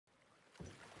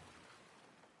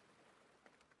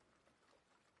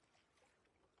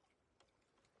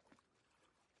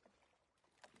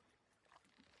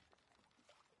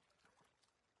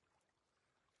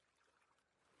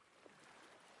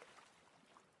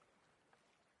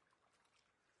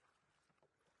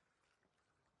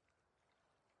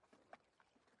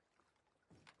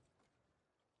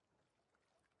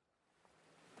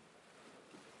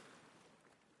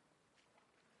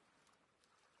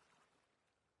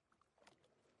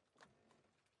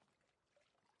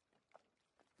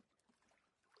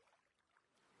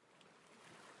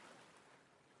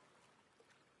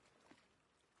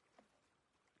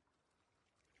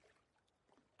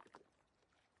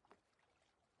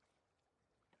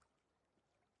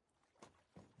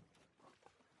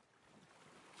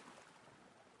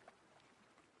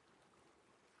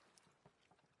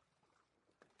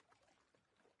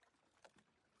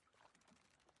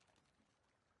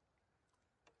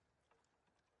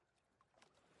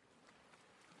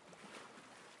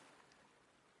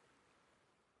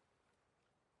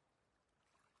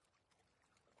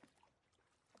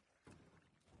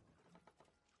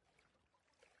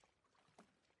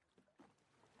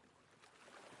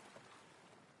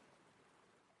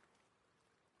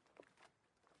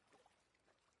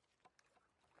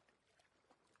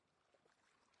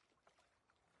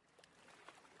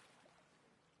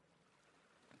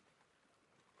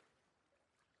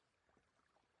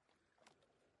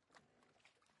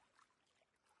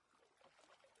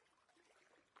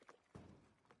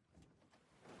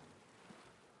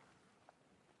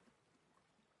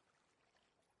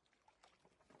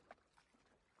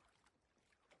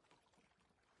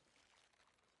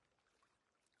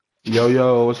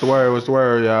Yo, what's the word? What's the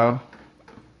word, y'all?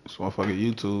 This motherfucking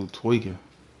YouTube tweaking.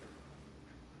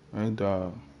 Ain't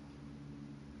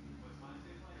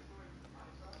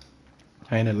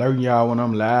ain't alerting y'all when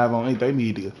I'm live on. Ain't they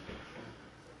need to?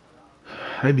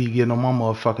 They be getting on my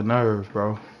motherfucking nerves,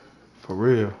 bro. For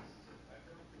real.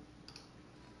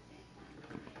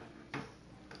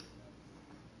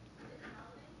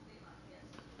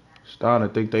 Starting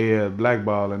to think they had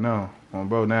blackballing now.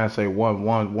 Bro, now I say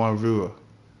one viewer.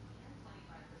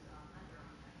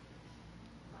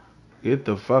 Get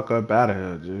the fuck up out of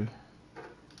here, dude.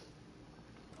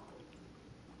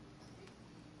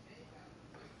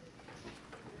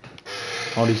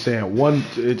 Only saying one.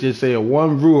 It just said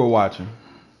one viewer watching.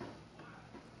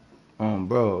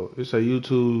 Bro, it say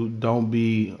YouTube don't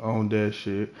be on that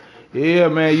shit. Yeah,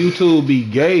 man, YouTube be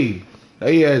gay.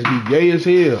 They ass be gay as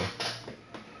hell.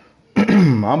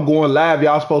 I'm going live.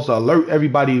 Y'all supposed to alert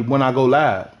everybody when I go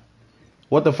live.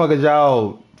 What the fuck is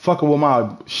y'all fucking with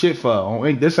my shit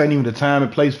for? This ain't even the time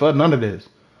and place for none of this.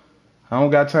 I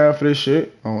don't got time for this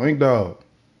shit. On Ink Dog.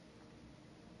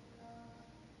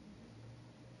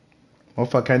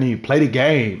 Motherfucker can't even play the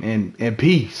game in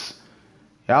peace.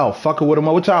 Y'all fucking with them.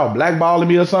 What y'all blackballing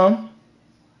me or something?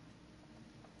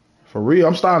 For real,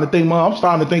 I'm starting to think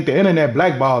the internet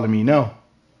blackballing me now.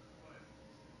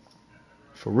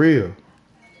 For real.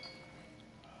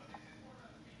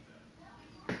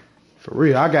 For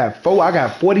real. I got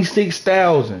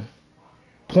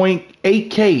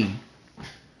 46,000.8K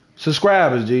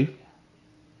subscribers, G.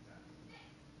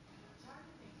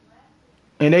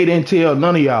 And they didn't tell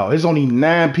none of y'all. There's only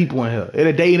 9 people in here.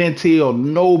 And they didn't tell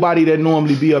nobody that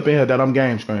normally be up in here that I'm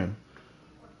game streaming.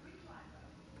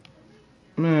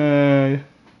 Man.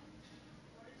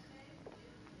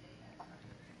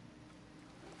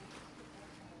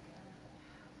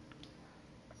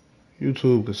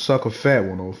 YouTube could suck a fat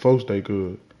one on folks they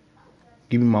could.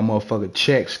 Give me my motherfucking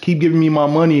checks. Keep giving me my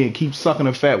money and keep sucking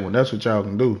a fat one. That's what y'all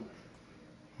can do.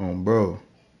 Bro.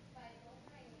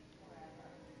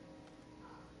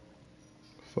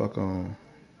 Fuck on.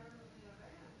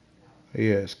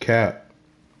 Yes, cap.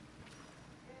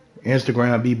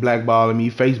 Instagram be blackballing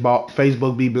me.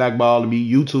 Facebook be blackballing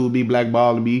me. YouTube be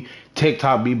blackballing me.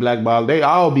 TikTok be blackballing. They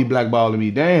all be blackballing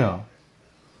me. Damn.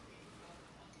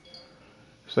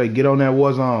 Say get on that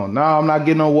Warzone. No, I'm not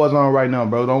getting on Warzone right now,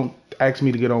 bro. Don't ask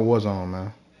me to get on Warzone,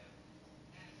 man.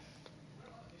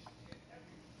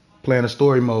 Playing a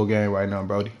story mode game right now,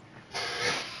 Brody.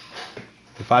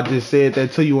 If I just said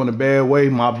that to you in a bad way,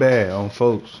 my bad on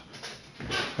folks.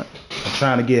 I'm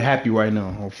trying to get happy right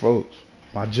now on folks.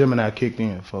 My Gemini kicked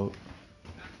in, folks.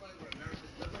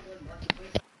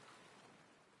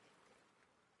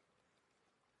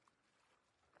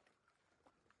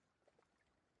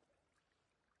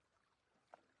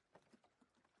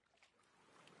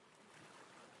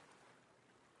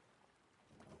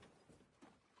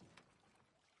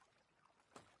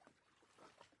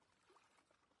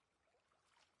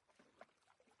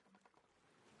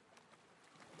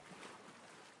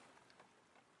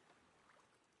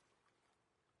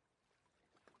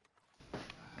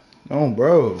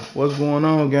 Bro, what's going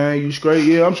on, gang? You straight?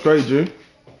 Yeah, I'm straight, G.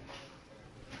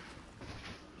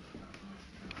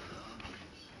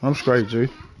 I'm straight, G.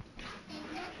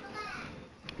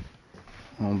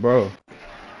 Bro.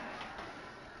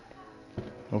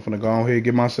 I'm finna go on here and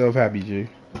get myself happy, G.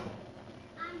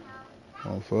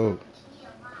 Fuck.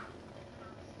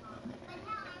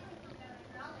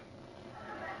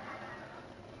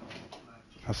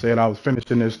 I said I was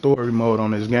finishing this story mode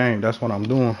on this game. That's what I'm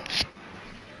doing.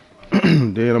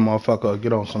 Then a motherfucker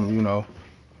get on some,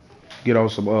 get on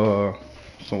some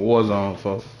Warzone,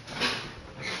 folks.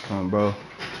 Bro.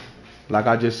 Like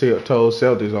I just told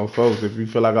Celtics on folks, if you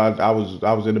feel like I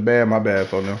was in the bad, my bad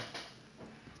for them.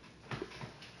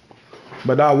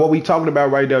 But what we talking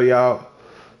about right there, y'all?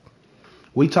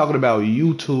 We talking about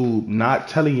YouTube not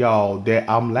telling y'all that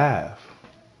I'm live.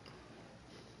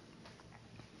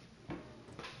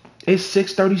 It's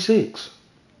 6:36.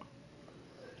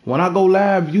 When I go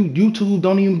live, YouTube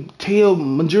don't even tell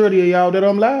majority of y'all that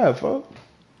I'm live, folks.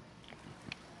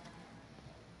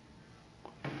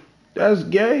 That's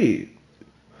gay.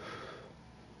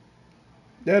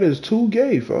 That is too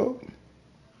gay, folks.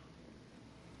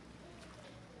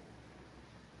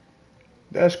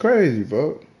 That's crazy,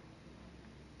 folks.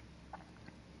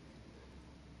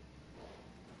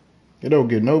 It don't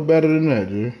get no better than that,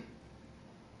 dude.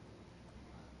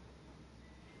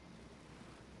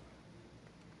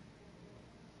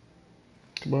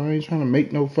 Come on, I ain't trying to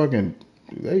make no fucking.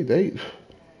 They.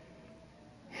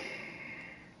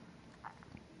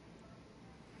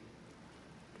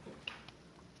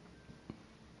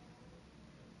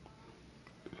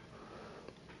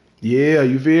 Yeah,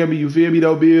 you feel me? You feel me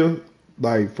though, Bill?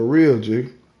 Like for real, G.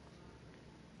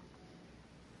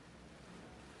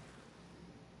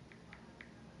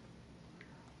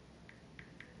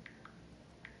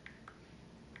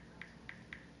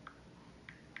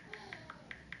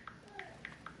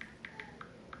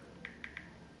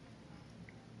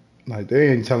 Like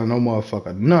they ain't telling no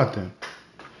motherfucker nothing.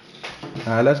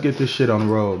 Alright, let's get this shit on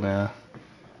the road, man.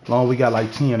 As long as we got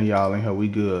like 10 of y'all in here, we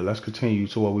good. Let's continue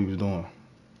to what we was doing.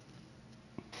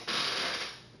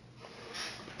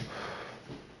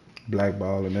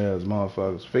 Blackballing ass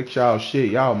motherfuckers. Fix y'all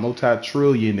shit. Y'all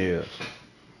multi-trillionaires.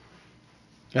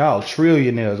 Y'all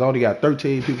trillionaires. Only got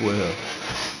 13 people in here.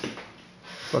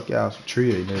 Fuck y'all some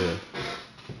trillionaires.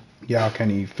 Y'all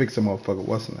can't even fix a motherfucker.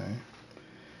 What's the name?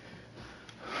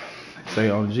 Say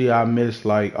on G, I missed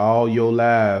like all your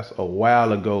lives a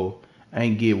while ago.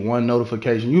 Ain't get one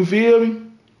notification. You feel me?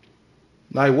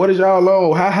 Like what is y'all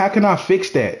on? How can I fix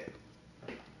that?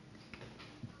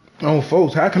 Oh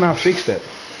folks, how can I fix that?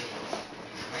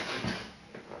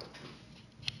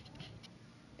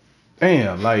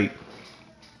 Damn, like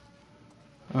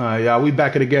y'all, we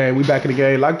back in the game. We back in the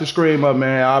game. Like the stream up,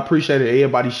 man. I appreciate it.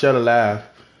 Everybody shut a live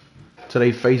to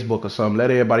their Facebook or something.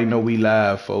 Let everybody know we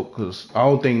live, folks. Cause I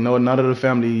don't think none of the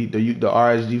family, the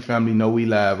RSG family, know we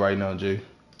live right now, G.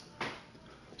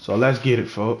 So let's get it,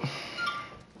 folks.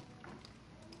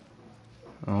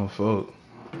 Oh, folks.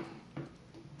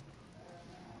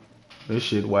 This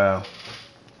shit, wow.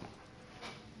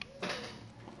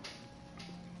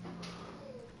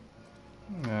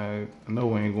 Alright, I know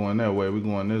we ain't going that way. We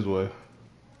going this way.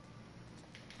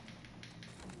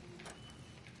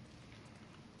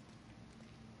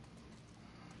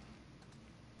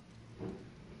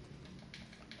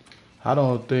 I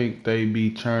don't think they be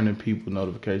turning people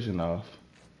notification off.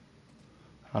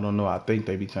 I don't know. I think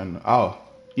they be turning. Oh,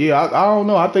 yeah. I don't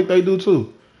know. I think they do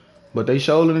too. But they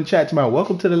showed in the chat tomorrow.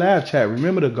 Welcome to the live chat.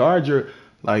 Remember to guard your.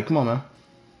 Like, come on, man.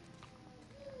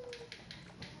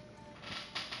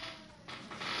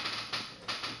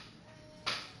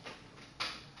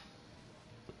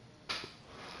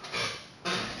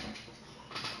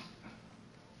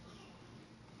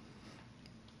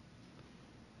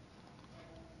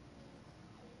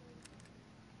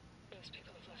 Most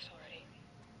people have left already.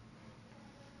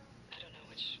 I don't know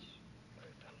which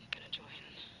group I'm gonna join.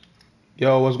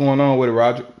 Yo, what's going on with it,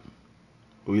 Roger?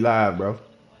 We live, bro. The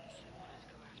ones that wanted to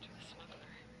go after the smuggler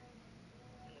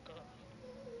and the girl.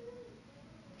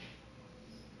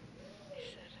 They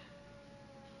said,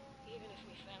 even if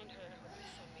we found her or by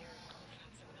some miracle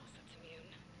found someone else that's immune,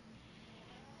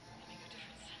 it'd make no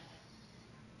difference.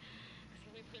 Because the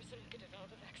only person who could develop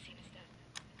a vaccine is dead.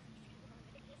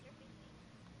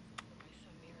 Or by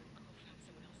some miracle found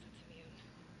someone else that's immune.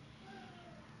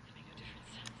 It'd make no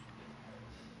difference.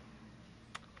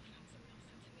 Found someone else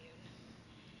that's immune.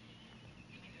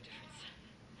 It'd make no difference.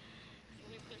 Because the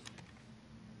only person.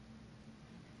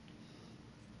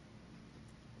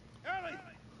 Ellie!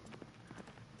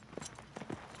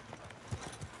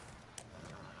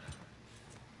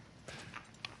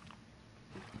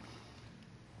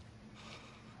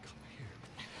 Come here.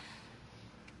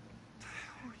 What the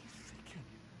hell are you thinking?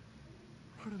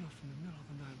 Running off in the middle of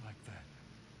the night like that.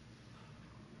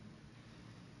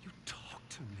 You talk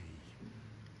to me.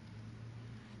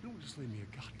 You don't just leave me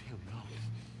a goddamn note.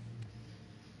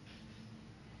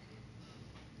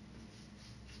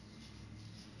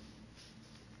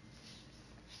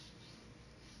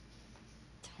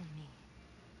 Tell me.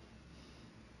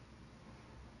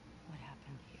 What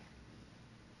happened here?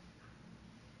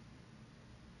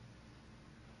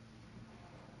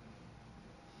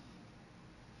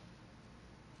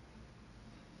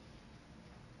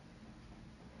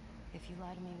 If you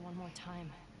lie to me one more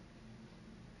time,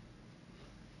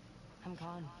 I'm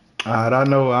gone. Alright, I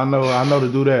know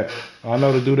to do that. I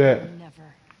know to do that. You'll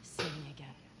never see me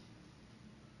again.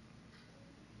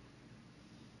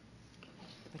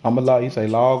 But I'm if gonna you log. tell You me say the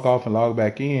log truth, off and log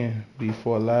back in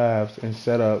before lives and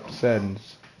set up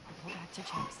settings. I'll go back to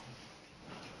Jackson.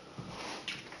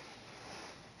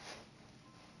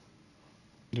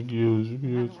 You can use No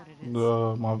matter what it is.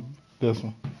 my this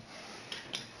one.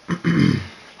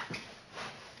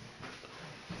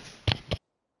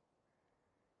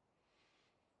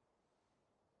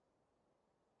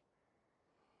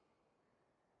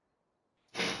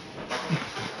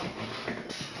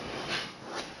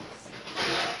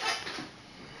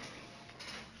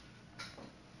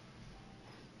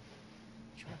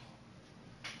 Drill.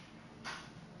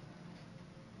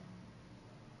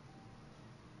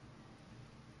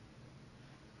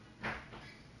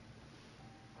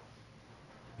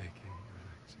 Making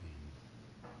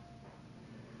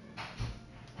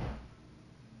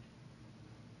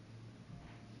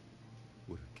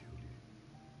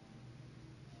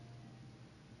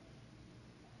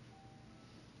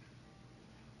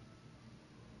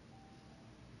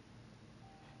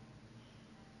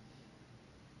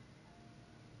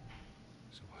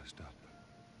bust up.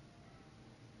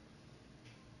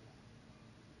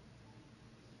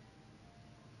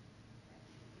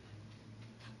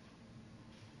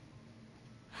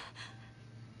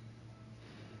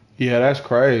 Yeah, that's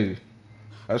crazy.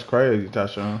 That's crazy,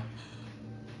 Tashawn.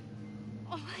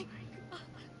 Oh my God.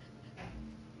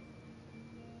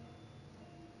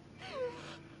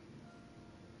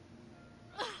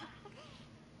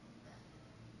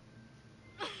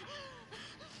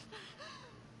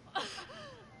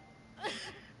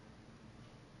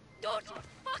 Don't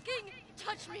fucking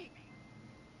touch me!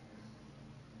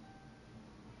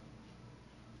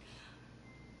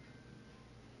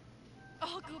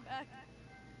 I'll go back.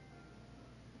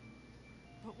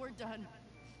 But we're done.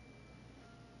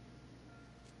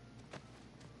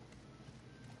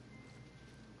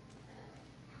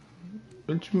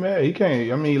 What you mad? He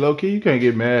can't. I mean, low key, you can't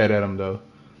get mad at him though.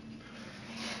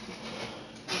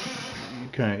 You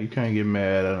can't. You can't get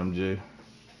mad at him, G.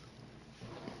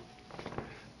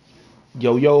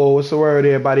 Yo, yo, what's the word,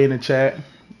 everybody in the chat?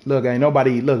 Look, ain't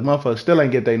nobody. Look, motherfuckers still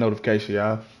ain't get their notification,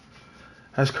 y'all.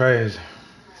 That's crazy.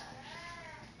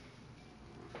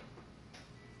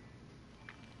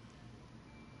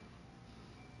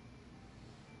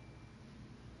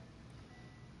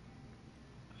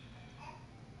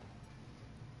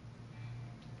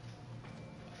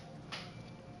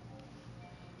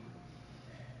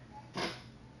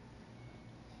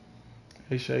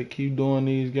 Hey, Shay, keep doing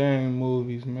these game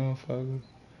movies, motherfuckers.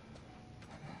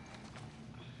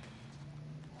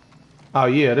 Oh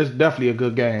yeah, this is definitely a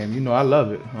good game. You know, I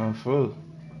love it. I'm full.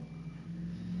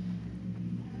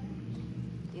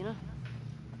 Dina?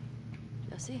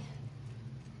 Jesse?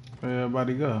 Where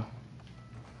everybody go?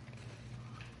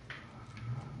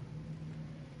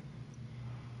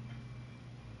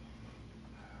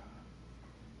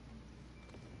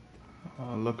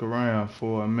 I'll look around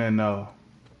for a minute.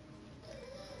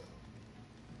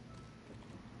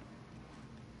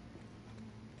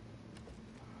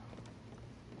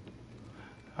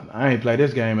 I ain't played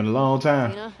this game in a long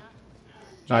time. Dina?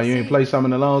 Now you ain't Jesse? played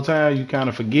something in a long time. You kind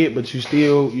of forget, but you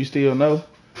still know.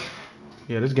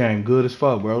 Yeah, this game good as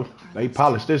fuck, bro. They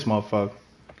polished this motherfucker.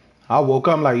 I woke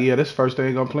up like, yeah, this first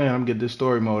thing I'm playing. I'm gonna get this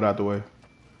story mode out the way.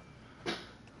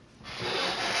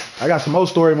 I got some more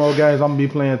story mode games I'm gonna be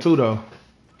playing too though.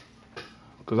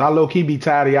 Cause I low key be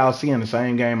tired of y'all seeing the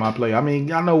same game I play. I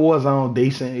mean, I know Warzone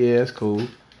decent, yeah, it's cool,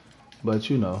 but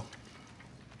you know.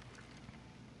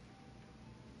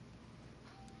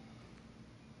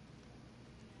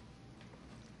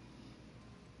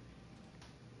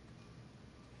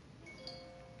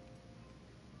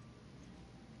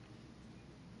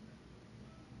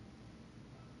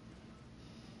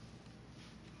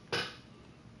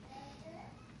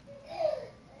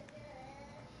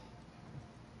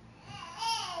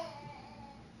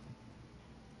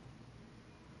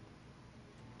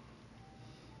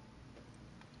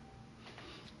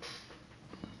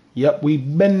 Yep, we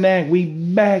been there, we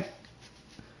back.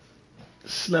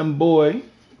 Slim boy.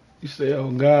 You say,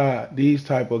 oh God, these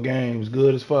type of games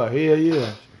good as fuck. Hell yeah. She had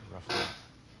a rough life.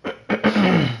 Maybe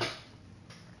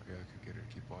I could get her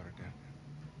to keep water down.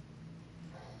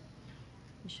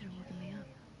 You should have woken me up.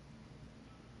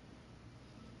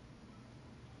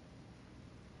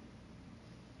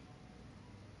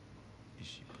 Is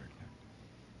she pregnant?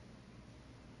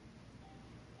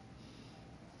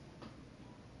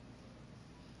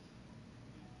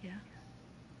 Yeah?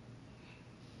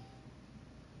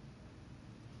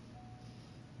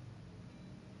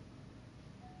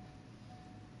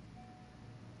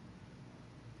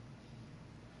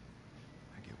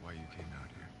 I get why you came out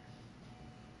here.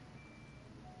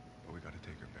 But we gotta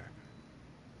take her back.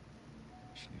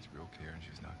 She needs real care and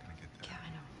she's not gonna get that. Yeah, I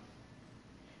know.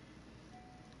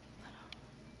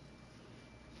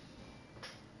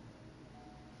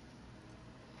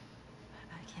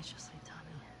 I can't just leave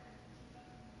Tommy.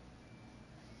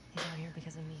 He's out here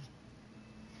because of me.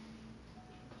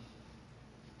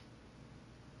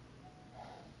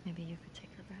 Maybe you could take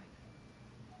her back.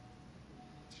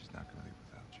 She's not gonna leave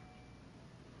without you.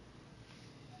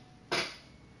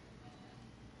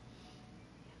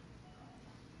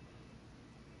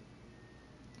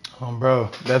 Bro,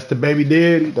 that's the baby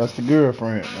daddy. That's the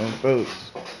girlfriend.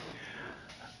 Folks. Let's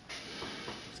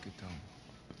get done.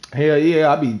 Hell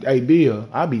yeah, hey Bill,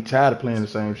 I be tired of playing the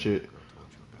same shit. Girl told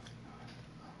you about.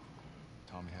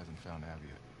 Tommy hasn't found Abby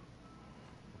yet.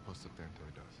 We'll post up there until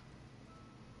he does.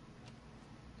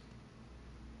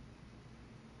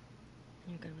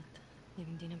 You good with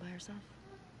leaving Dina by herself?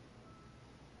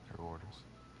 Her orders.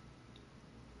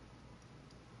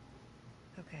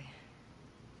 Okay.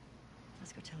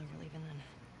 Let's go tell her we're leaving then.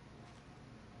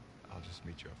 I'll just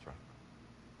meet you up front.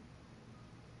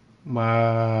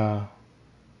 Wow.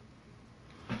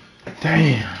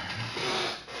 Damn.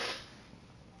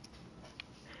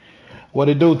 What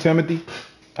it do, Timothy?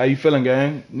 How you feeling,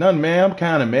 gang? Nothing, man. I'm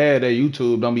kind of mad that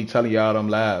YouTube don't be telling y'all I'm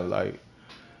live. Like,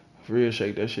 for real,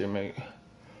 shake that shit, mate.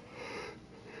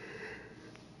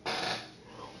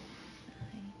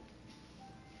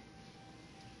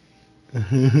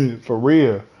 For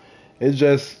real. It's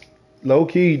just low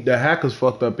key. The hackers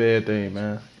fucked up everything,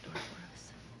 man.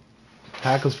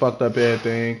 Hackers fucked up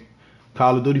everything.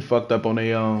 Call of Duty fucked up on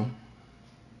their own.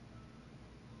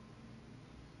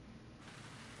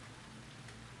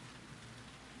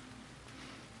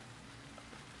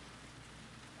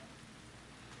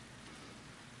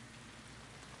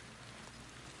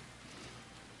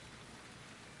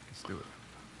 Let's do it.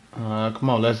 Come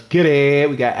on, let's get it.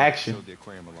 We got action. Showed the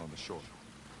aquarium along the shore.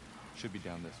 Should be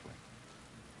down this way.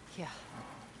 Yeah.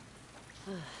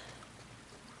 How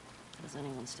does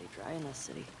anyone stay dry in this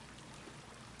city?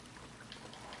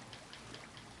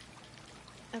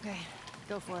 Okay,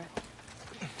 go for it.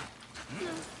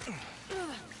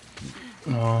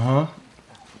 Uh-huh.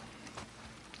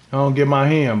 Don't get my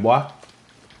hand, boy.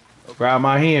 Grab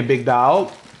my hand, big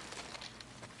dog.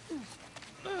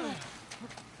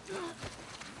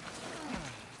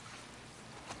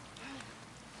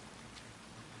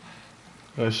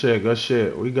 Good shit, good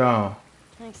shit. We gone.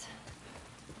 Thanks.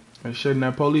 That shit in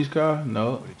that police car?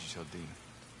 No. What did you tell Dean?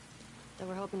 That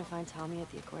we're hoping to find Tommy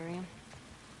at the aquarium.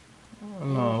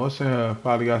 No, what's in here?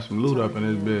 Probably got some loot up in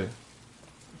this bed.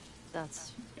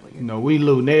 That's what You you're... know, we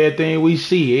looting everything we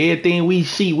see. Everything we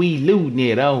see, we looting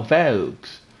it on,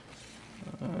 folks.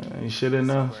 Ain't shit in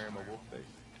there. Aquarium or wolf bait?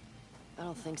 I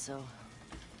don't think so.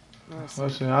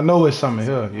 What's in? I know it's something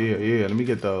here. Yeah. Let me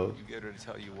get those. You get her to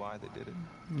tell you why they did it?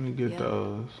 Let me get Yeah.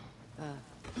 those.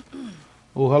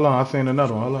 Oh, hold on. I seen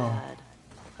another one. Hold on. Had,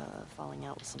 falling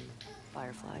out with some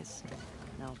fireflies.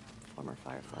 No, former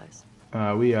fireflies.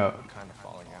 We out. What kind of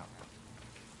falling out?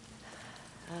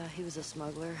 He was a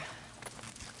smuggler,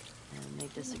 and they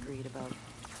disagreed about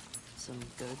some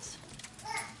goods.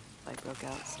 Fight broke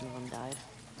out, some of them died.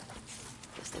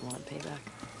 Guess they wanted payback.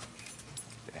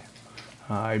 Damn.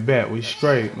 I bet we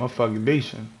straight. Motherfucking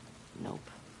decent. Nope.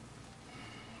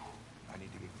 I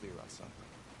need to get clear on something.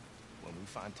 When we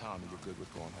find Tommy, you're good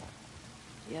with going home.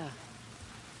 Yeah,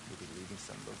 You'll be leaving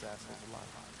some of those assholes alive.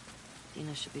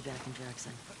 Dina should be back in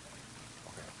Jackson.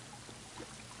 Okay.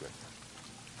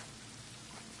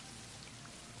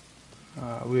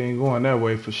 Good. We ain't going that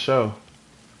way for sure.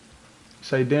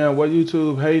 Say, damn, what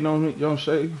YouTube hating on me? You know what I'm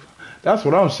saying? That's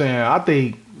what I'm saying. I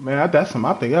think, man, I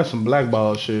think that's some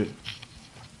blackball shit.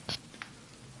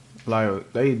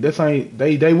 Like they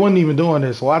wasn't even doing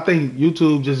this, so I think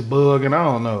YouTube just bugging. I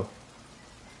don't know.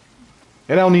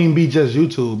 It don't even be just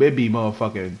YouTube. It be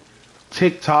motherfucking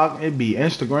TikTok. It be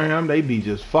Instagram. They be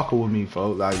just fucking with me,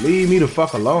 folks. Like, leave me the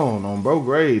fuck alone on bro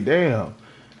grade. Damn.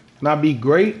 Can I be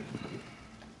great?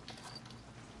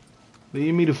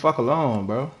 Leave me the fuck alone,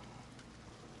 bro.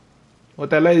 What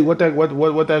that lady, what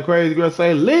that crazy girl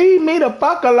say? Leave me the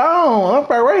fuck alone. I'm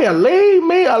for real. Leave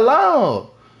me alone.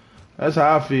 That's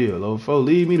how I feel, old folks.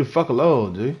 Leave me the fuck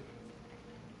alone, G.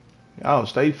 Y'all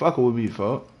stay fucking with me,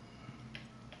 folks.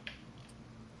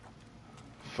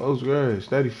 Folks, girl,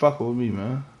 steady fucking with me,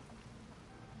 man.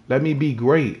 Let me be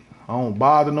great. I don't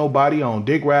bother nobody. I don't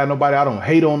dick ride nobody. I don't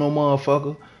hate on no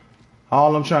motherfucker.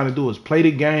 All I'm trying to do is play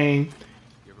the game.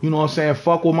 You know what I'm saying?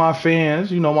 Fuck with my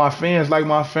fans. You know my fans like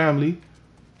my family.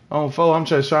 I'm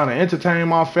just trying to entertain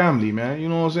my family, man. You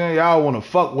know what I'm saying? Y'all want to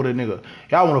fuck with a nigga.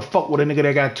 Y'all want to fuck with a nigga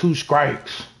that got 2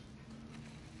 strikes.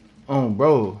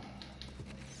 Bro.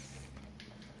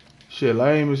 Shit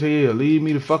lame as hell. Leave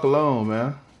me the fuck alone,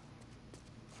 man.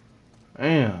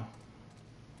 Damn.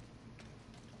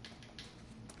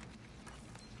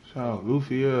 Y'all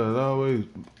goofy ass always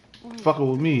fucking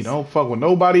with me. Don't fuck with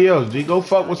nobody else, G. Go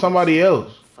fuck with somebody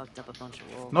else. Fucked up a bunch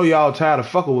of wolves. Know y'all tired of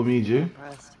fucking with me, G.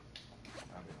 Impressed.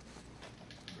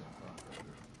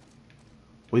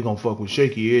 We gonna fuck with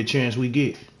Shaky every chance we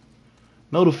get.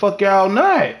 No, the fuck y'all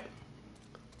not.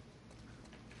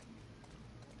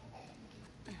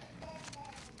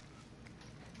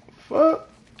 Fuck.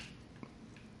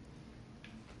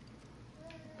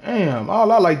 Damn,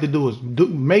 all I like to do is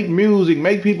make music,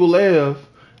 make people laugh,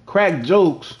 crack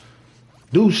jokes,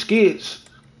 do skits.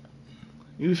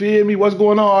 You feel me? What's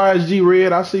going on, RSG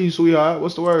Red? I see you, sweetheart.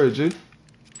 What's the word, G?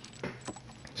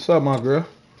 What's up, my girl?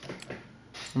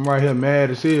 I'm right here mad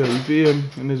as hell, you feel me?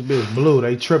 And this bitch blue,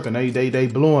 they tripping, they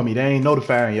blowing me, they ain't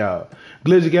notifying y'all.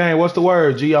 Glizzy Gang, what's the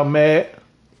word, G? I'm mad.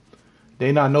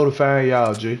 They not notifying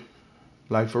y'all, G.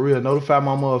 Like, for real, notify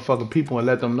my motherfucking people and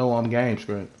let them know I'm game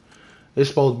screen. It's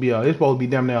supposed to be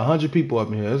damn near 100 people up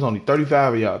in here. There's only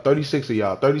 35 of y'all, 36 of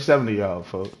y'all, 37 of y'all,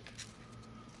 folks.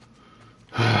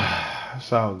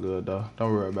 Sound good though.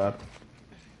 Don't worry about it.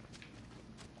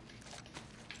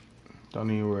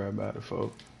 Don't even worry about it,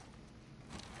 folks.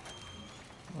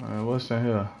 Alright, what's in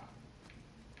here?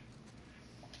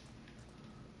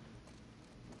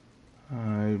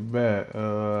 Alright, bet.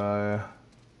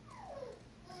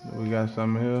 We got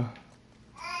something here.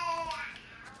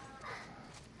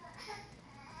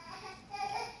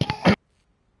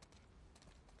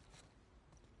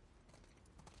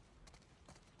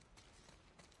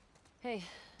 Hey,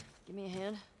 give me a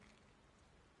hand.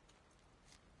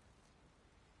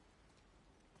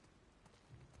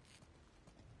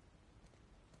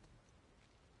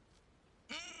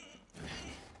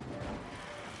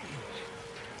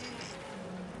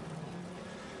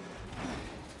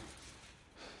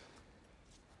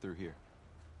 Through here.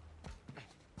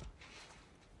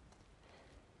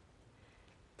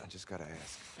 I just gotta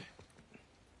ask.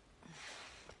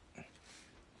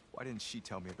 Why didn't she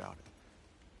tell me about it?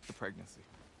 The pregnancy.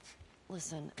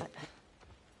 Listen,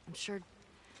 I'm sure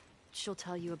she'll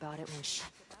tell you about it when she...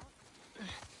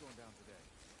 Going down today.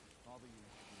 All the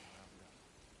units are being rounded up.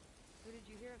 Who did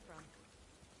you hear it from?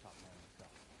 Top man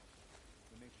himself.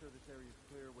 We make sure this area is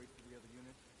clear, wait for the other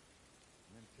units,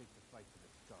 and then take the fight to the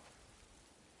stars.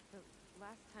 The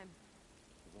last time...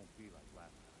 It won't be like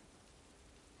last time.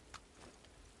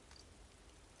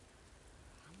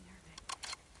 I'm nervous.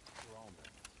 We're all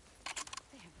nervous.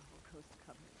 They have the whole coast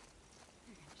covered.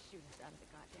 They're gonna shoot us out of the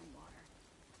goddamn water.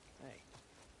 Hey,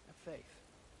 have faith.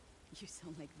 You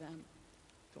sound like them.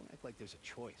 Don't act like there's a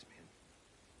choice, man.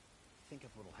 Think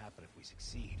of what'll happen if we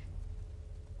succeed.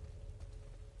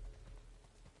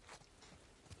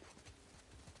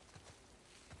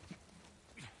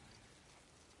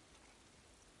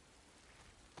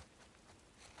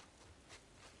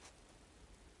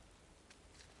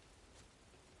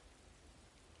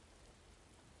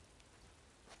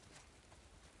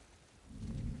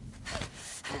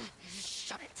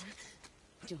 Shut it.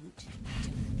 Don't do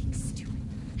anything stupid.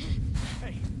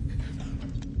 Hey!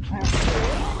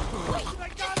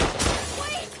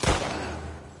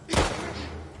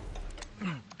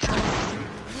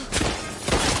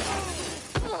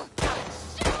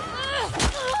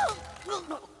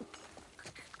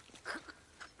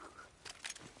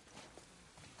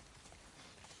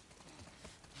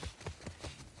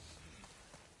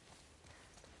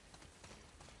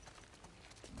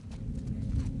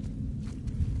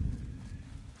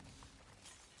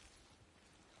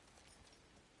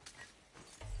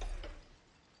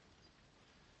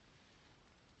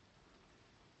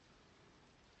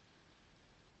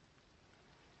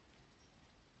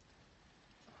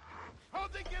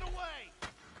 How'd they get away?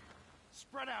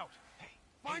 Spread out. Hey,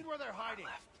 Find where they're hiding.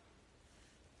 left.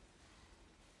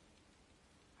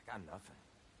 I got nothing.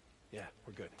 Yeah,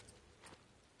 we're good.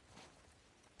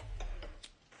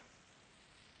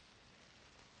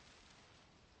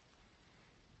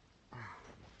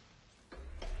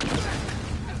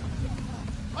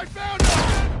 I found it!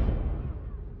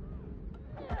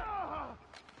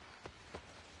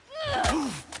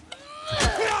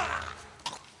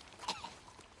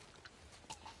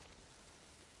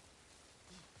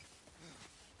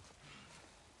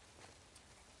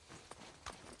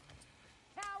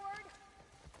 Coward!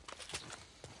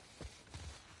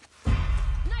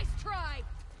 Nice try!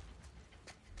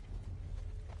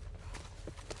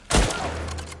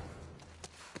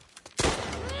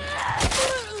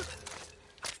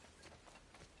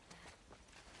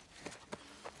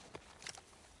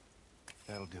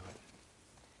 That'll do it.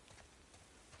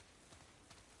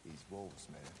 These wolves,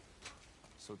 man.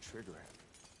 So trigger happy.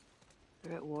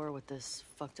 They're at war with this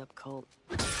fucked up cult.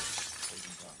 What are you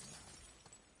talking about?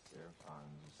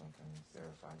 Seraphons or something?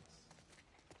 Seraphites?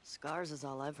 Scars is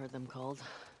all I've heard them called.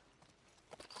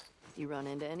 You run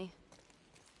into any?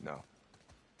 No.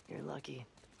 You're lucky.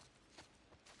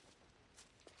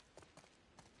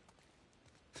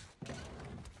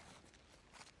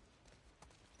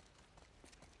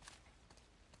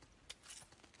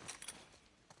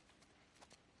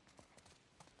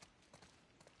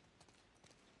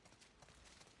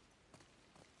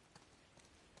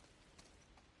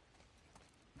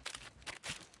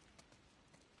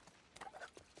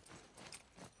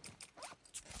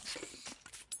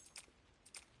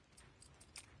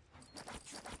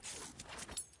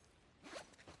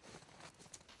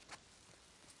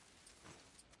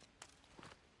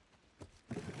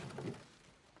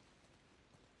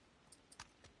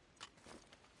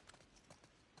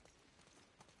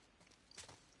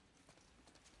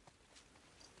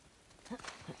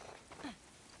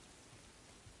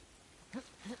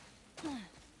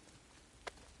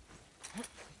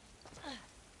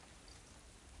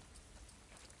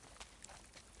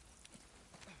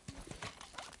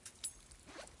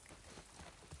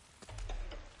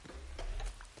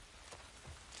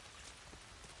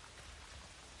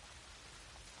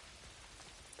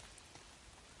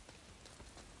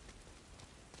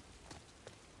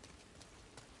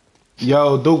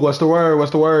 Yo, Duke, what's the word? What's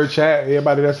the word, chat?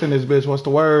 Everybody that's in this bitch, what's the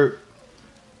word?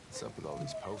 What's up with all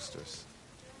these posters?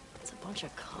 It's a bunch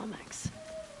of comics.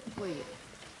 Wait,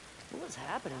 what was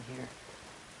happening here?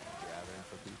 Gathering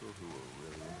for people who are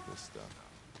really into this stuff.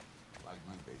 Like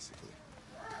me, basically.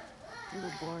 You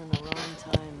were born in the wrong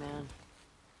time, man.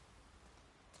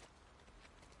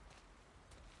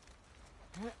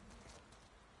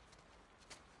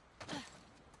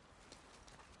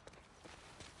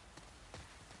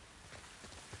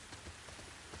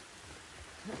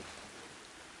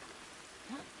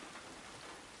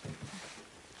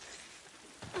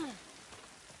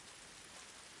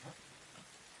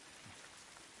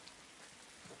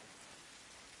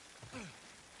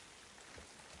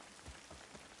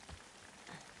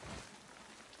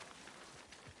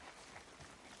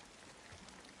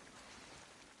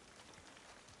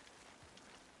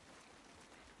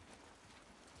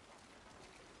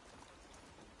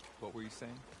 What were you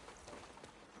saying?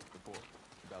 Before,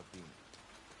 about Dean.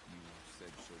 You said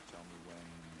she'll tell me when...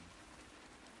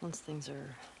 Once things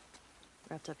are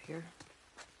wrapped up here.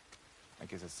 I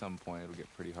guess at some point it'll get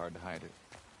pretty hard to hide it.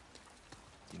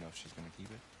 Do you know if she's gonna keep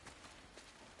it?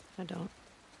 I don't.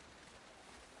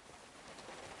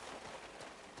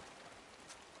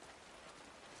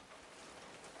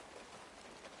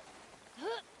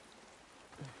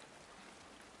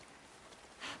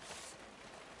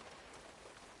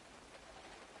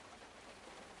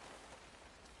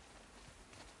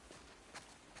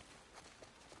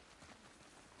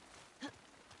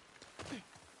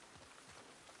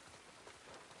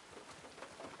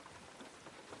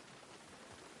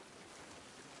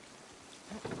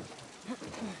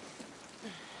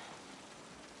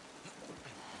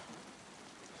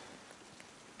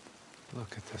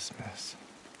 Look at this mess.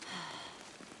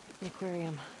 The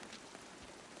aquarium.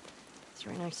 It's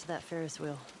right next to that Ferris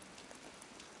wheel.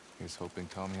 Here's hoping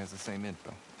Tommy has the same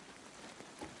info.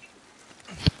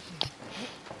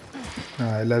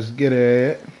 Alright, let's get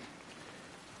it.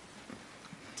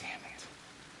 Damn it.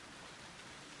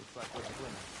 Looks like we're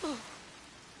swimming.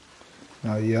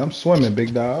 Oh yeah, I'm swimming,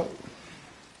 big dog.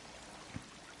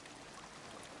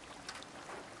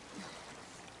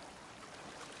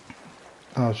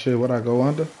 Oh shit, what I go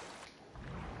under? Okay.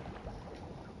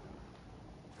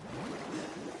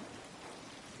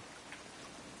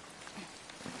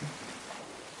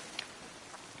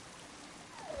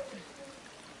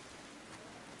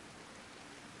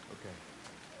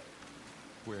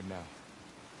 Where now?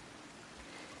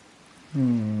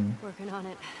 Working on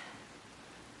it.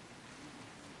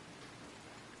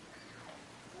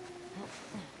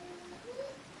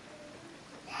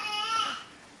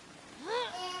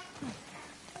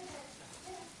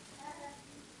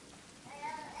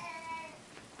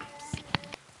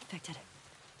 Infected.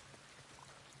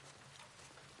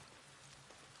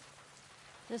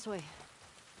 This way.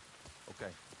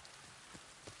 Okay.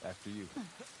 After you.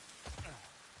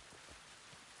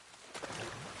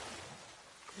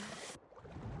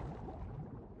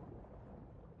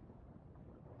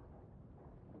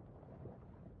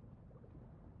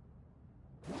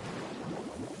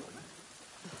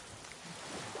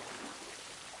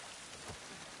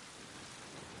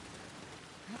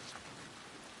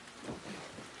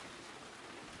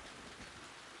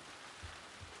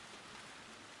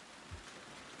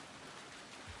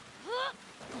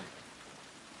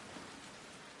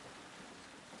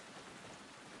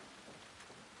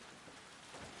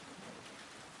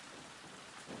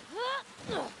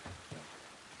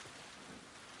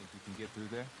 Think you can get through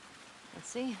there? Let's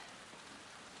see.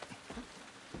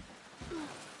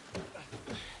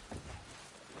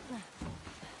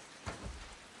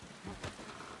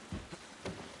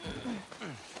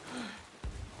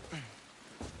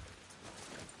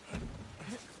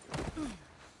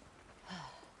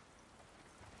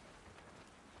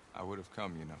 I would have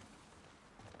come, you know.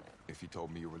 If you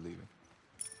told me you were leaving.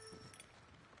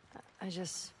 I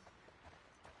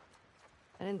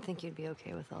didn't think you'd be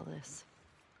okay with all this.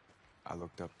 I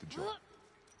looked up to Joel.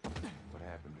 What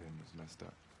happened to him was messed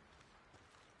up.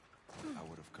 I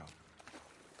would have come.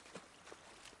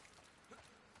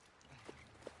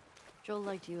 Joel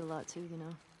liked you a lot too, you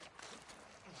know.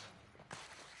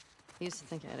 He used to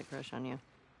think I had a crush on you.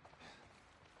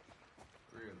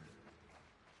 Really?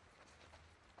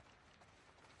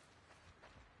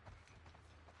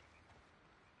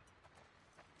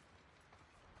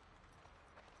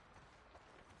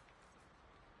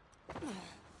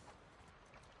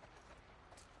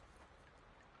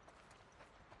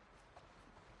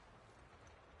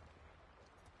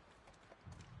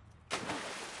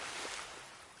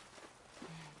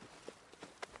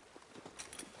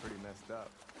 Pretty messed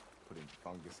up. Putting than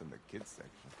fungus in the kids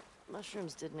section.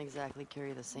 Mushrooms didn't exactly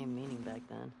carry the same meaning back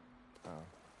then. Oh.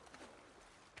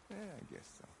 Yeah, I guess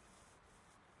so.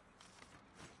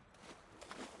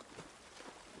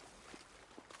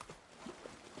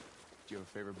 Did you have a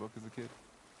favorite book as a kid?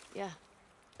 Yeah,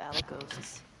 Battle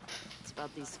Ghosts. It's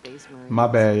about these space marines. My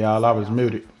bad, y'all. I was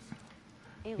muted.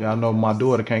 Alien Y'all know my ghosts.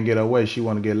 daughter can't get her way. She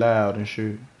want to get loud and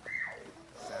shit.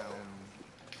 Sound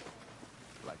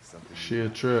like something. She a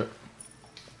trip.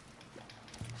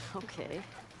 Okay.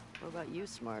 What about you,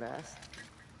 smartass?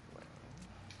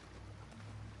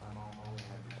 I'm only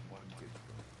had this one kid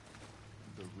book.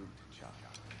 The Root Child.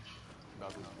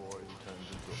 About this boy who turns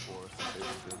into a forest and saves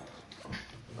a village.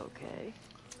 Okay.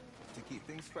 To keep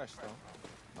things fresh, though,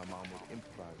 my mom would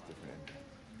improvise different endings.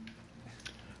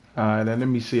 Alright, then let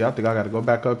me see. I think I gotta go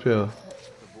back up here. The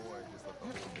boy just let the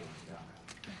whole village die.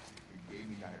 It gave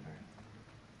me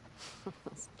nightmares.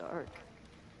 That's dark.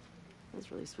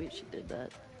 That's really sweet she did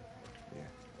that. Yeah,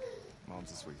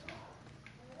 Mom's a sweet one.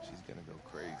 She's gonna go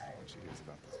crazy when she hears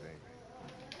about this baby.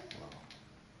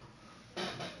 Wow,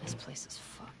 This place is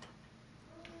fucked.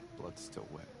 blood's still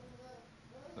wet.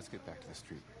 Let's get back to the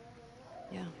street.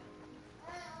 Yeah.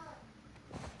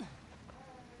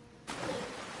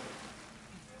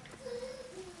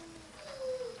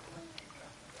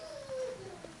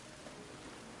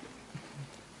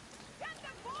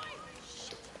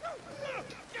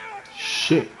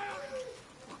 Shit.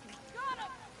 Got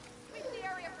him! Sweep the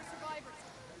area for survivors.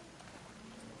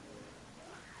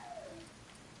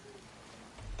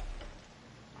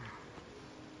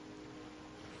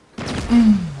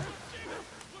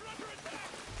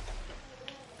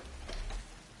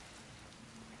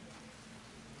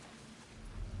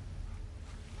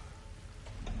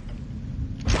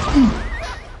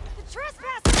 The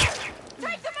trespassers!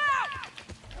 Take them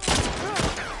out!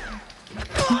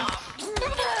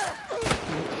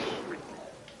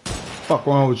 Fuck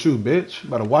wrong with you, bitch?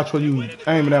 Better watch where you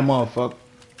aiming that motherfucker.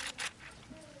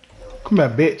 Come here,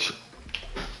 bitch.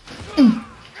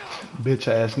 Bitch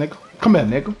ass nigga. Come here,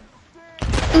 nigga.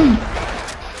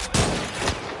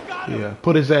 Yeah,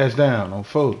 put his ass down on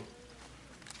foot.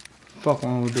 Fuck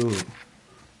wrong with dude.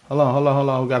 Hold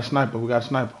on. We got a sniper. Got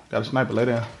a sniper. Lay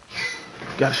down.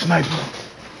 Got a sniper.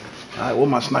 Alright, where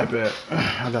my sniper at?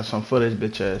 I got some for this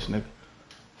bitch ass nigga.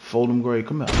 Fold him gray.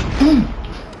 Come here.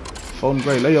 Fold him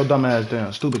gray. Lay your dumb ass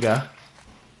down, stupid guy.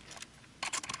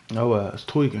 No ass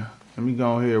tweaking. Let me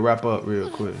go ahead and wrap up real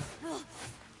quick.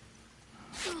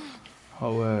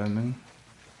 Oh ass nigga.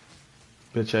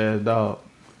 Bitch ass dog.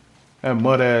 That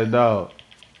mud ass dog.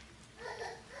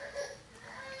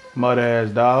 Mud ass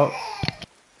dog.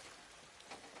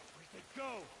 We could go.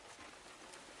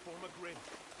 Form a grid.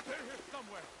 They're here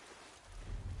somewhere.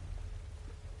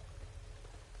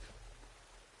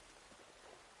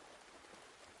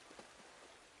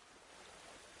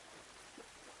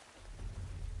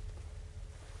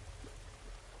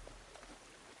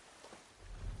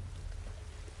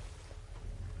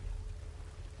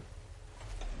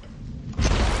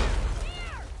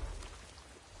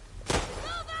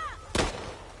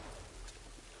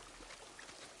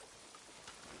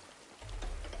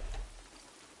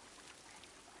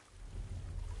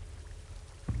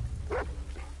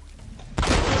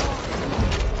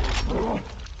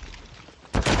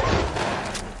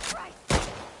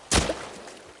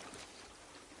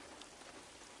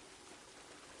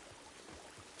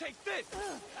 Take this!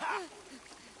 Ha!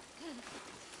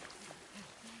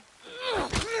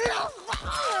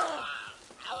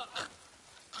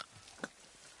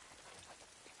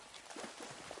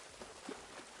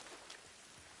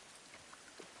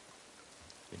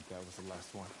 Think that was the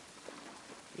last one.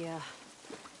 Yeah.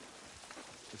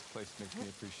 This place makes me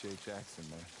appreciate Jackson,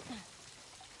 man.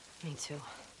 Me too.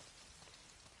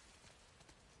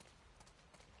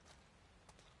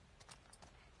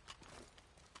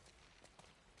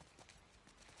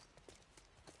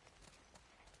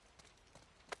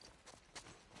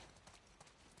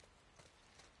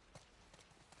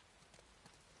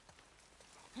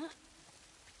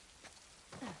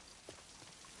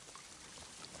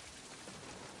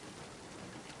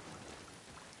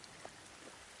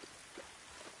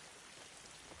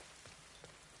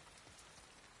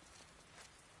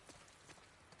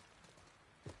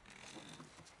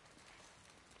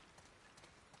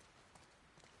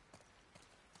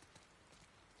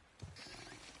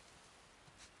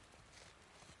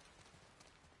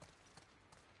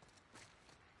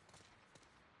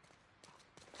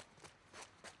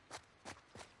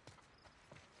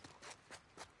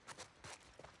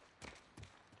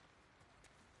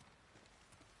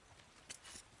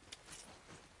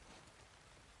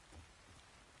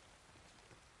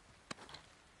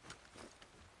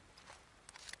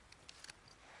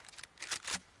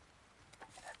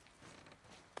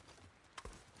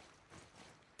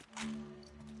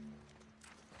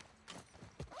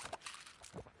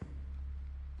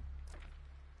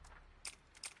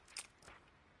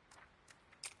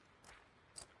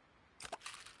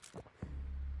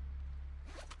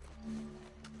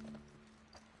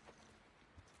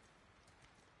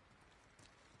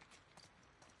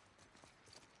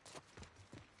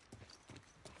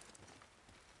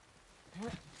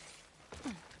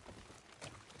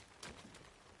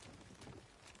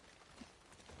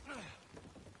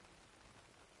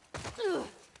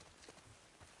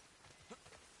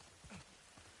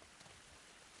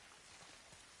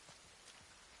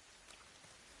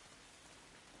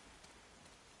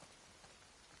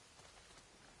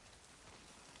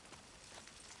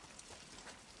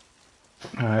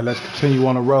 Alright, let's continue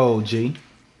on the road, G.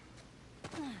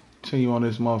 Continue on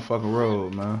this motherfucking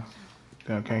road, man.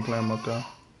 Damn, can't climb up there.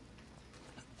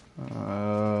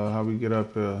 How we get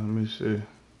up here? Let me see.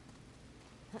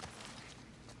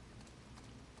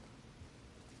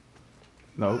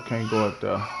 No, can't go up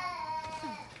there.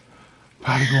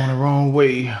 Probably going the wrong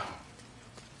way.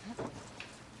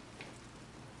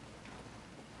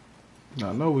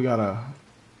 I know we gotta.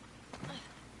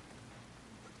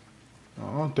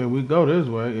 I don't think we go this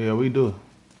way. Yeah, we do.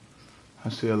 I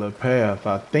see a little path,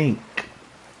 I think.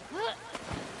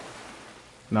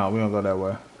 No, we don't go that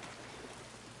way.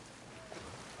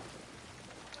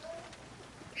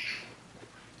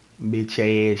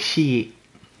 Bitch ass shit.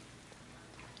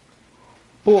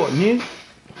 Boy, nigga.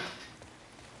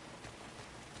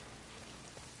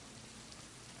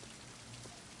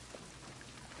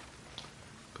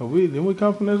 Didn't we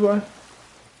come from this way?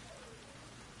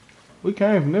 We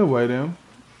came from this way, then.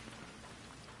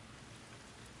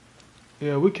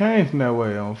 Yeah, we came from that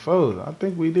way on foot. I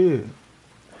think we did.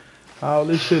 All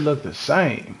this shit look the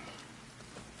same.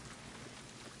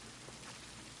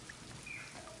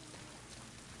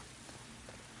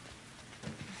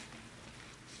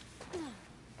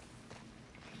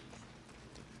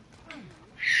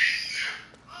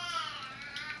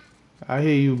 I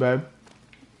hear you, baby.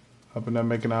 Up in there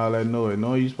making all that noise.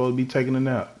 Knowing you supposed to be taking a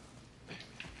nap.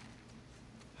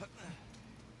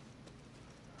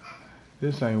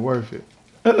 This ain't worth it.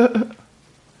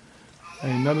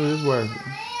 Ain't none of this worth it.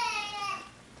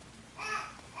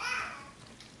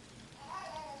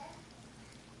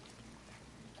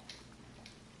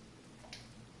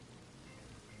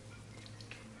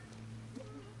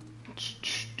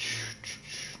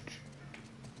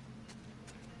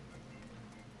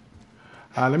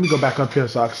 Let me go back up here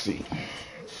so I can see.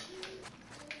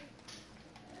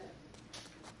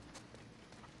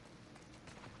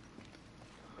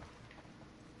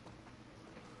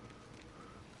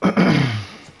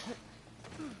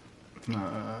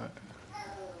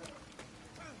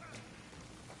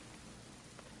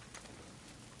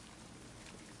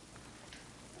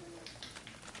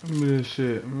 Give me this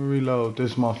shit. Let me reload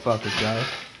this motherfucker, guys.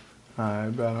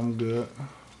 Alright, bet I'm good.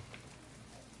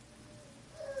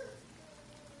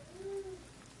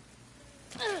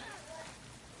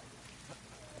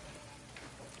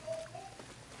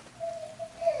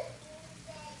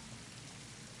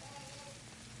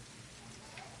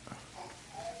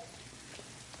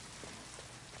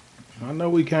 I know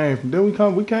we came from.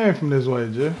 We came from this way,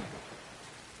 Jay.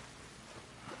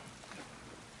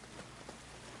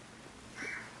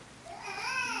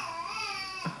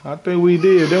 I think we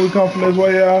did. Then we come from this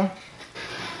way, y'all.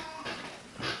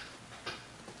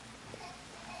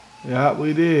 Yeah,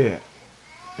 we did.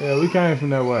 Yeah, we came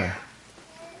from that way.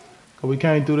 Cause we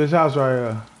came through this house right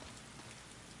here.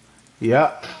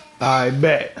 Yep. I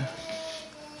bet. Where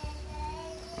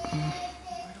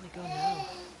do we go now?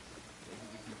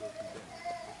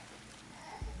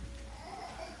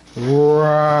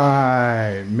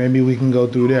 Right. Maybe we can go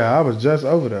through there. I was just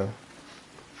over there.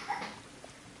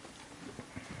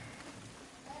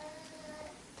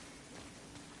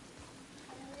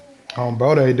 Oh,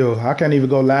 bro, they do. I can't even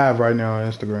go live right now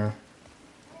on Instagram.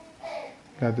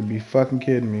 You have to be fucking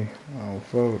kidding me. Oh,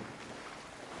 fuck.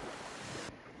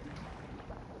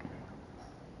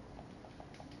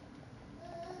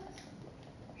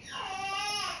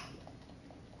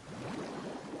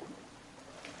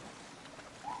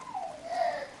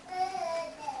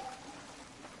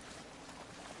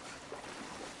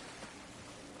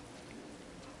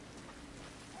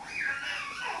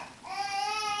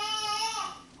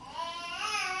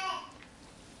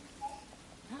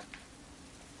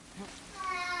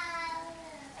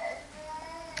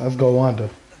 Let's go under.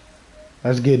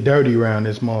 Let's get dirty around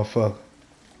this motherfucker.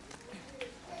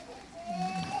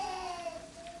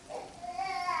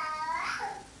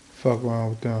 Fuck around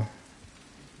with them.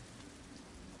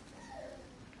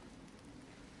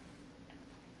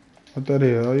 What that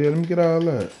is? Oh yeah, let me get all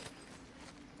that.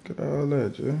 Get all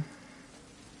that, Jay.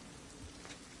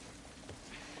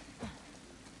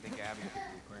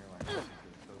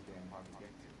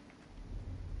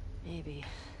 Maybe.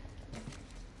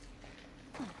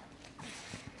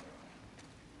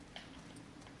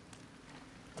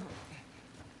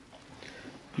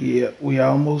 Yeah, we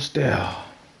almost there. Jesus.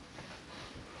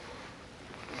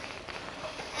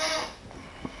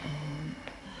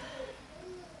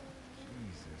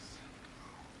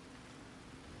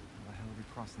 How the hell are we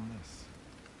crossing this?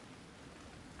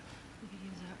 We could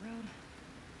use that road.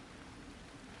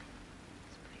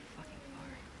 It's pretty fucking far.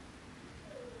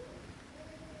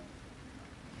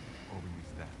 Or we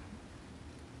use that.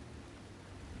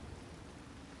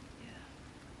 Yeah.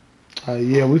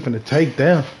 Yeah, we finna take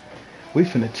them. We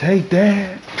finna take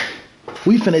that.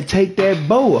 We finna take that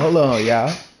boat. Hold on,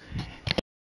 y'all.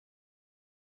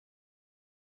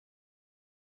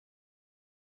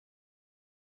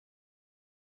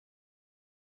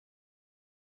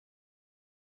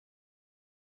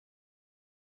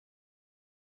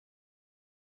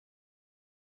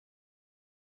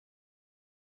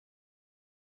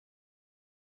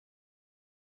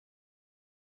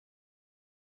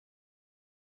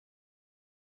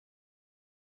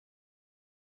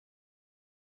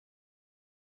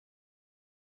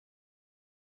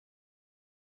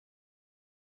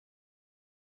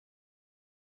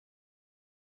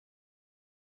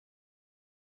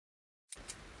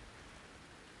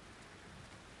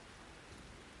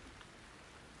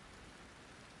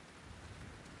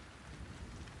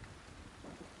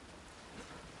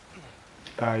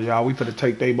 Alright, y'all, we finna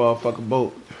take they motherfucking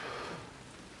boat.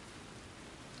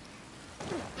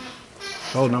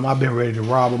 Told them I've been ready to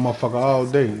rob a motherfucker all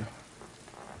day.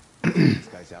 These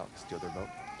guys out and steal their boat.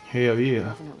 Hell yeah.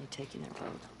 Definitely taking their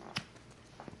boat.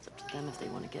 It's up to them if they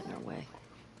want to get in our way.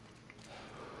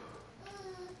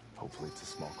 Hopefully it's a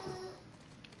small crew.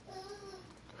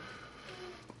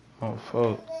 Oh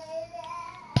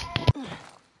fuck.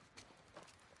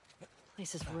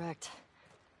 Place is wrecked.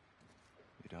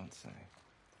 You don't say.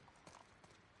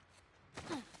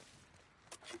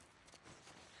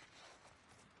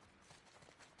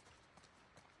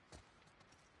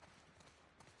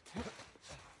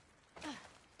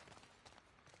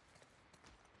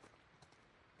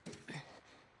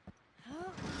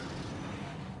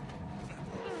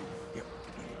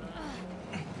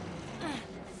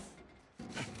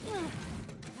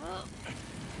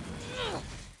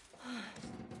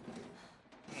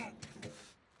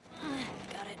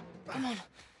 Got it. Come on.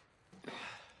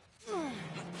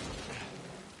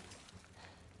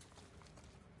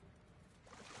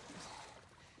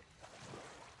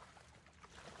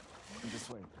 This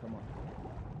way, come on.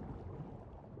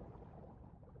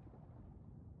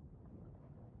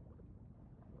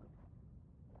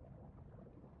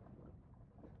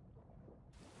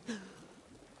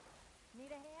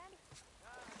 Need a hand?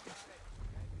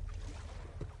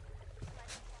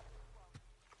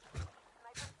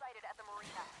 Sniper sighted at the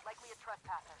marina, likely a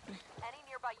trespasser. Any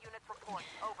nearby units report.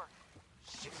 Over.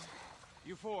 Shit.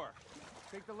 You four,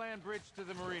 take the land bridge to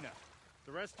the marina.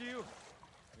 The rest of you,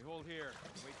 we hold here,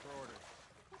 wait for orders.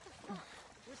 What the fuck?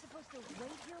 We're supposed to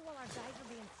wait here while our guys are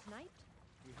being sniped?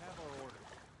 We have our orders.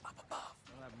 Up above.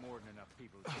 We'll have more than enough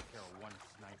people to take care of one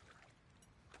sniper.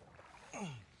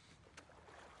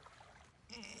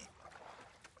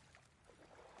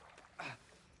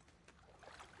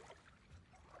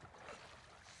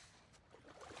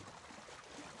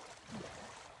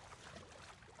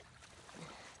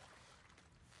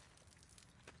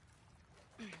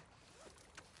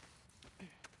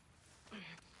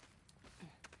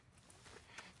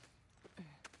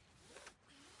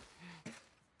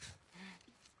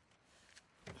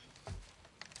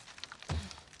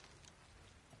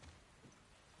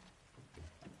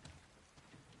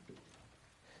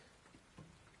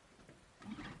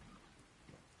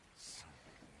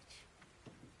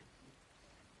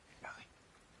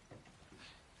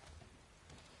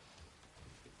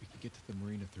 Get to the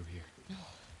marina through here. No,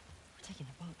 we're taking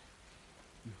a boat.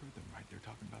 You heard them, right? They're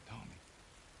talking about Tommy.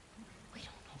 We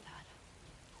don't know that.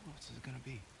 Who else is it gonna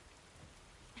be?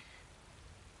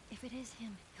 If it is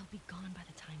him, he'll be gone by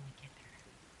the time we get there.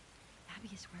 Abby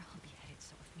is where he'll be headed,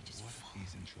 so if we just What if follow,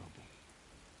 he's in trouble?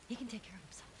 he can take care of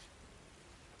himself.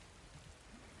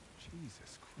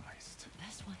 Jesus Christ. The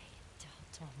best way to help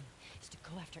Tommy is to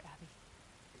go after Abby.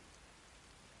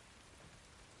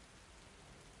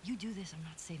 You do this, I'm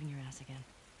not saving your ass again.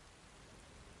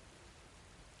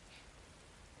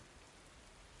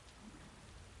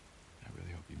 I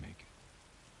really hope you make it.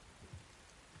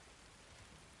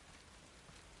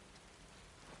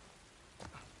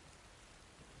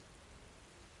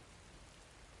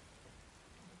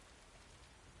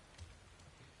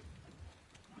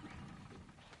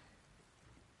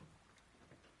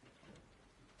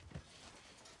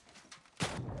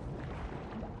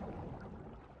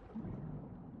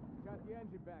 Got the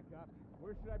engine back up.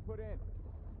 Where should I put in?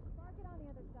 Park it on the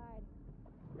other side.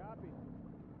 Copy.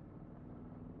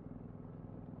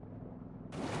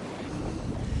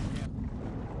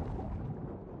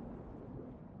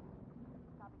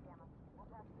 Copy, Gamma. We'll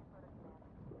pass the info to command.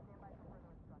 Stand by for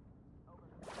further instructions. Over.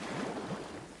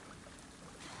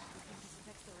 This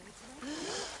affects the raid tonight?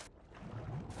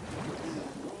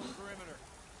 Control the perimeter.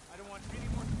 I don't want any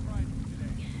more surprises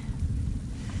today.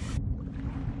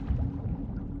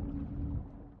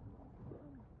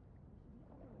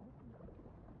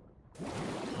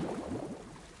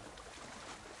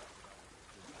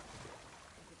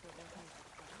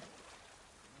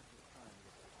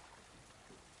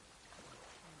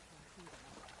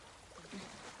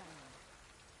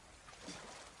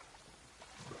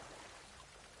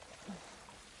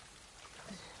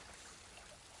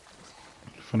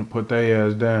 Finna put their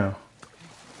ass down.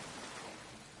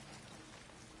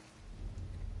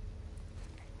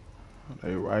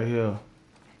 They right here.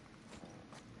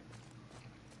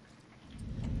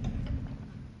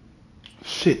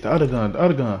 Shit, the other gun, the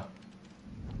other gun.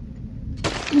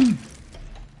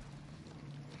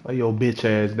 Lay your bitch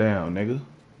ass down, nigga.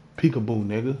 Peekaboo,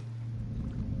 nigga.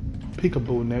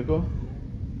 Peekaboo, nigga.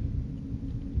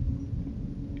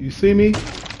 You see me?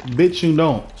 Bitch, you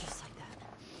don't. Just like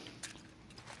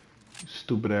that.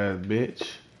 Stupid ass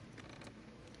bitch.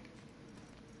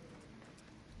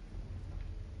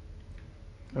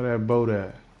 Where that boat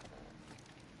at?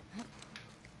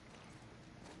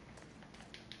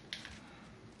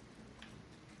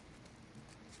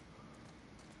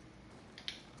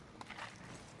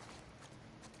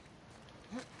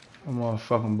 Where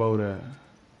motherfucking boat at?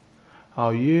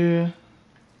 Oh yeah?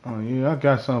 Oh yeah, I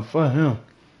got something for him.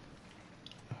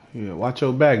 Yeah, watch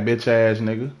your back, bitch ass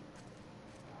nigga.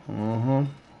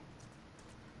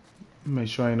 Make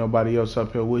sure ain't nobody else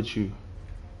up here with you.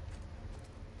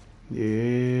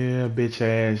 Yeah, bitch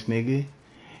ass nigga.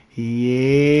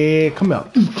 Yeah, come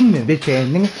out. Come here, bitch ass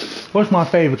nigga. What's my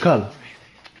favorite color?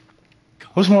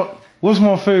 What's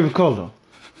my favorite color?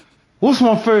 What's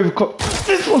my favorite color?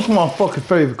 What's my fucking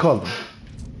favorite color?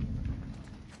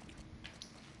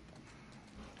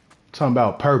 Talking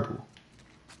about purple.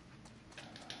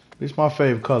 It's my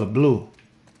favorite color, blue.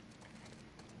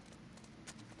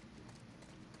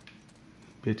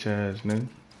 Bitch ass nigga.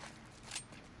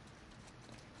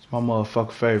 It's my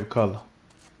motherfucking favorite color.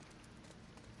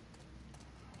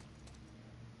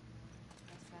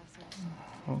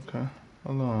 Okay,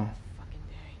 hold on. Fucking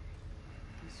day.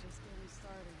 He's just getting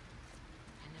started.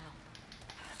 I know.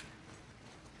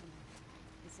 Come on.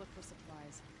 Let's look for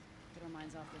supplies. Get our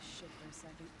minds off this shit for a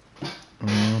second.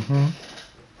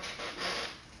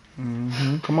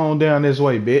 Come on down this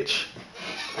way, bitch.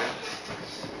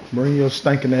 Bring your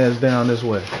stinking ass down this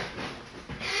way.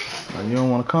 Now, you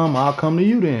don't want to come? I'll come to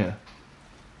you then.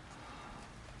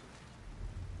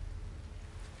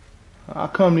 I'll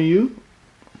come to you.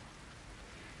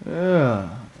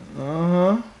 Yeah.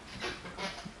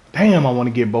 Damn, I want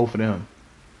to get both of them.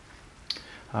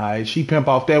 Alright, she pimp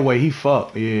off that way. He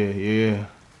fuck. Yeah.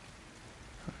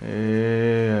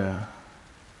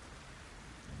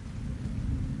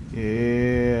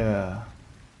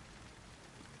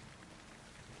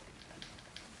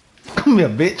 Come here,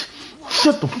 bitch.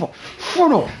 Shut the fuck.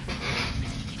 Shut up.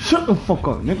 Shut the fuck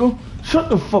up, nigga. Shut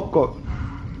the fuck up.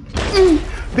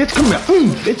 Bitch, come here.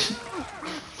 Bitch.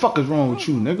 Fuck is wrong with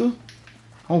you, nigga?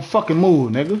 Don't fucking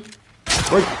move, nigga.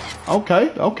 Wait.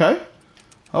 Okay.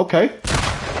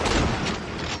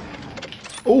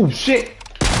 Oh shit.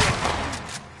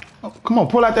 Oh, come on,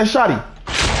 pull out that shotty.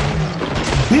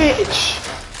 Bitch.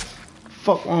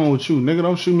 Fuck wrong with you, nigga?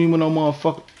 Don't shoot me with no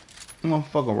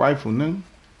motherfucking rifle, nigga.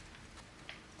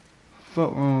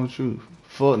 Fuck wrong with you?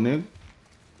 Fuck, nigga.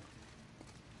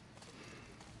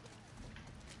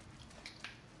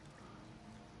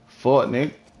 Fuck,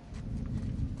 nigga.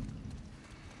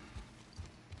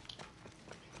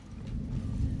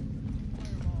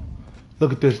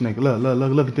 Look at this nigga.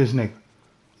 Look at this nigga.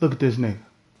 Look at this nigga.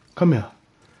 Come here.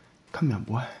 Come here,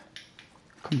 boy.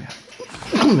 Come here.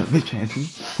 Come here, bitch ass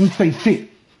nigga. You stay fit.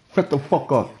 Shut the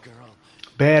fuck up.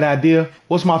 Bad idea.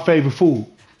 What's my favorite food?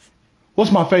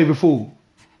 What's my favorite food?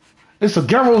 It's a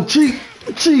gyro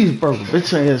cheeseburger,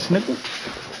 bitch ass nigga.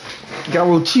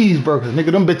 Gyro cheeseburgers,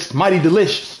 nigga. Them bitches mighty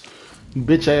delicious. You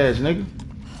bitch ass nigga.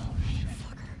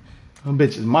 Them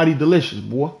bitches mighty delicious,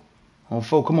 boy. On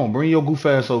folk, come on, bring your goof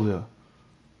ass over here.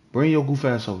 Bring your goof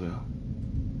ass over here.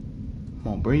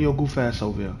 Come on, bring your goof ass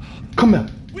over here. Come here.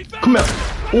 Come here.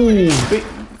 Ooh, bitch.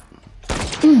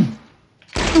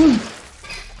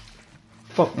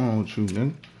 Fuck wrong with you,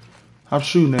 nigga? I'm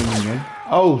shooting at me, man.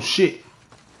 Oh, shit.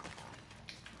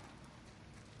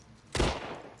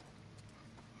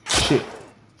 Shit.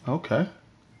 Okay.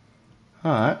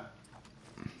 Alright.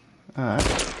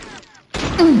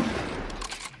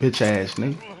 Bitch ass,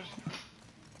 nigga.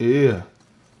 Yeah.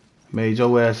 Made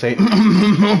your ass say,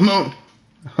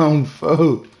 I'm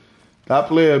fuck. Stop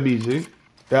playing me, G.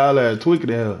 Y'all ass tweaking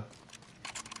the hell.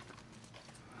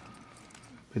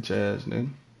 Bitch ass, nigga.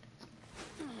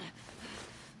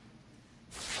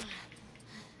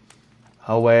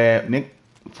 Hoe ass, Nick.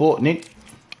 Fort Nick.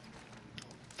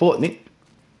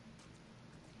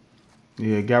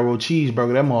 Yeah, gyro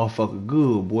cheeseburger. That motherfucker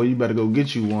good, boy. You better go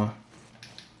get you one.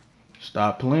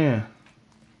 Stop playing.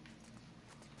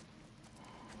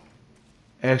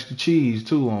 Extra cheese,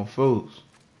 too, on folks.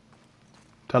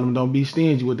 Tell them don't be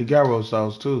stingy with the gyro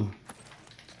sauce, too.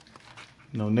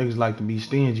 You know, niggas like to be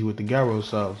stingy with the gyro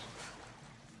sauce.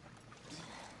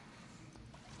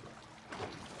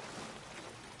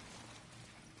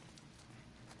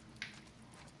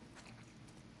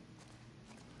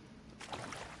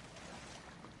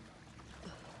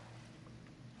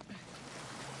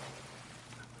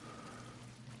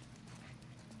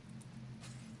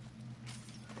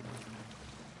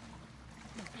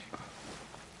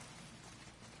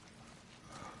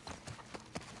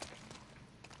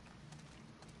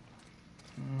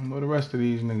 rest of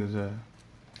these niggas at?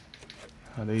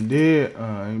 How they did?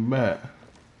 Ain't bad.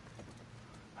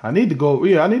 I need to go.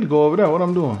 Yeah, I need to go over there. What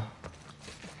I'm doing?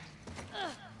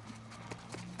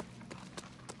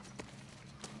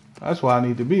 That's why I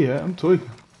need to be at. I'm tweaking.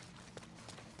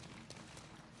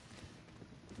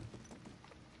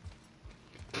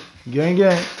 Gang,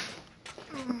 gang.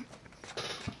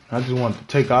 I just want to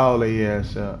take all their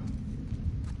ass out.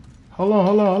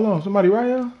 Hold on. Somebody right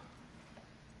here?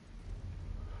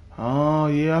 Oh,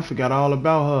 yeah, I forgot all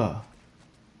about her.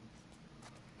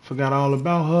 Forgot all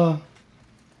about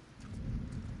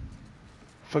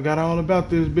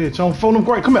this bitch. On phone,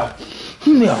 great. Come here.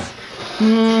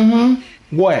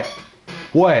 What?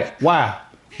 Why?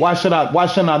 Why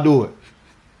shouldn't I do it?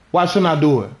 Why shouldn't I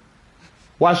do it?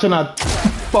 Why shouldn't I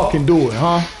fucking do it,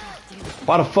 huh?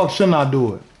 Why the fuck shouldn't I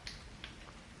do it?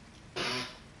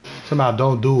 Shouldn't I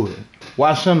don't do it?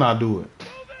 Why shouldn't I do it?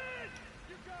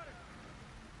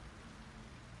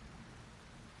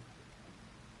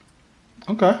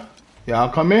 Okay. Y'all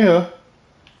come in here.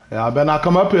 Y'all better not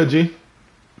come up here, G.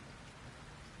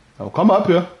 Don't come up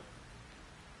here.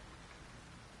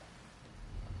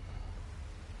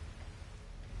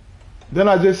 Didn't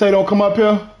I just say don't come up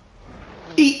here?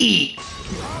 Eat.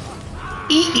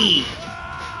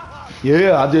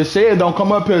 Yeah, I just said don't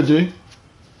come up here, G.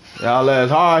 Y'all ass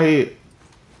hard head.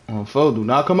 Fool, do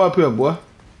not come up here, boy.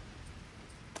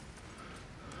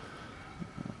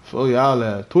 Fool, y'all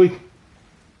ass tweak.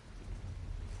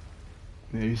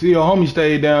 Yeah, you see your homie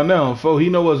stayed down there on fool. He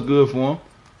know what's good for him.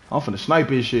 I'm finna snipe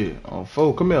his shit. On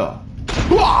fool, come here.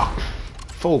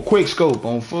 Fool, quick scope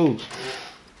on fools.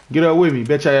 Get up with me,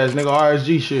 bitch ass nigga.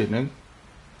 RSG shit, nigga.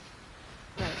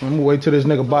 I'm gonna wait till this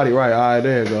nigga body right. Alright,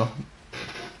 there you go.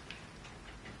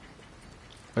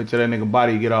 Wait till that nigga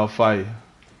body get off fire.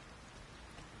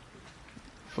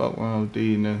 Fuck wrong with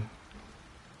these niggas.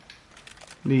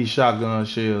 These shotgun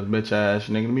shells, bitch ass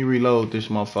nigga. Let me reload this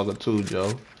motherfucker too,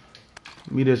 Joe.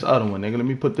 Me this other one, nigga. Let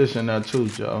me put this in there too,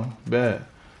 Joe. Bad.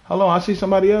 Hold on, I see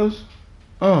somebody else?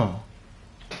 Thought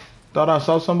I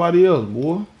saw somebody else,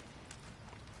 boy.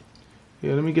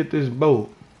 Yeah, let me get this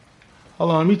boat.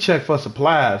 Hold on, let me check for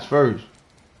supplies first.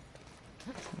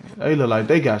 They look like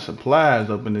they got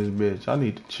supplies up in this bitch. I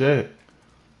need to check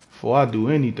before I do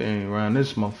anything around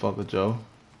this motherfucker, Joe.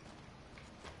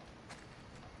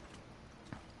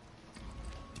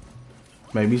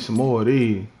 Maybe some more of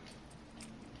these.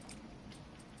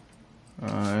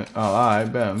 Alright,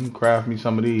 alright, bet. Let me craft me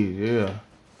some of these, yeah.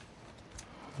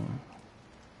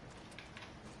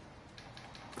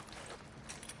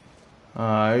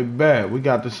 Alright, bet. We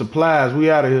got the supplies.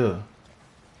 We out of here.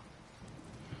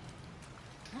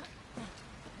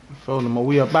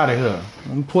 We up out of here.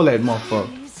 Let me pull that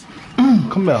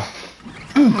motherfucker. Come here.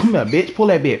 Come here, bitch. Pull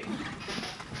that bitch.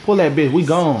 Pull that bitch. We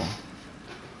gone.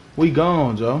 We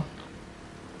gone, Joe.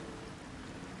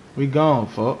 We gone,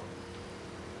 fuck.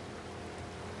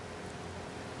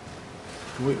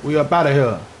 We up out of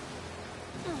here.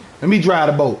 Let me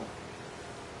drive the boat.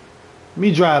 Let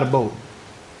me drive the boat.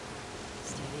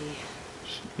 Steady.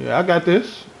 Yeah, I got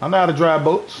this. I know how to drive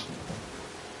boats.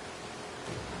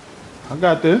 I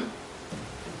got this.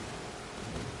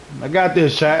 I got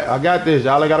this, chat. I got this.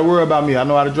 Y'all ain't gotta worry about me. I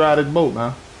know how to drive this boat,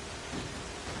 man.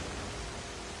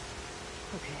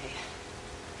 Okay.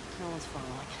 No one's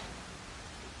following.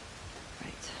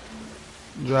 Right.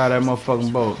 Drive that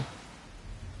motherfucking boat.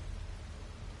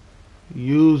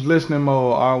 Use listening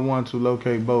mode R1 to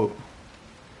locate boat.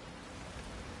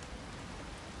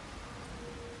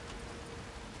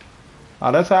 Oh,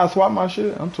 that's how I swap my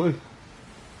shit? I'm tweaking.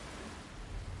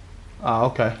 Oh,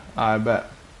 okay. Alright, bet.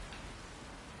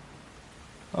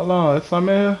 Hold on, it's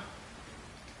something in here?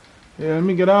 Yeah, let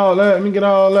me get all that. Let me get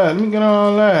all that. Let me get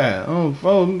all that. Oh,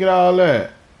 folks, let me get all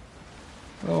that.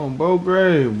 Oh, boat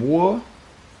grave, boy. Alright,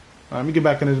 let me get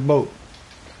back in this boat.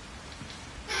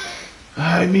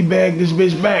 Alright, let me bag this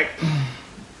bitch back.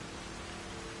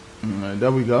 Alright,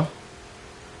 there we go.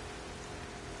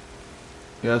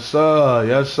 Yes, sir.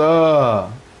 Yes,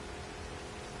 sir.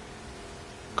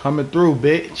 Coming through,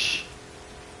 bitch.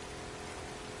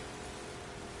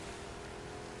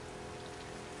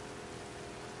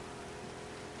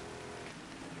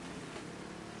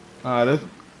 Alright,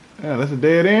 that's a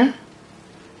dead end.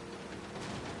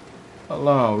 Hold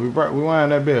on,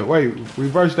 rewind that bit. Wait,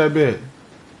 reverse that bit.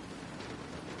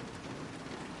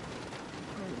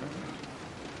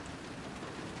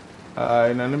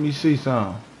 Alright, now let me see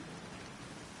some.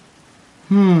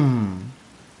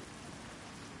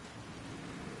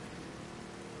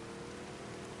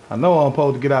 I know I'm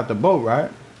supposed to get out the boat,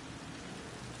 right?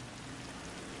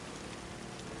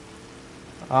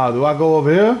 Do I go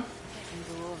over here? I can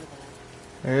go over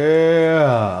that.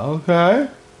 Yeah, okay.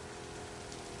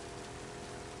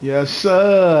 Yes,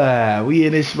 sir. We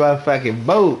in this motherfucking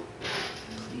boat.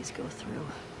 Please go through.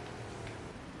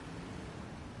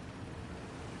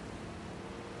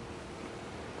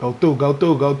 Go through, go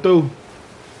through, go through.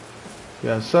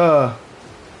 Yes, sir.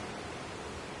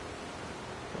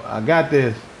 I got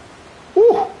this.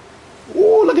 Woo!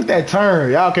 Ooh, look at that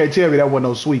turn. Y'all can't tell me that wasn't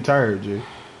no sweet turn, G.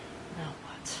 Now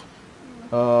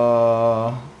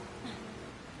what?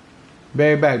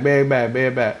 Bag back, bag back,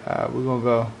 bag back. Alright, we're gonna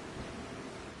go.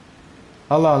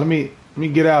 Hold on, let me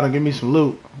get out and give me some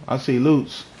loot. I see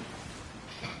loots.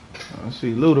 I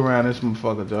see loot around this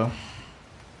motherfucker, Joe.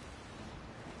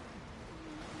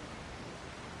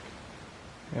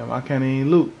 Damn, I can't even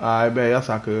loot. Alright, babe, that's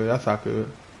how good. That's how good.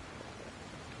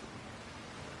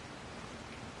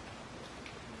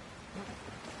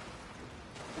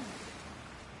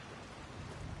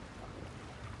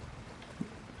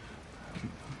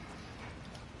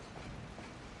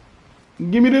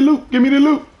 Give me the loot. Give me the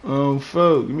loot. Oh,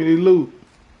 fuck. Give me the loot.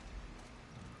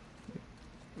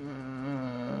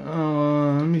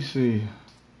 Let me see.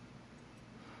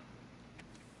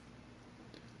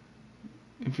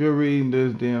 If you're reading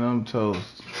this, then I'm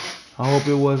toast. I hope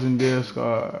it wasn't their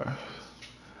scar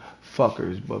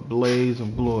fuckers, but blaze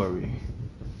of glory.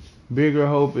 Bigger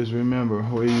hope is remember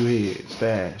where you hid.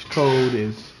 Stash. Code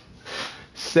is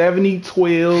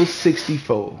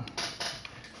 701264.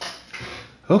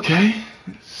 Okay.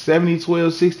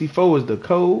 701264 is the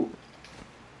code.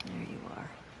 There you are.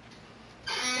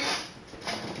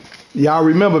 Y'all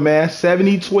remember, man,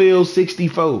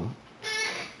 701264.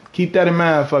 Keep that in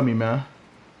mind for me, man.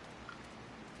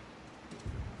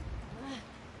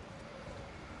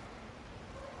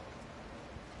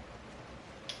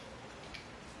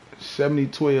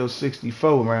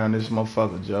 $701264 around this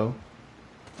motherfucker, Joe.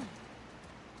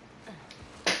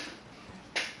 Okay.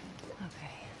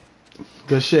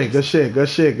 Good shit, good shit, good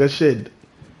shit, good shit.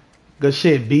 Good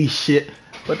shit, B shit.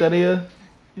 What that is?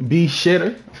 B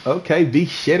shitter. Okay, B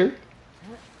shitter.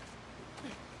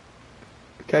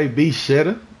 Okay, B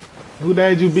shitter. Who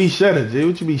named you B shitter, G?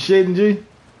 What you be shitting, G?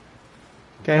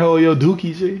 Can't hold your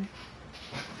dookie, G?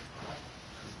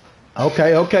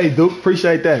 Okay, okay, Duke.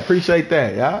 Appreciate that. Appreciate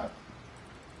that, y'all.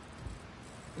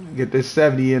 Get this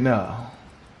 70 in there.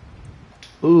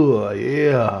 Ooh,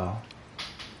 yeah.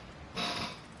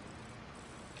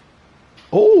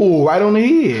 Oh, right on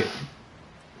the head.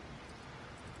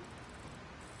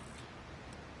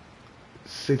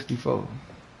 64.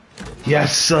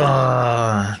 Yes,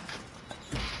 sir.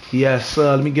 Yes,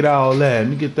 sir. Let me get all that. Let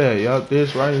me get that. Y'all,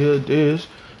 this right here, this.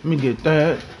 Let me get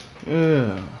that. Yeah. You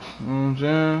know what I'm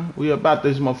saying? We about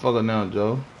this motherfucker now,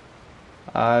 Joe.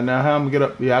 Alright, now how I'm gonna get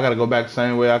up? Yeah, I gotta go back the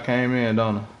same way I came in,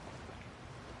 don't I?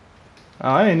 Oh,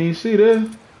 I ain't even see this.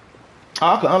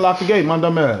 Oh, I can unlock the gate, my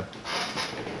dumb ass.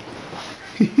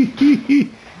 Let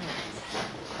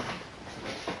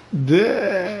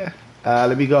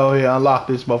me go ahead and unlock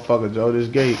this motherfucker, Joe. This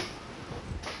gate.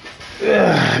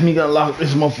 Let me unlock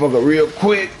this motherfucker real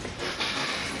quick.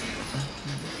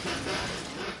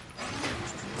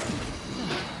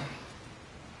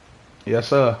 Yes,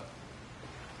 sir.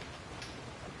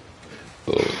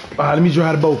 Alright, let me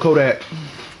drive the boat, Kodak.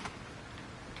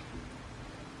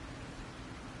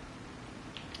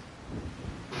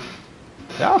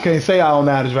 Y'all can't say I don't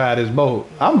know how to drive this boat.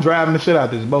 I'm driving the shit out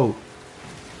this boat.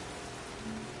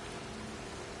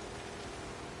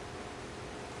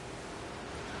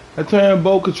 The turn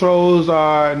boat controls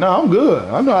are... No, I'm good.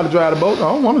 I know how to drive the boat.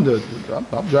 I don't want to do it.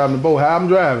 I'm driving the boat how I'm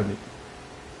driving it.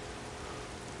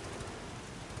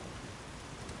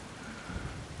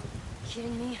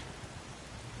 Kidding me?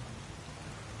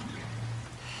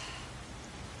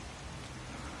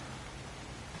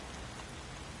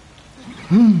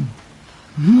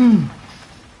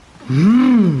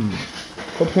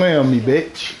 Quit playing on me,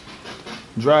 bitch.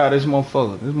 Drive this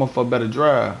motherfucker. This motherfucker better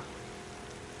drive.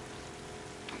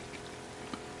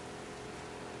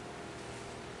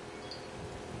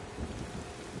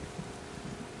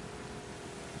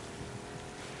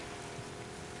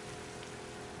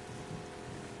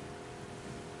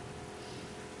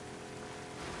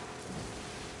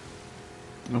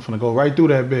 I'm finna go right through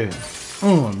that bed.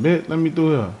 Bitch, let me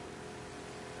through here.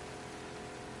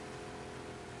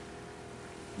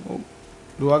 Oh,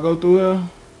 do I go through here?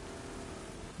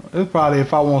 It's probably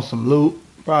if I want some loot.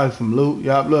 Probably some loot.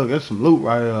 Yup, look, there's some loot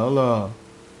right here. Hold on.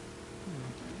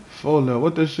 Hold up,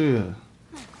 what this is?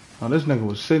 Oh, this nigga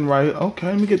was sitting right here. Okay,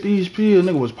 let me get these pills.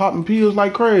 Nigga was popping pills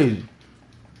like crazy.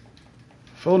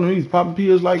 Folding these popping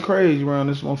pills like crazy around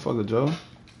this motherfucker, Joe.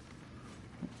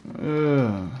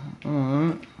 Yeah.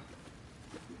 Alright.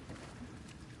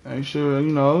 Ain't sure,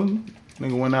 you know,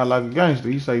 nigga went out like a gangster.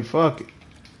 He say, fuck it.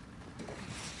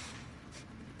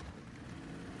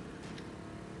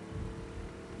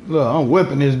 Look, I'm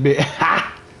whipping this bitch.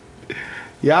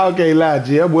 Y'all can't lie,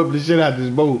 G. I'm whipping the shit out this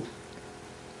boat.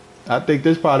 I think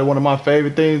this probably one of my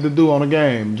favorite things to do on the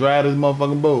game. Drive this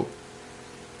motherfucking boat.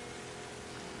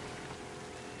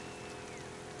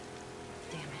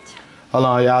 Damn it. Hold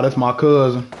on, y'all. That's my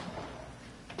cousin.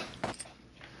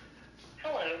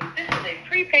 Hello, this is a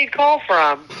prepaid call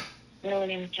from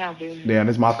William County. Damn,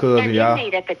 that's my cousin, An y'all.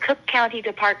 inmate at the Cook County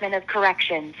Department of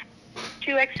Corrections.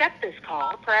 To accept this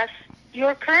call, press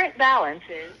your current balance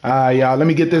is. Alright, y'all. Let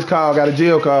me get this call. Got a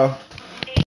jail call.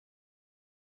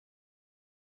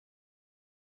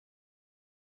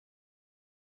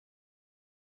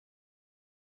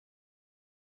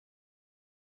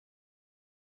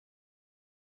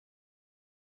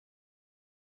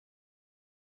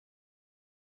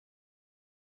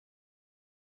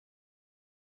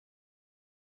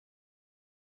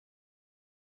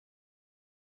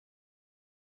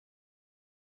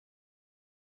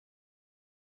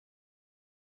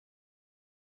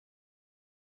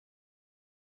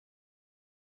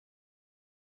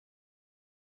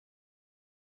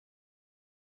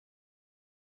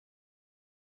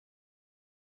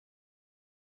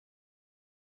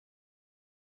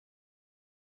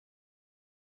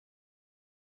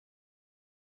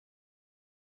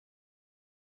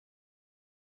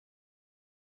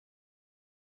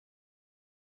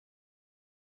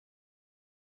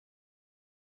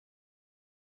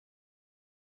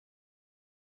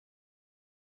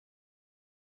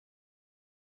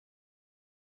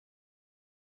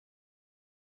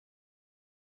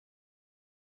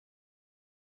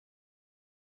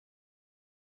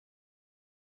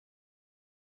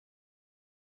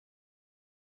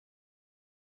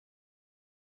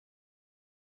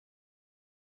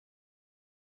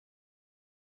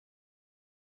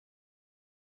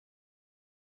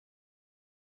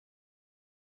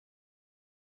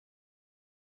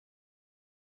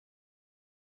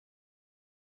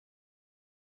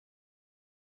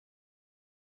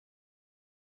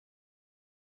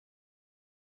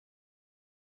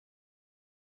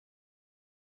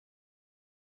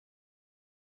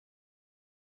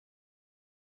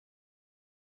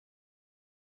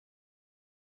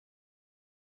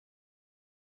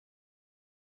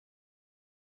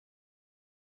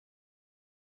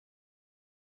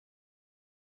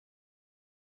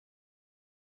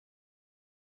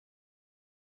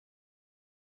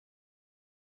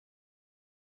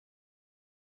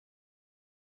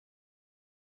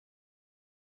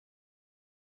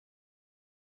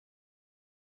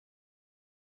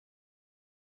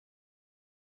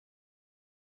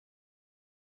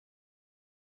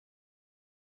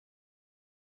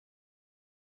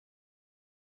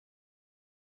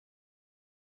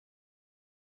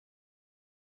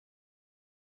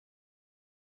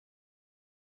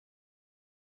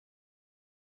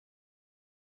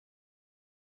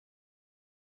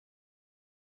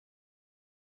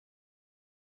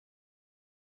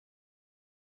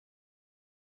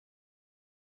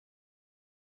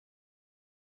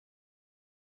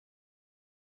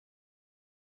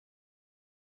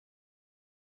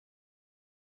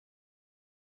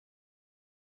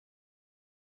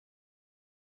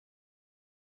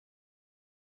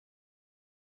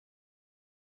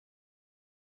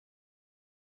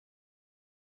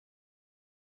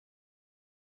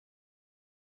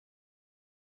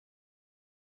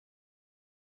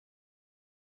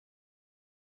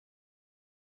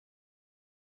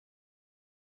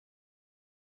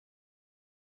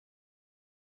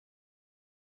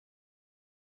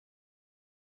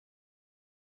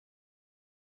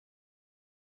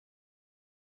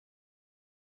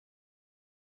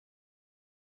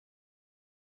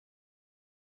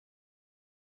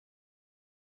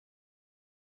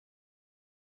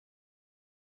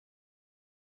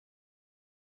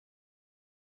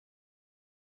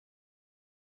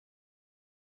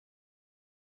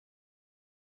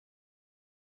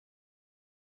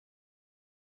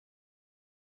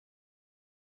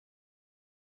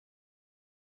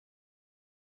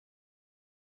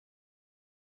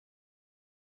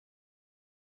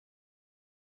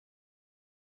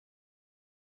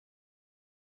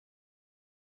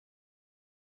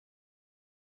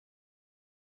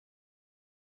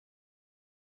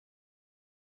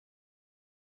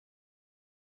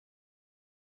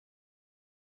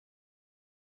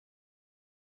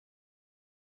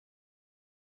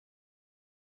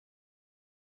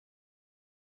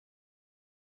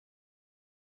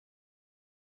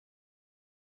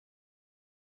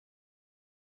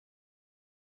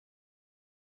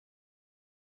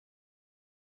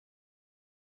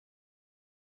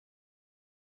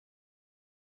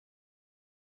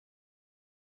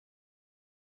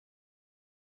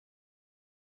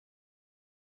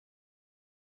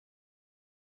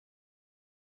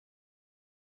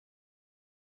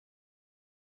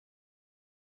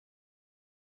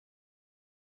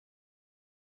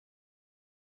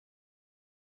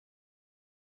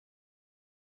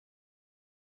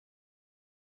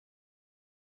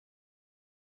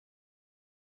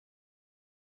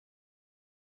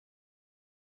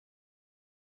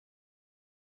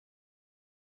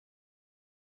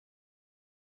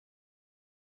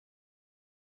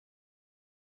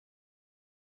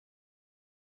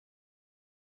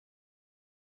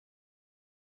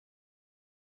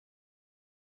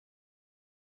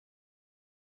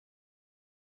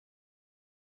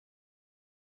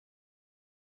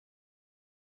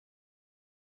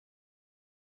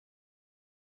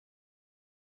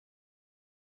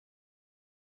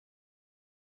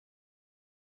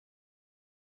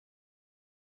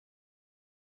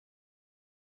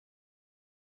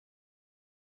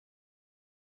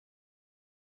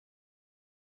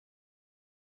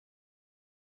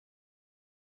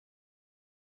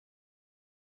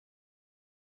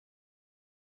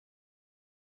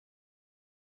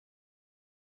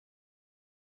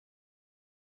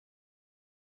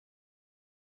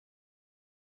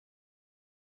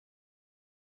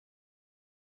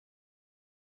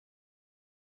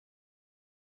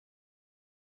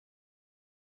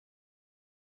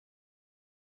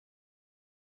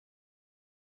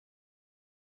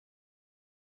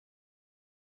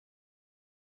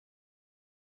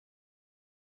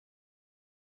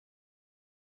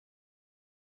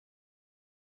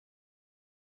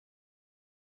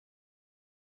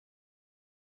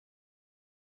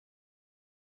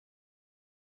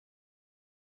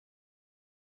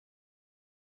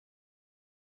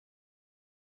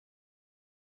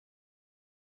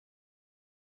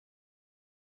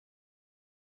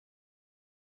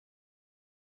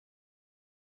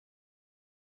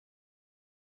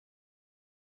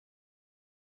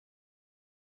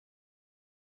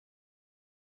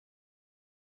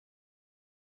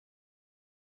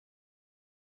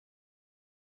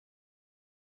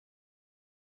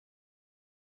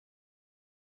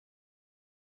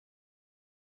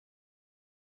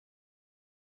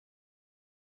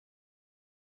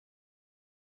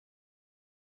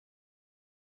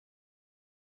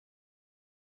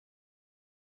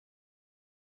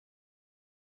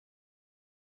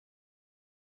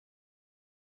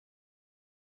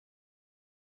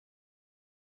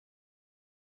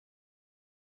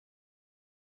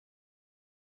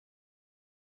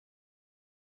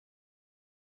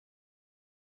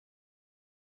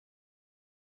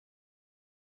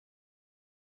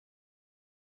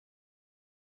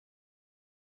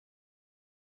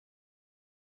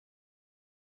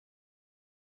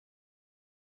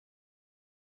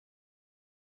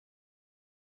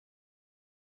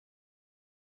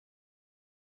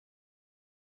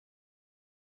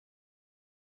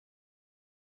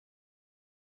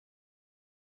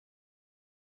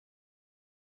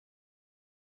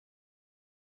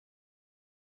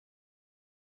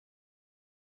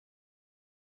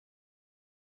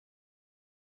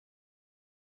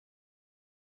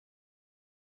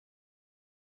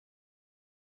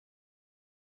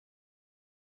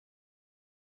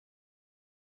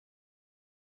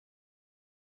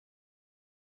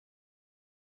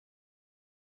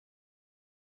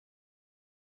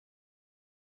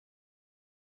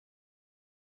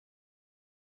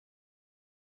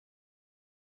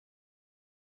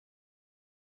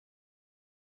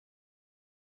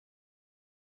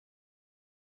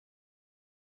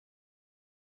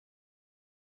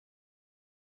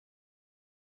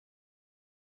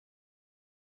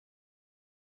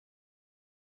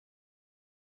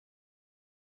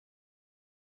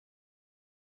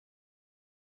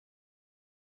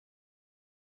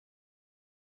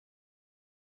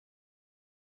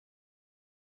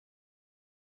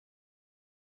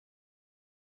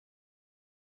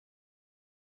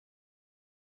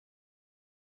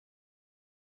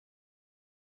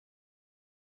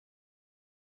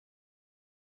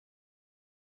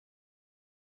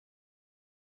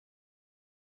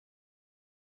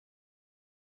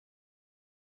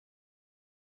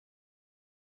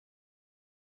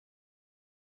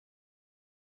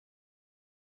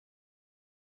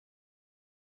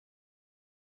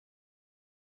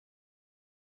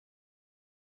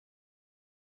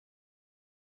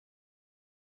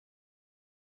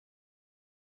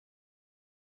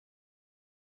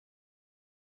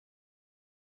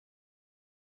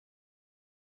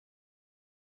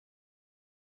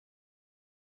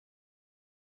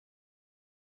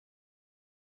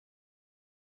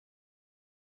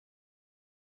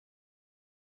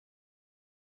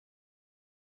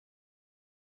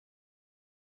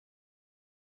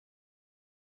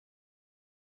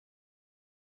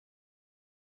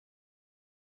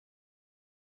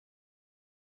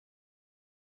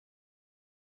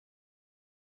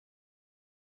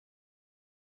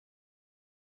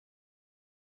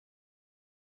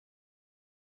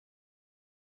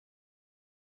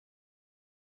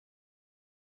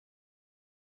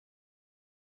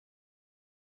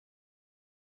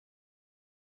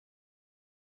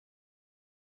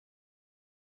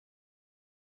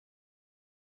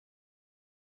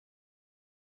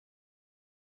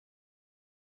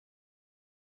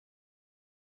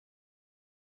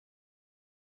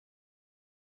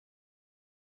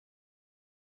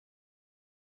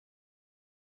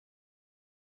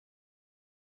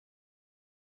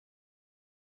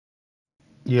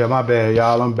 Yeah, my bad,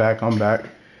 y'all. I'm back.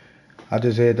 I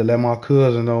just had to let my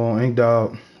cousin know on Ink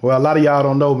Dog. Well, a lot of y'all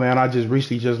don't know, man. I just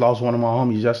recently just lost one of my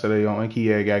homies yesterday on Ink. He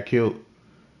had got killed.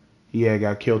 He had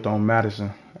got killed on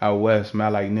Madison, out west,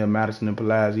 man, like near Madison and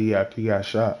Palaz. He got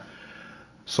shot.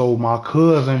 So my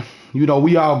cousin, you know,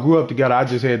 we all grew up together. I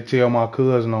just had to tell my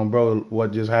cousin on bro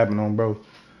what just happened on bro.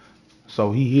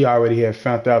 So he already had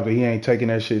found out that he ain't taking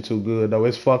that shit too good though.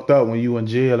 It's fucked up when you in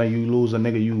jail and you lose a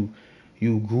nigga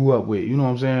you grew up with. You know what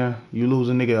I'm saying? You lose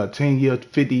a nigga, a 10-year,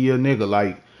 50-year nigga.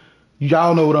 Like,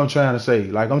 y'all know what I'm trying to say.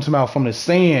 Like, I'm talking about from the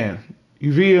sand.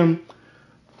 You feel me?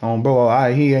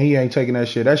 Bro, he ain't taking that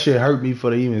shit. That shit hurt me for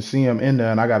to even see him in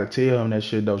there, and I gotta tell him that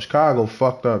shit though. Chicago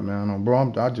fucked up, man.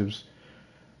 Bro,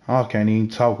 I can't even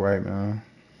talk right, man.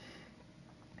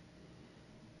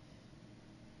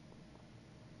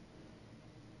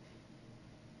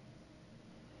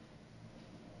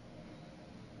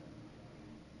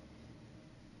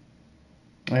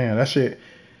 Man, that shit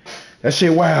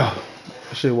wild.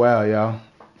 That shit wild, y'all.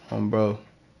 Bro.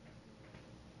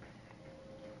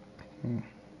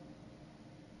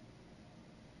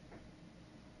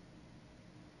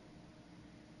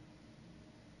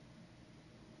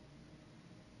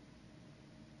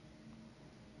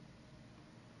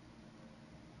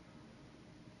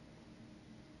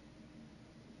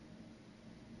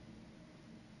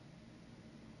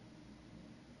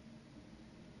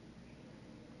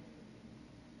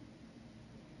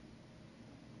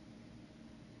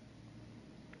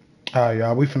 All right,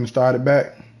 y'all. We finna start it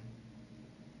back.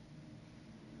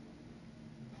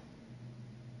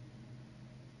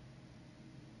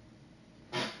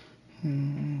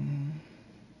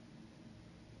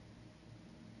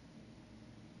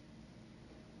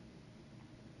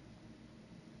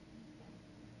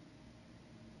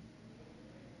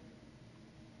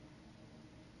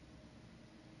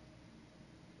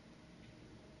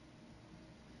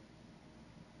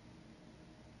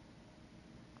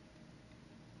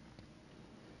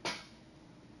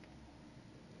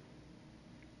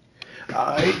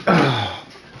 All right.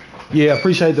 Yeah,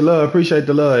 appreciate the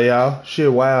love, y'all.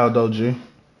 Shit wild though, G.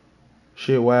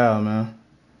 Shit wild, man.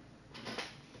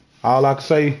 All I can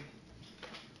say,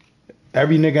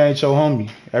 every nigga ain't your homie.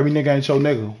 Every nigga ain't your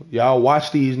nigga. Y'all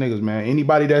watch these niggas, man.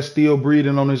 Anybody that's still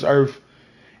breathing on this earth,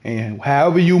 and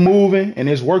however you moving and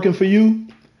it's working for you,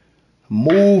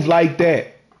 move like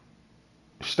that.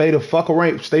 Stay the fuck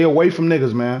away. Stay away from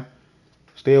niggas, man.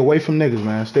 Stay away from niggas,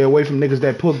 man. Stay away from niggas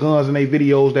that put guns in their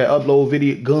videos, that upload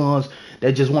video guns,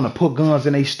 that just want to put guns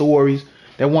in their stories,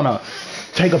 that want to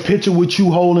take a picture with you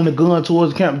holding a gun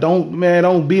towards the camp.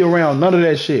 Don't be around none of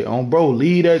that shit. Bro,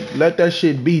 leave that, let that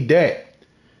shit be that.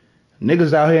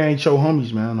 Niggas out here ain't your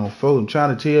homies, man. Folks, I'm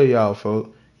trying to tell y'all, folks.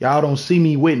 Y'all don't see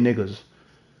me with niggas.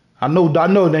 I know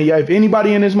that if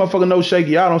anybody in this motherfucker knows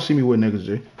Shaky, y'all don't see me with niggas,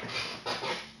 G.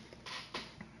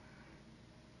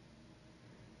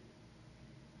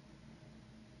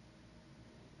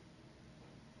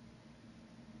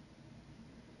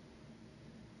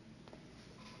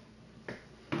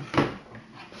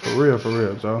 For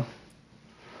real, so.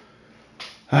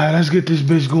 Alright, let's get this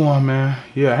bitch going, man.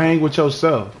 Yeah, hang with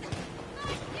yourself.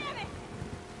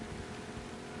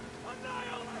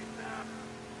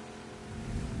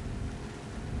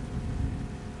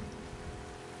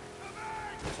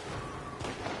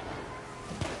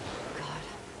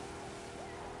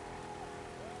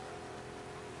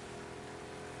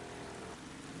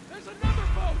 There's another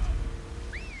boat!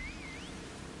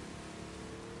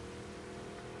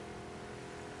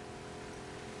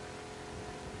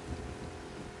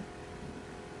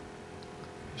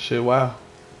 Shit, wow.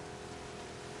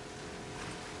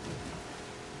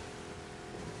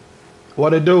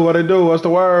 What it do? What's the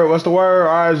word?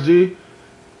 RSG.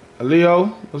 Leo,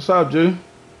 what's up, G?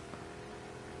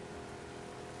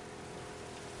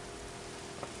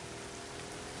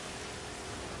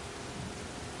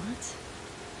 What?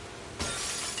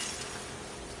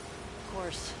 Of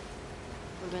course.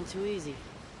 Would've been too easy.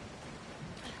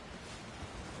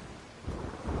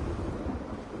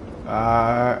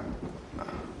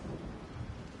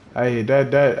 Hey,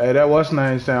 that what's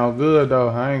name sound good though.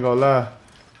 I ain't gonna lie.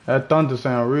 That thunder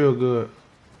sound real good.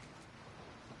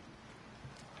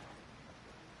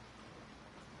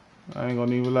 I ain't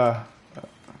gonna even lie.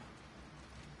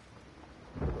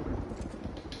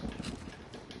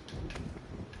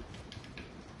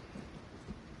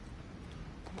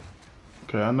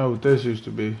 Okay, I know what this used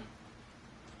to be.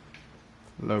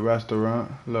 Little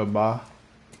restaurant, little bar.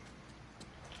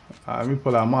 Alright, let me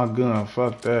pull out my gun.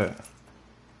 Fuck that.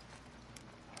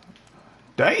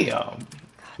 Damn.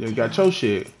 You got your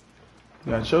shit.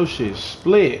 Got your shit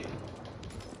split.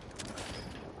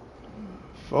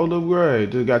 Fold up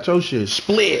grade. Just got your shit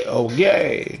split.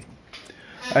 Okay.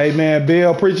 Hey man,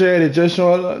 Bill, appreciate it. Just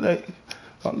showing on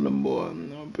the boy.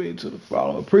 To the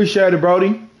following. Appreciate it,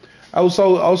 Brody.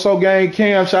 Also Game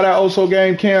Cam. Shout out Also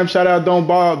Game Cam. Shout out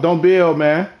Don't Bill,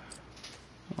 man.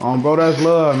 Bro, that's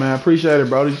love, man. Appreciate it,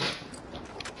 Brody.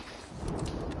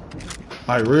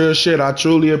 Like real shit. I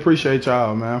truly appreciate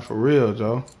y'all, man. For real,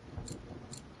 Joe.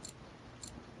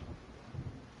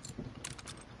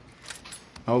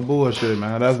 No bullshit,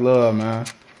 man. That's love, man.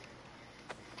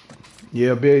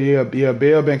 Yeah,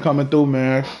 Bill been coming through,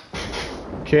 man.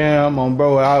 Cam on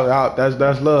bro, out.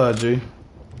 That's love, G.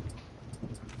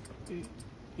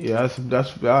 Yeah,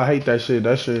 that's I hate that shit.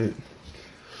 That shit.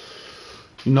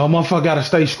 You know, motherfucker gotta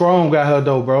stay strong out here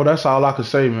though, bro. That's all I can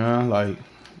say, man. Like,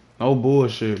 no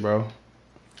bullshit, bro.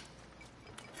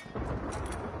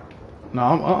 No,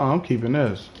 I'm keeping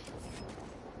this.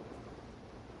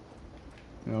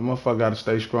 You know, motherfucker gotta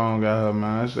stay strong out here,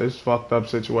 man. It's fucked up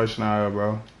situation out here,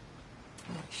 bro.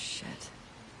 Oh, shit.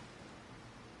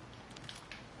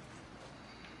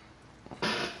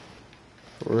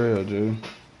 For real, dude.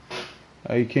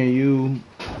 Hey, can you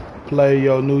play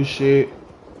your new shit?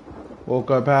 Woke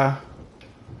up high.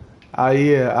 I'll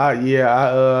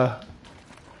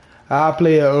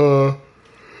play it.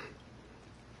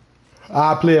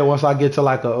 I'll play it once I get to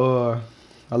like a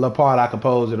little part I can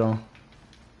pose it on.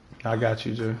 I got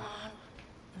you, Jay.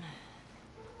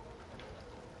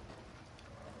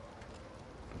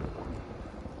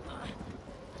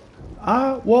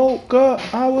 I woke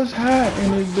up, I was high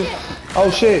in this bitch.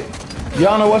 Oh shit.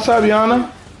 Yana, what's up,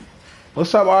 Yana?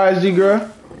 What's up, RSG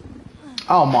girl?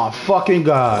 Oh my fucking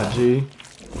god, G.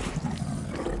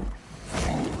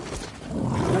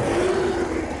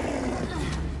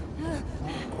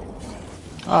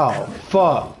 Oh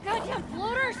fuck. Goddamn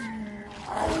floaters!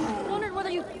 I wondered whether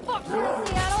you fucked here in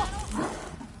Seattle.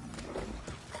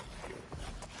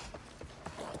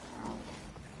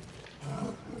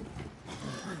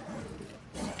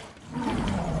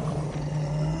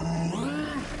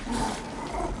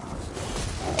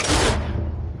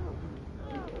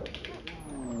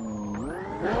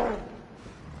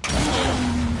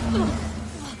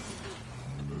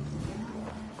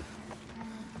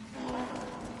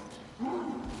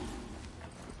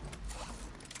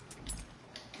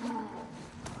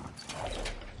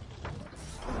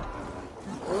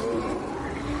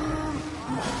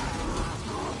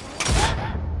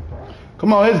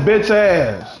 Come on, his bitch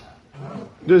ass.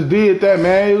 Just did that,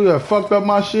 man. You got fucked up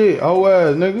my shit. Oh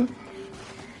ass, nigga.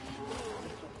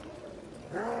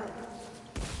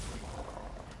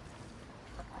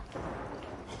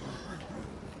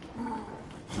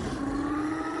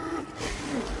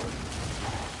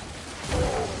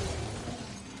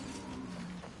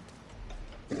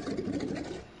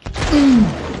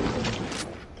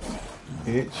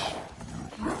 Bitch.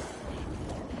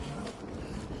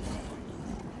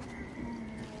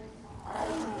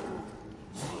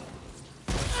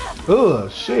 Oh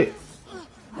shit.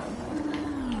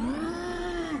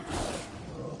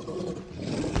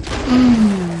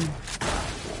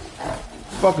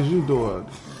 Fuck is you doing?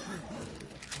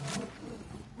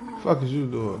 Fuck is you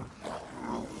doing?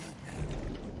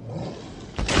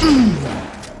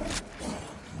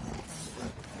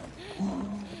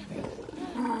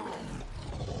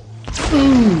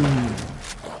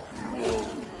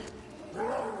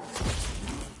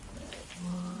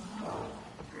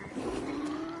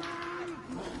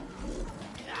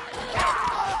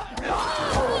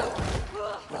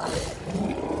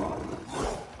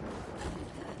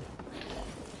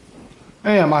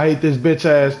 Damn, I hate this bitch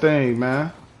ass thing,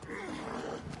 man.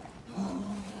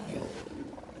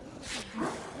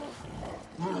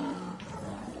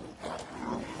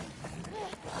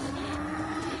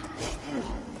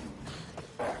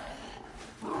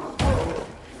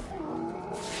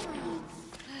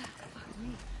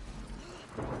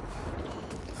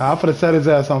 I'm finna set his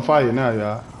ass on fire now,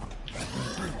 y'all.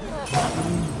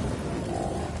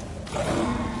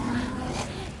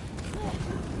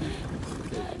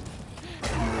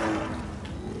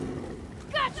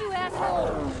 Got you,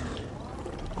 asshole!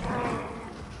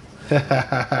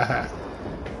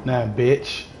 Nah,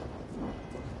 bitch.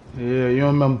 Yeah, you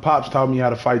remember Pops taught me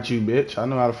how to fight you, bitch. I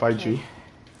know how to fight you.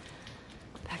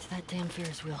 Back to that damn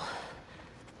Ferris wheel.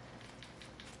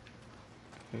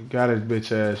 Got his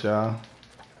bitch ass, y'all.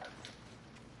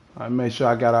 I made sure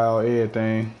I got out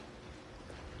everything.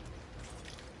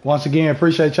 Once again,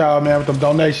 appreciate y'all, man, with them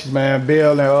donations, man.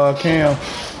 Bill and Cam.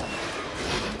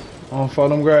 For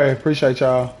them grave. Appreciate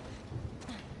y'all.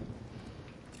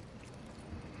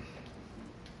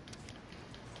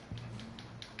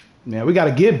 Man, we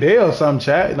gotta get Bill or something,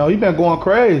 chat. No, he been going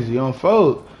crazy on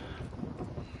folk.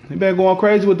 He been going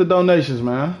crazy with the donations,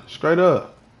 man. Straight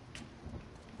up.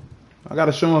 I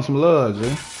gotta show him some love,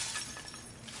 G.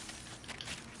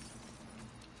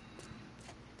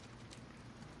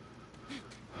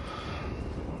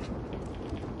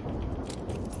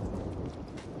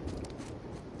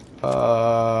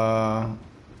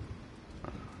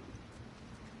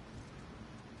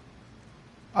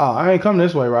 Oh, I ain't coming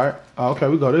this way, right? Oh, okay,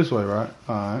 we go this way, right?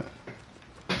 Alright.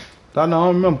 I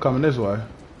don't remember coming this way.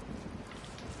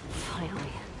 Finally.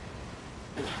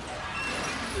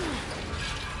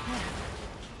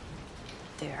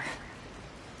 There.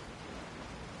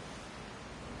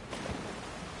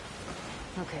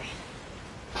 Okay.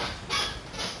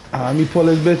 Let me pull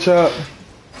this bitch up.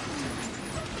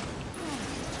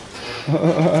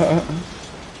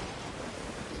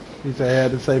 He said I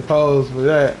had to say pose for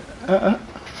that.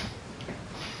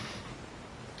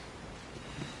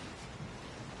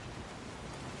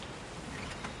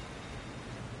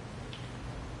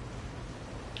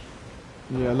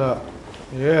 Yeah, look.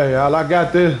 Yeah, y'all, I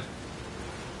got this.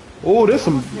 Oh, this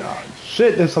some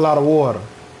shit. There's a lot of water.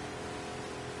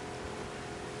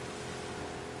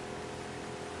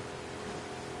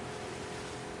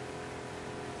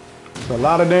 It's a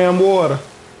lot of damn water.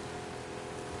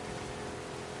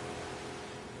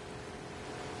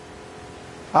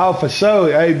 Oh, for sure.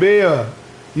 Hey, Bill,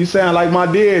 you sound like my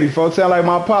daddy. Folks sound like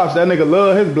my pops. That nigga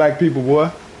love his black people,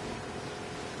 boy.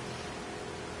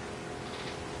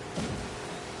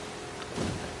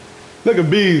 Look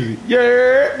at Beezy.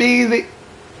 Yeah, Beezy.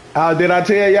 Did I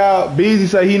tell y'all? Beezy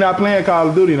say he not playing Call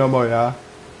of Duty no more, y'all.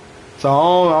 So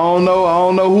I don't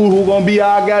know who gonna be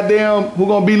our goddamn, who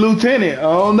gonna be lieutenant. I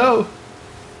don't know.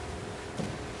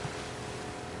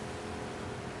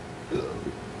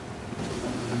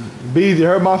 Beezy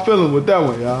hurt my feelings with that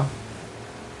one, y'all.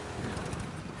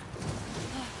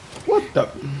 What the?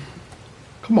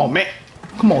 Come on, man.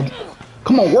 Come on,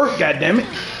 work, goddammit.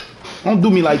 Don't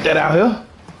do me like that out here.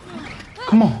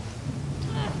 Come on.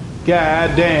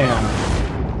 God damn.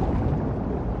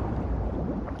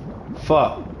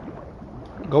 Fuck.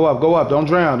 Go up. Don't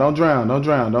drown.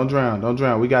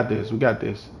 We got this.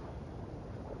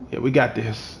 Yeah, we got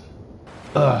this.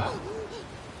 Fuck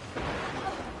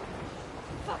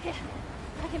it.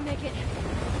 I can make it.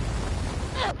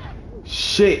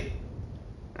 Shit.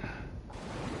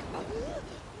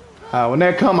 When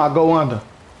that come, I go under.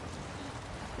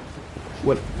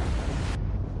 What?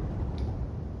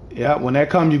 Yeah, when that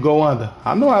come, you go under.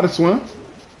 I know how to swim.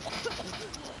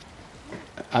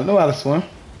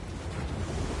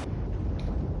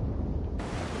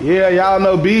 Yeah, y'all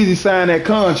know Beezy signed that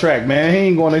contract, man. He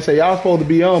ain't going. They say y'all supposed to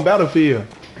be on Battlefield.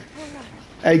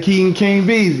 Hey, King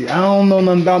Beezy, I don't know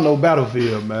nothing about no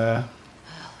Battlefield, man.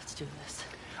 Let's do this.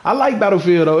 I like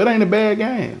Battlefield though. It ain't a bad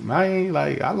game. I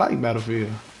like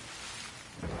Battlefield.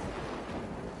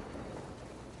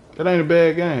 It ain't a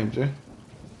bad game, Jay.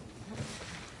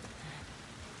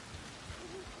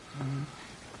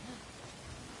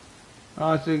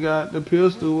 I still got the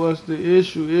pistol. What's the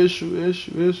issue? Okay.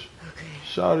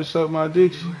 Shawty suck my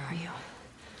dick. Where are you?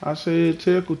 I said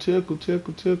tickle.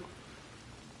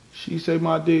 She say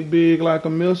my dick big like a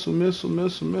missile. We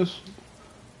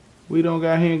don't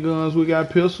got handguns. We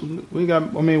got pistols. We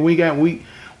got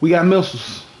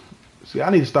missiles. See,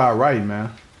 I need to start writing,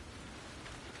 man.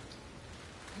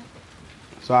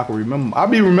 So I can remember. I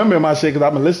be remembering my shit because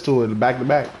I've been listening to it back to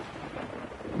back.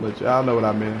 But y'all know what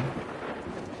I mean.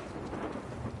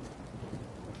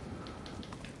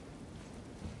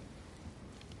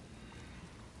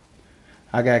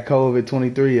 I got COVID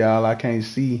 23, y'all. I can't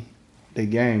see the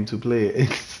game to play it.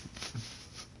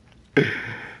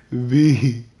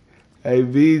 Hey,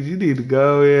 Bees, you need to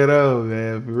go ahead on,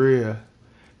 man, for real.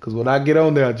 Because when I get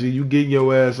on there, G, you getting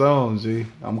your ass on, G.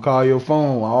 I'm going to call your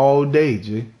phone all day,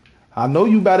 G. I know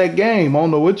you by that game. I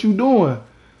don't know what you doing.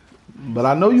 But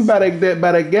I know you by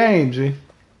that game, G.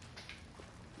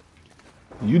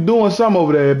 You doing something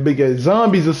over there, big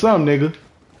zombies or something, nigga.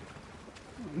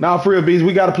 Now, for real, Bees,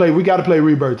 we gotta play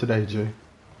Rebirth today, G.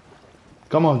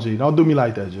 Come on, G. Don't do me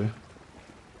like that, G.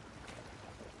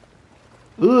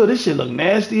 Ugh, this shit look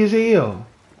nasty as hell.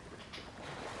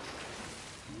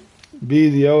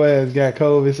 Beezy, your ass got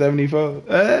COVID 74.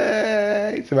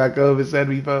 Hey, it's about COVID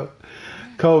 74.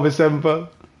 COVID 74.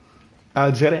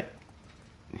 I'll tell that.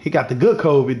 He got the good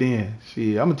COVID then.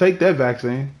 Shit, I'm gonna take that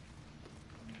vaccine.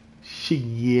 Shit.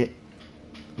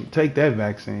 I'm gonna take that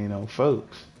vaccine on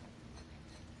folks.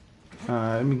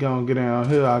 Alright, let me go and get down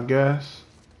here, I guess.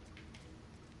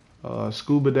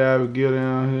 Scuba diver, get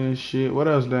down here and shit. What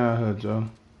else down here, Joe?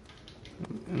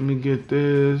 Let me get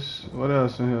this. What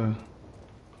else in here?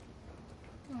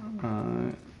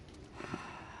 Alright.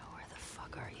 Where the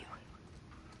fuck are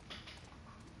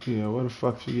you? Yeah, where the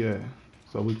fuck she at?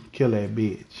 So we can kill that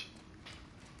bitch.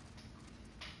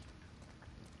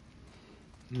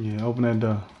 Yeah, open that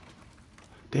door.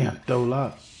 Damn, the door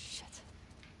locked. Shit.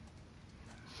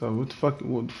 So what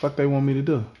the fuck they want me to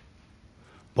do?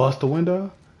 Bust the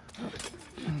window?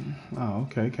 Oh,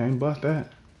 okay, can't bust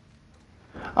that.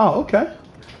 Oh, okay.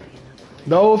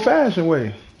 The old fashioned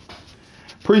way.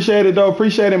 Appreciate it though,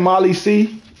 appreciate it, Molly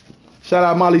C. Shout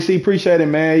out Molly C, appreciate it,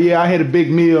 man. Yeah, I hit a big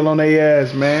meal on their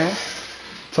ass, man.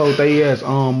 Told they ass,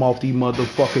 off these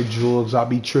motherfucking drugs. I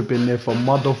be tripping if a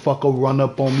motherfucker run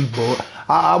up on me, boy.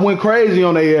 I went crazy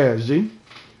on their ass, G.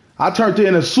 I turned it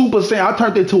into Super Saiyan. I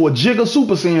turned it to a Jigga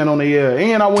Super Saiyan on their ass.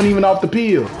 And I wasn't even off the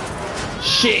pill.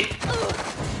 Shit.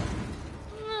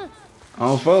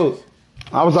 On foot.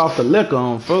 I was off the liquor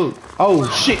on foot. Oh,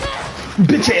 shit.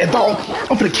 Bitch ass dog.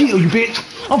 I'm finna kill you, bitch.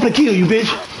 I'm finna kill you,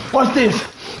 bitch. Watch this.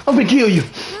 I'm finna kill you.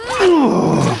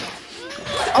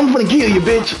 I'm finna kill you,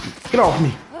 bitch. Get off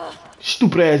me.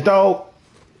 Stupid ass dog.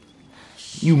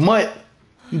 You mutt.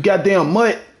 You goddamn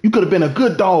mutt. You could have been a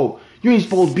good dog. You ain't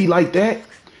supposed to be like that.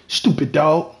 Stupid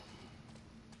dog.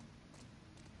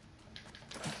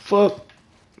 Fuck.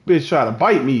 Bitch try to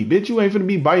bite me. Bitch, you ain't finna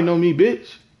be biting on me, bitch.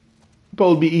 You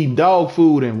supposed to be eating dog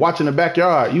food and watching the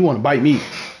backyard. You wanna bite me.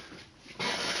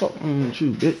 Fuck with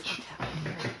you, bitch.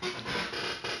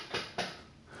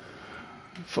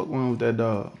 Fuck wrong with that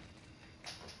dog.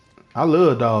 I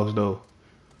love dogs though.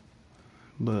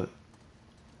 But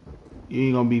you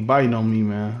ain't gonna be biting on me,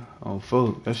 man. Oh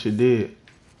fuck, that shit dead.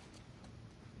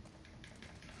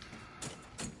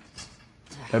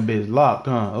 That bitch locked,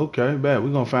 huh? Okay, bad.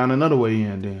 We gonna find another way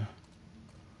in then.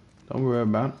 Don't worry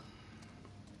about it.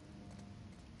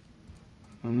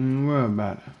 Don't even worry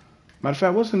about it. Matter of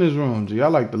fact, what's in this room, G? I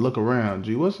like to look around,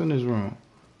 G. What's in this room?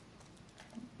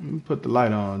 Let me put the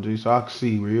light on, G, so I can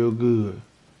see real good.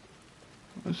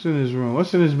 What's in this room?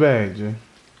 What's in this bag, G?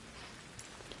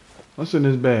 What's in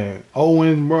this bag?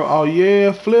 Owen, bro. Oh,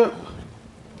 yeah, flip.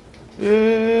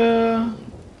 Yeah.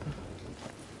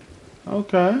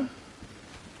 Okay.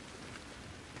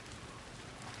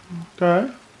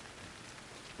 Okay.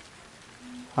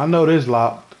 I know this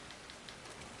locked.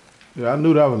 Yeah, I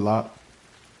knew that was locked.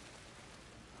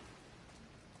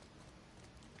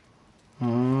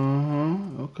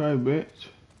 Okay, bitch.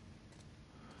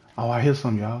 Oh, I hear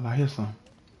some, y'all. I hear some.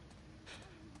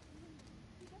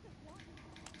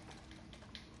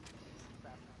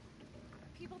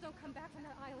 People don't come back from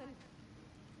that island.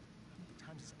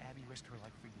 How many times has Abby risked her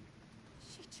life for you?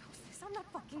 She chose this. I'm not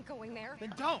fucking going there.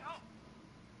 Then don't!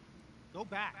 Go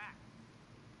back.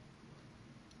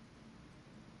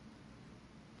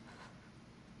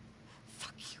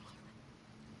 Fuck you.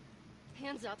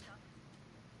 Hands up.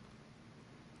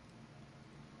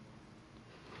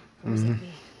 Where was Abby?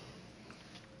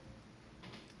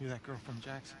 You're that girl from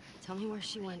Jack's? Tell me where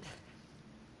she went.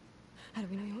 How do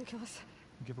we know you won't kill us?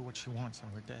 Give her what she wants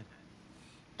and we're dead.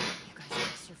 You guys will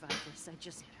survive this. I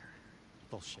just hit her.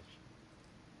 Bullshit.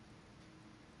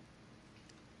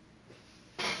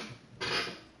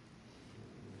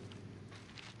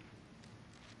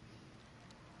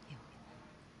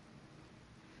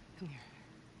 Come here.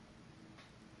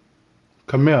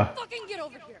 Come here. Fucking get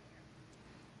over here.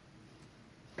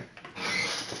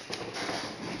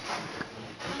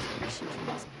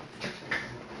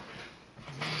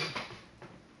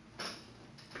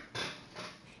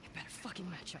 You better fucking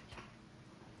match up.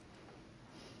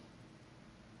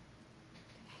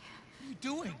 What are you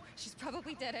doing? She's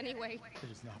probably dead anyway. It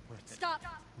is not worth it. Stop.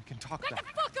 We can talk Back about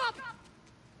the fuck up!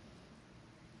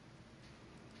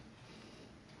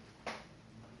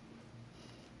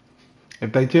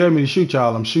 If they tell me to shoot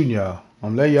y'all, I'm shooting y'all.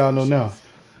 I'm letting y'all know now.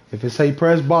 If it say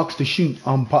press box to shoot,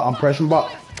 I'm pressing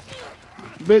box.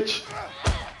 Bitch.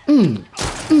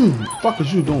 Fuck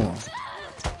is you doing?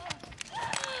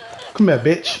 Come here,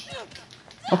 bitch.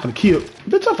 I'm finna kill.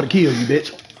 Bitch, I'm finna kill you,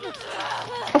 bitch.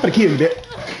 I'm finna kill you,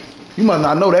 bitch. You must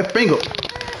not know that finger.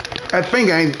 That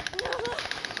finger ain't.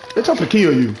 Bitch, I'm finna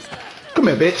kill you. Come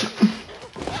here, bitch.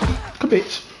 Come,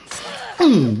 bitch.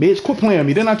 Bitch, quit playing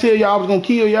me. Didn't I tell y'all I was gonna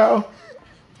kill y'all?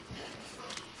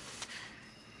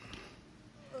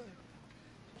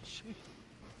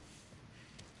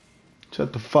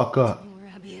 Shut the fuck up. Tell me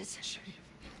where Abby is.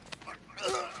 Where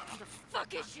the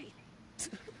fuck is she?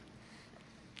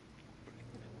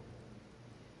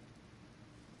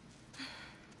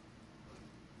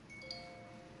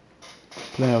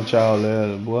 Playing with y'all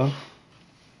later, boy.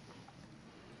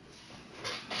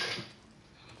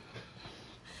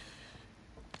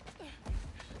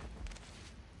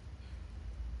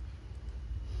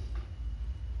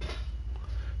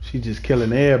 She just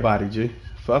killing everybody, G.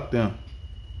 Fuck them.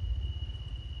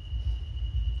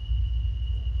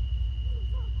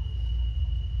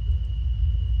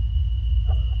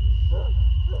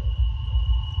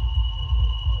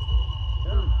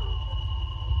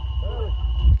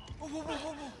 Whoa, whoa, whoa,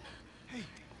 whoa, whoa. Hey.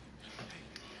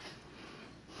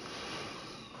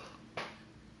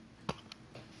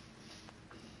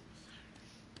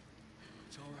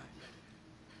 It's all right.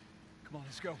 Come on,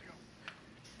 let's go.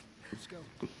 Let's go.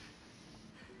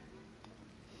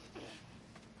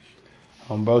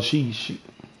 Bro, she.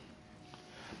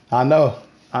 I know.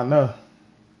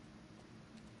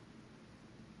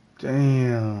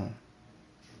 Damn.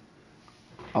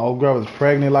 Old girl was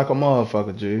pregnant like a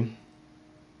motherfucker, G.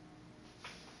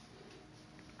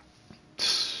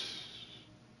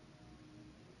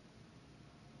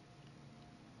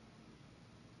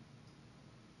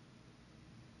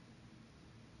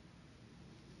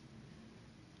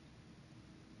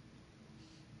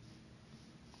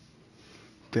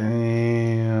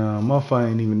 Damn, motherfucker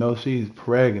ain't even know she's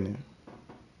pregnant.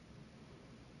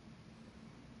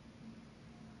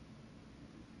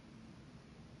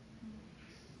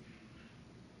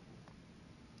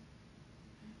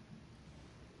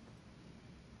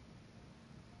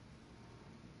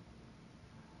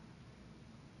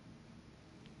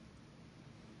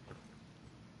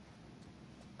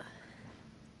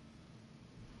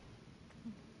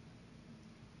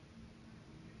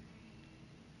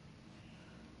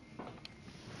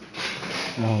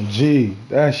 Oh, gee,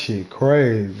 that shit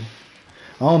crazy.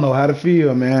 I don't know how to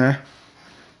feel, man.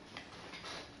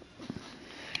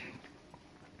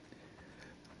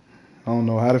 I don't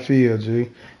know how to feel, G.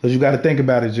 Cause you got to think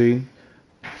about it, G.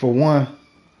 For one,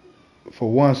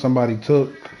 somebody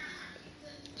took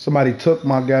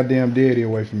my goddamn daddy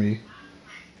away from me.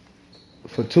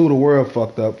 For two, the world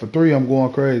fucked up. For three, I'm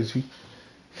going crazy.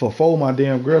 For four, my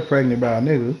damn girl pregnant by a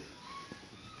nigga.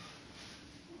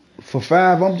 For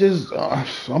five, I'm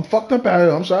fucked up out here.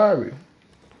 I'm sorry.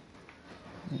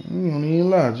 You don't even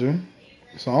lie, G.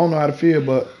 So I don't know how to feel,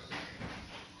 but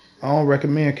I don't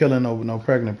recommend killing no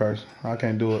pregnant person. I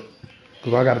can't do it.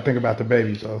 Because I got to think about the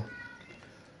baby, so.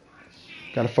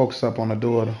 Got to focus up on the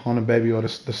daughter, on the baby, or the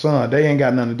son. They ain't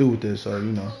got nothing to do with this, so,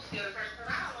 you know. She's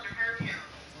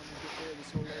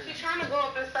trying to go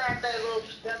up inside that little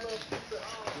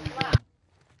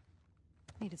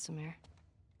Needed some air.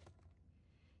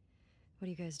 What are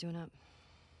you guys doing up?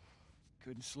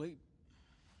 Couldn't sleep.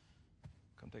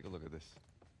 Come take a look at this.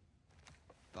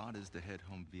 Thought is to head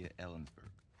home via Ellensburg.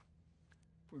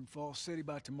 We're in Falls City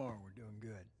by tomorrow. We're doing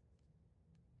good.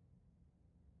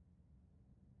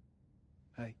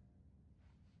 Hey.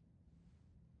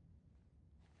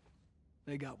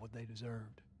 They got what they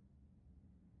deserved.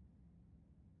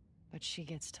 But she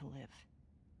gets to live.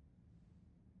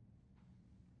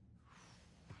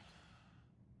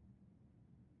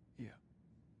 Yeah.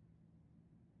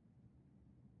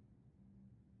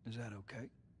 Is that okay?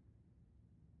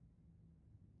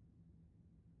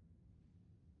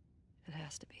 It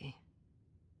has to be.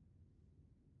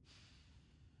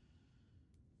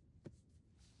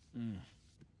 I'm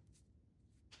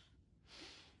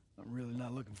really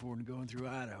not looking forward to going through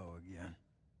Idaho again.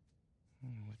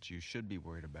 What you should be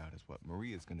worried about is what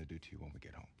Maria's gonna do to you when we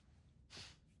get home.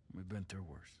 We've been through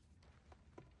worse.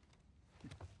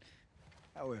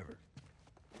 However,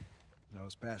 as I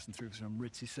was passing through some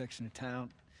ritzy section of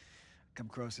town, I come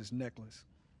across this necklace.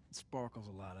 It sparkles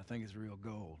a lot. I think it's real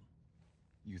gold.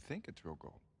 You think it's real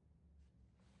gold?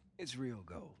 It's real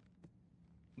gold.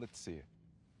 Let's see it.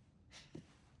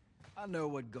 I know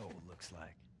what gold looks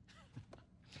like.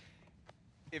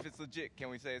 If it's legit, can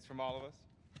we say it's from all of us?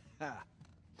 Ha!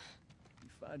 You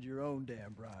find your own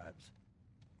damn bribes.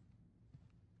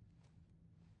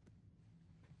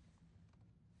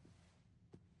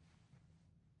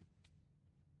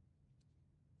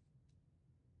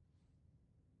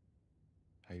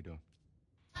 How you doing?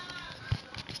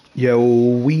 Yo,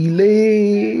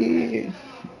 Wheelie.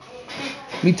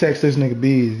 Me text this nigga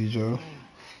busy, Joe.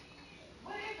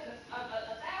 Thanks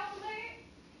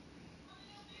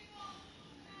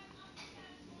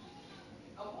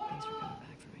for coming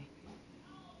back for me.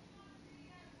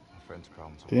 My friend's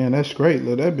problems. Damn, that's great.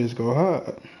 Let that bitch go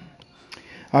hard.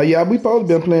 Oh, yeah, we probably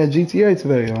been playing GTA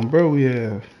today, bro. We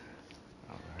have.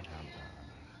 All right.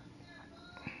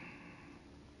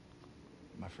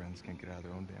 My friends can't get out of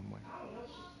their own damn way.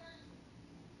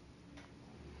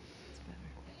 It's better.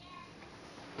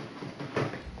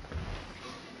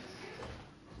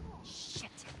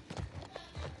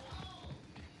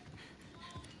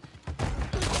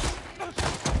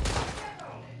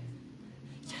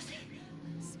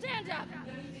 Stand up!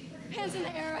 Hands in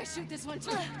the air, I shoot this one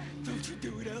too. Don't you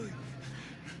do it, Ellie.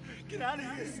 Get out of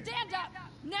here. Stand up,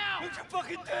 now! Don't you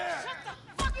fucking dare! Shut the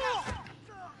fuck up!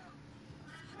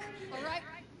 All right,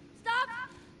 stop!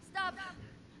 Stop!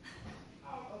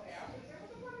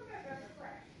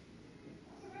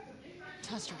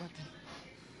 Toss your weapon.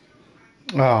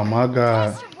 Oh my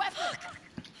God. Toss your weapon!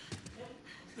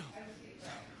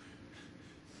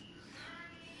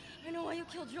 I know why you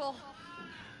killed Joel.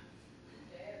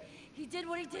 He did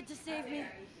what he did to save me.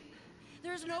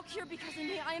 There is no cure because of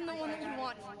me. I am the one that you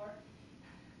want.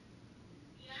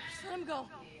 Just let him go.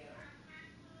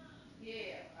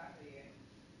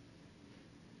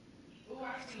 I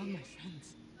told my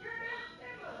friends.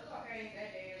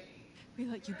 We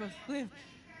let you both live.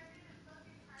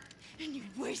 And you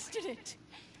wasted it.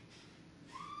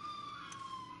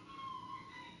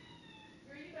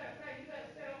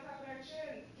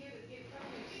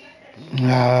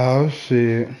 Oh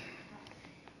shit.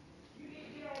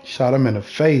 Shot him in the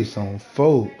face on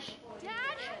folks. Dad? Dad?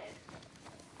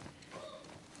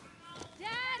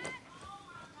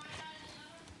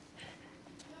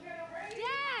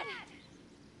 Dad?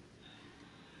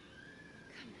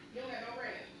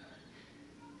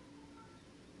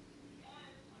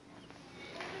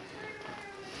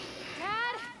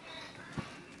 Dad?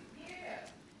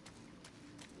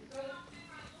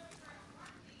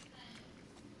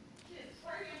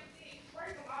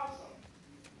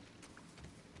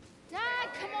 Dad,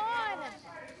 come on!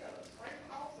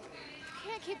 You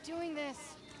can't keep doing this.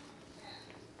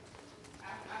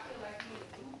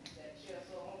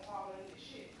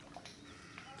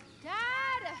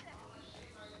 Dad!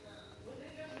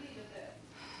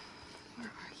 Where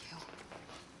are you?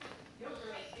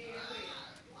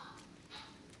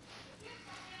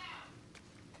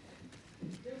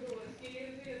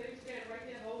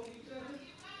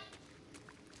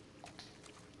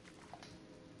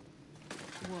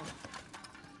 Whoa.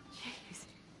 Jeez.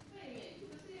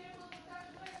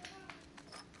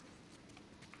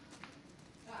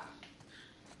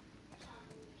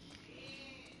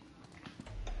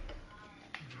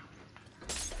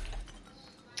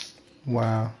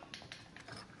 Wow.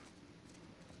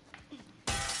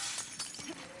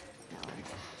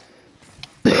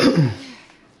 Maybe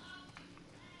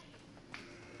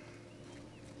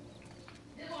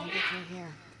through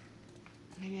here.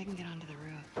 Maybe I can get onto the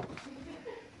roof.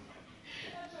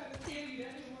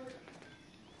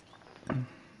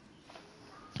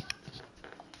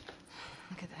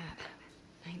 Look at that.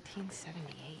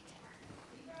 1978.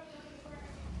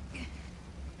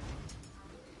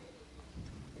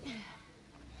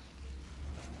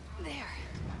 There.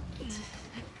 It's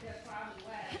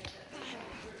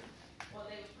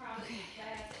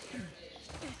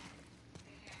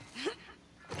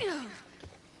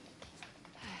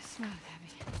not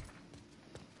heavy.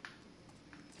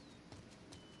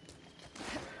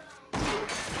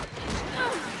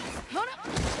 Hold up.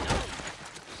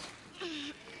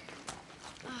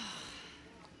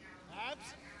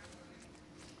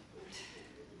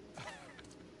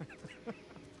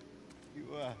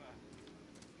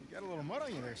 You got a little mud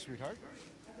on you there, sweetheart.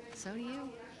 So do you.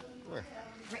 Where?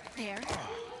 Right there.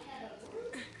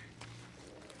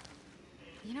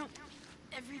 You know,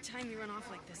 every time you run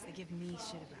off like this, they give me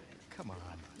shit about it. Come on.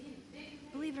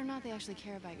 Believe it or not, they actually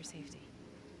care about your safety.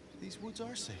 These woods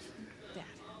are safe. Dad.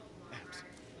 Abs,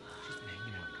 she's been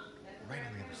hanging out right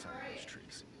on the other side of those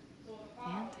trees.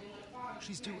 And?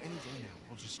 She's due any day now.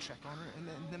 We'll just check on her, and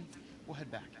then we'll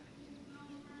head back.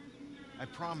 I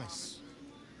promise.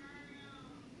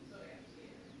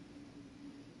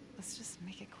 Let's just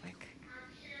make it quick.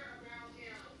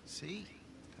 See?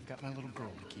 I've got my little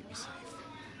girl to keep me safe.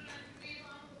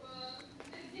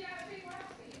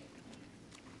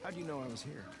 How'd you know I was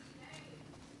here?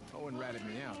 Owen ratted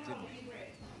me out, didn't he?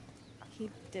 He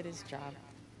did his job.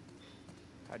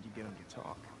 How'd you get him to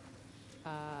talk?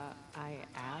 I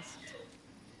asked.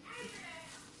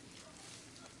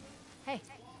 Hey,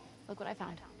 look what I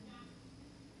found.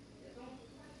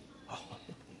 Oh,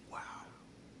 wow.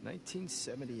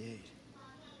 1978.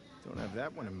 Don't have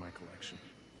that one in my collection.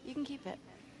 You can keep it.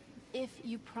 If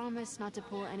you promise not to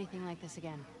pull anything like this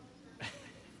again.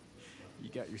 You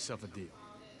got yourself a deal.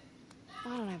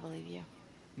 Why don't I believe you?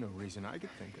 No reason I could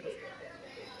think of.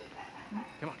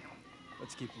 Come on,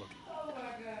 let's keep looking.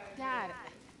 Dad.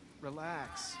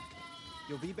 Relax.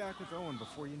 You'll be back with Owen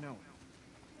before you know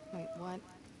it. Wait, what?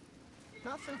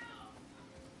 Nothing.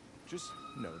 Just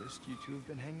noticed you two have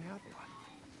been hanging out a lot.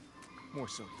 More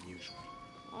so than usual.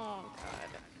 Oh, God.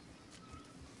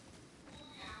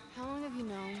 How long have you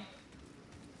known?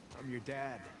 I'm your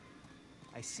dad.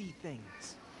 I see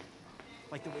things.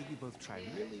 Like the way you both try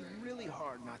really, really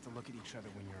hard not to look at each other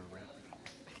when you're around.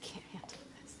 I can't handle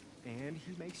this. And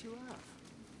he makes you laugh.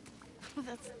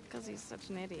 That's because he's such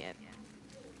an idiot.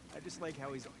 I just like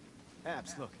how he's...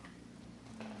 Abs, look.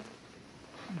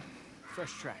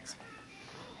 Fresh tracks.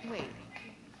 Wait,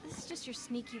 this is just your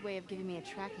sneaky way of giving me a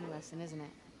tracking lesson, isn't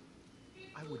it?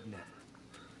 I would never.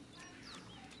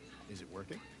 Is it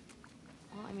working?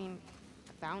 Well, I mean,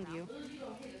 I found you.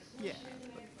 Yeah,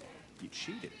 but you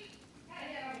cheated.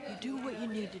 You do what you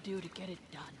need to do to get it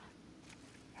done.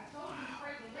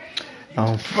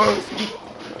 Oh, fuck.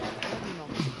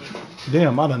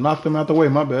 Damn, I done knocked him out the way.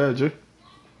 My bad, Jay.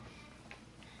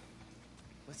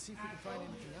 Let's see if we can find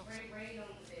anything else.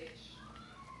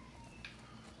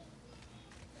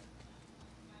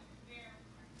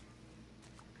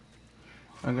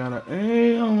 I got an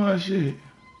A on my shit.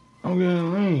 I'm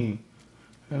getting lean.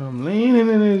 And I'm leaning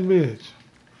in this bitch.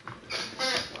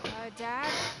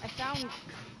 Dad, I found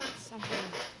something.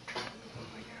 Oh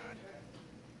my God.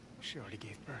 She already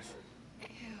gave birth. Ew.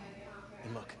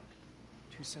 And look,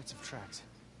 2 sets of tracks.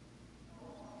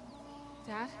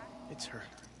 Dad? It's her.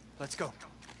 Let's go.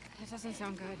 That doesn't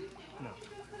sound good. No,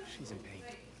 she's in pain.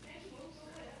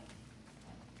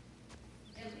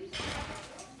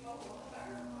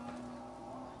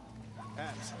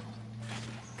 Abs.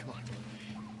 Come on.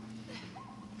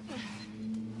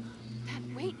 Dad,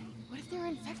 wait. What if they're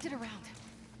infected around?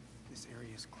 This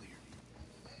area is clear.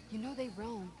 You know they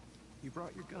roam. You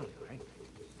brought your gun, right?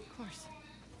 Of course.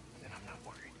 Then I'm not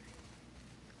worried.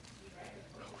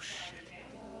 Oh, shit.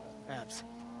 Abs.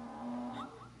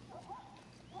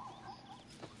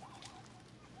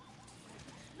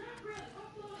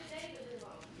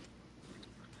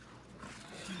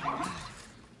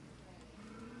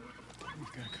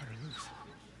 We've got to cut her loose.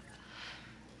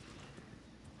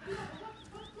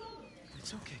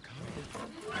 It's okay, calm down.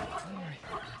 Don't worry.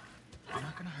 I'm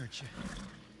not gonna hurt you.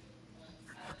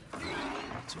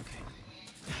 It's okay.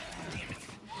 Damn it.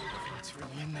 It's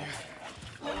really in there.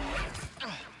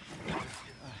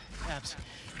 Abs,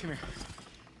 come here.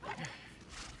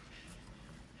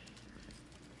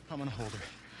 I'm gonna hold her.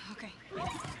 Okay. Calm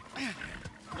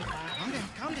down,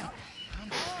 calm down. Calm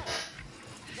down.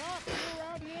 Doc, you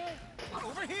around here?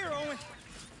 Over here, Owen.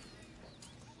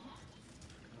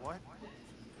 What?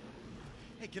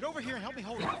 Hey, get over here and help me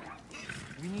hold her.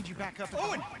 We need you back up.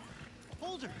 Owen!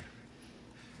 Hold her.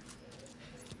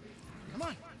 Come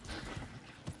on.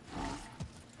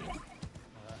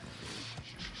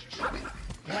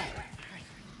 Yeah.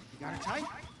 You got her tight?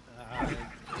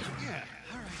 Yeah.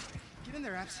 All right. Get in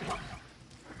there, Abs.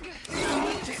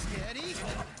 Steady.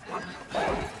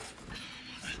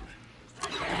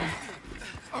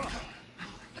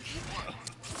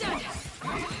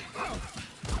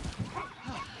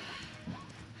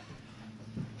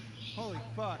 Holy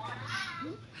fuck.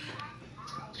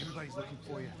 Everybody's looking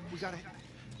for you. We gotta...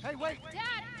 Hey, wait!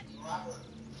 Dad!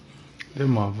 That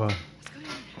motherfucker.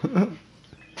 Come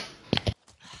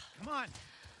on!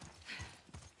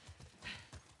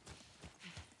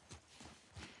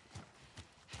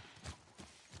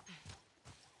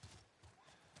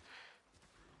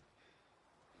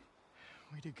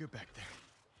 We did good back there.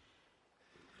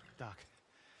 Doc,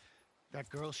 that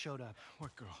girl showed up.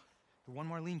 What girl? The one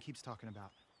Marlene keeps talking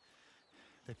about.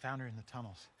 They found her in the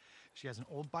tunnels. She has an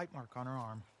old bite mark on her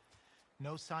arm.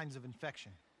 No signs of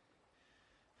infection.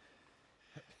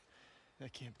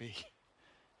 That can't be.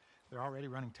 They're already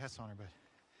running tests on her, but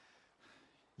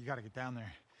you gotta get down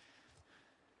there.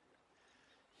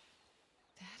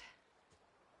 Dad?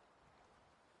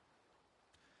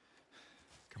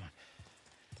 Come on.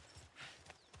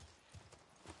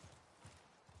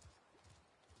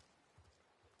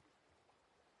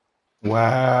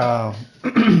 Wow.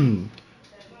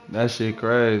 That shit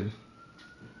crazy.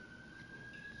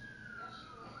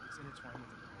 It's intertwined with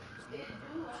the core. There's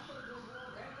no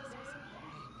other option. There's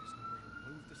no way to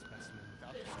remove the specimen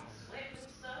without destroying the host.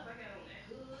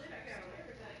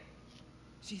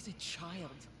 She's a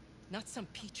child, not some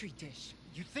petri dish.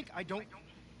 You think I don't...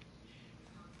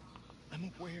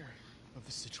 I'm aware of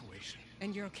the situation.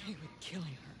 And you're okay with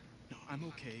killing her? No, I'm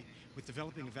okay with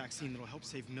developing a vaccine that'll help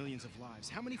save millions of lives.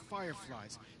 How many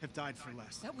fireflies have died for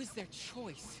less? That was their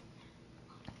choice.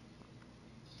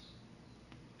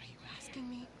 Are you asking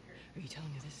me? Are you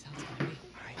telling me this is how it's gonna be?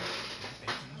 I am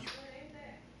begging you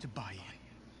to buy in.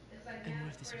 And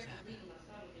what if this was happening?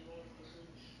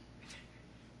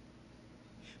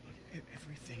 Look,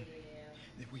 everything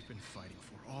that we've been fighting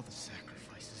for, all the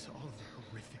sacrifices, all of the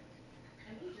horrific,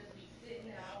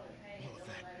 all of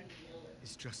that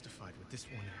is justified with this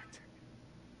one act.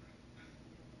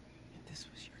 If this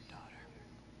was your daughter,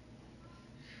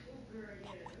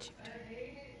 What would you do?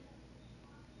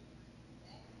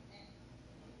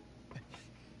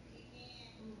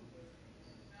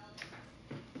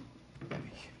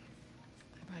 Abby.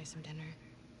 I'd buy you some dinner.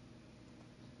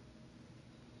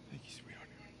 Thank you, sweetheart.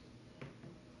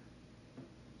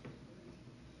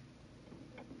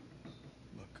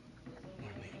 Look,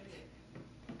 Marlene.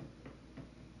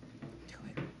 Do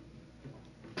it.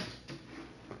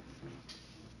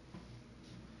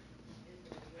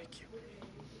 Thank you.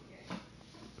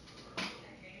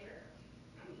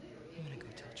 I'm gonna go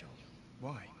tell Joel.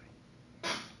 Why? I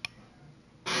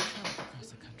traveled across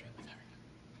the country with her.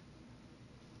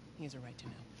 He has a right to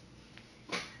know.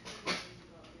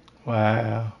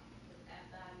 Wow.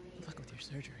 Good luck with your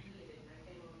surgery.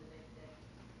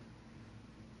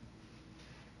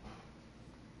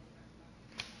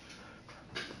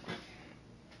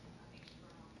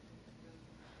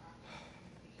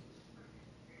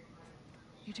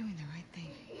 You're doing the right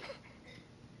thing.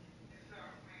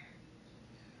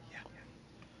 Yeah.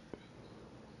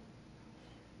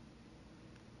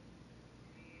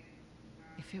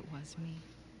 If it was me,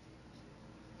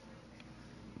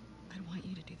 I'd want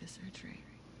you to do the surgery.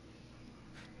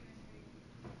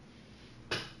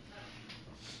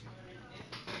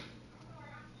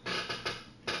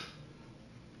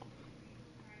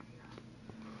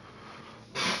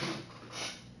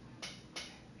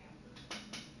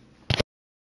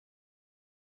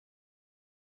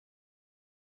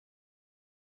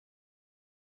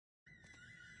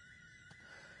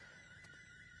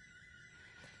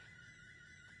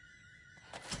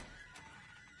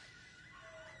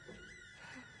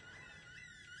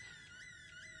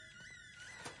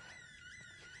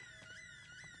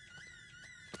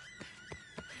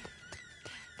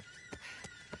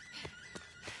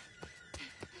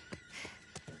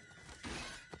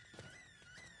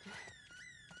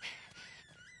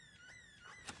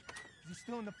 Is he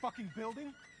still in the fucking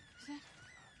building?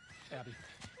 Abby.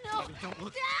 No! Abby, don't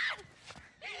look. Dad!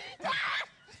 Dad!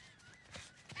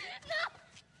 No!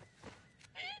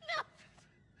 No! No!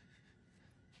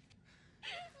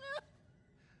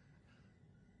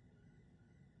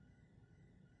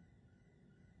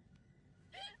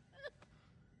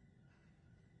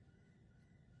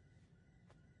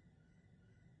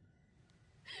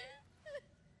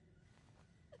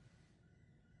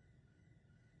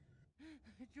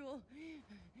 Joel,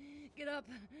 get up.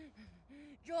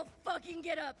 Joel, fucking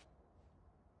get up.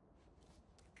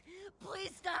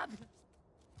 Please stop.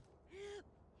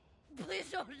 Please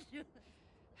don't shoot.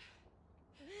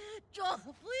 Joel,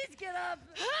 please get up.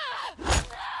 No!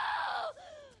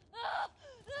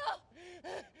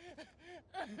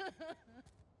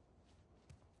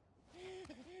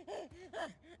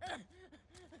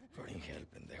 Fucking hell,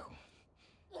 pendejo.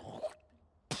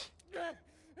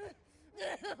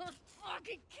 I'll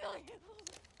fucking kill you.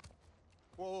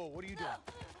 Whoa, what are you doing?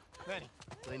 Manny.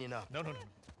 Cleaning up. No.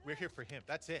 We're here for him.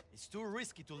 That's it. It's too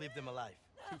risky to leave them alive.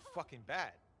 Too fucking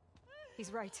bad.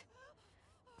 He's right.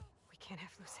 We can't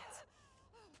have loose ends.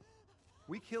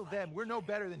 We killed them. We're no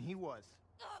better than he was.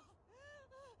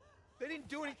 They didn't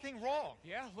do anything wrong.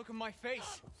 Yeah, look at my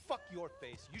face. Fuck your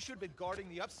face. You should have been guarding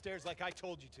the upstairs like I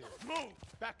told you to. Move!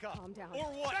 Back up. Calm down. Or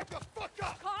what? Back the fuck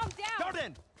up! Calm down!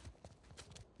 Garden!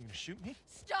 You gonna shoot me?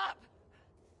 Stop!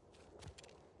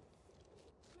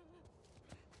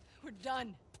 We're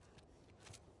done.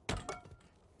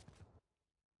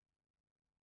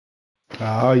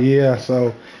 Oh yeah,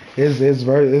 so it's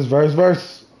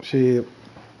verse. Shit.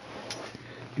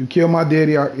 You kill my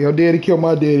daddy, your daddy killed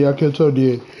my daddy, I killed your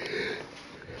daddy.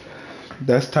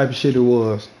 That's the type of shit it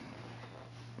was.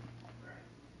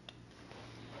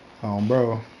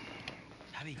 Bro.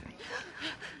 Abby.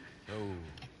 Oh.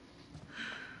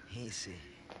 Easy.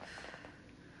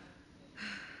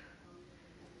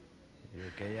 You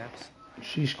okay, Abs?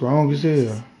 She's strong as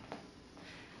hell.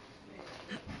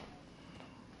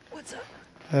 What's up?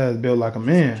 That's built like a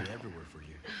man. Surgery everywhere for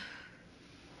you.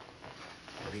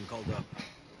 We're being called up.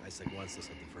 Isaac wants us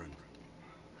at the front.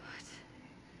 What?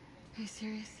 Are you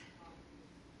serious?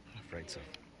 I'm afraid so.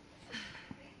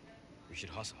 We should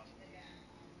hustle.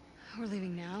 We're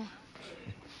leaving now?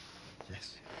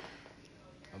 Yes.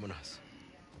 Vámonos.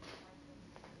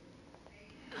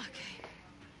 Okay.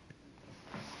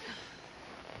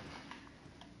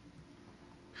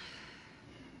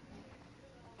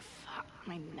 Fuck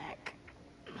my neck.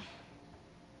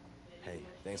 Hey,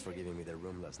 thanks for giving me the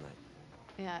room last night.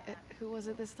 Yeah, who was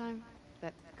it this time?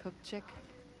 That cook chick?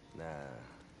 Nah,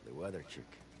 the weather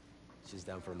chick. She's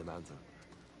down from the mountain.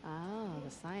 Oh,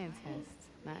 the scientist.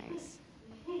 Nice.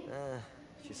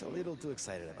 She's a little too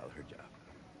excited about her job.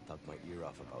 Talked my ear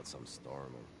off about some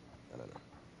storm and I don't know.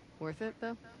 Worth it,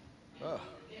 though? Oh,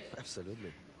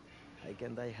 absolutely. I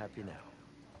can die happy now.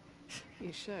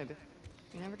 You should.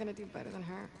 You're never gonna do better than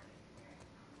her.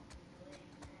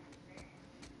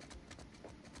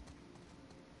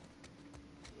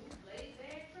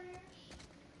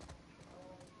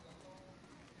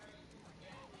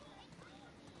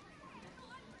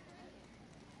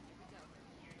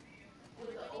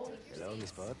 Hello,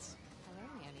 Miss Potts. Hello,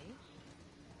 Annie.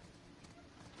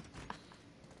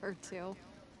 Her too.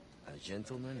 A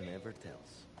gentleman never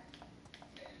tells.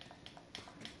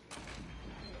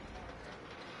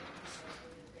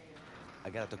 I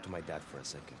gotta talk to my dad for a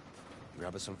second.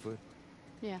 Grab us some food?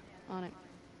 Yeah, on it.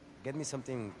 Get me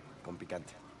something con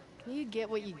picante. You get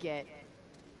what you get.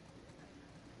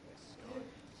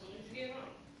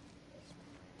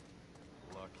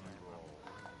 Lucky roll.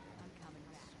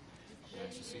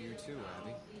 Nice to see you too,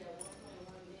 Abby.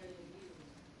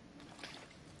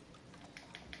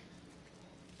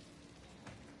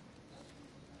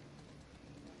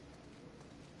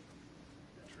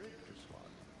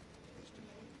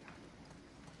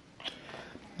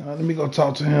 Let me go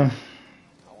talk to him.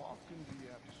 How often do you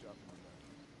have to shop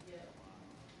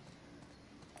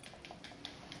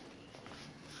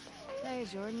in the Hey,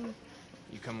 Jordan.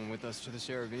 You coming with us to the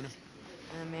Saravina?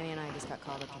 Manny and I just got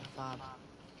called up to the fob.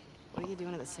 What are you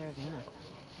doing at the Saravina?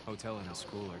 Hotel and the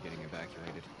school are getting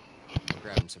evacuated. We're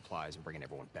grabbing supplies and bringing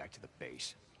everyone back to the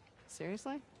base.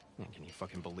 Seriously? Yeah, can you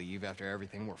fucking believe after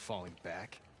everything we're falling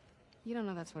back? You don't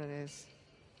know that's what it is.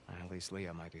 At least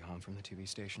Leah might be home from the TV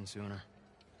station sooner.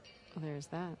 Well, there's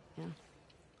that, yeah.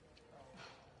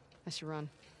 I should run.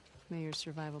 May your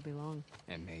survival be long.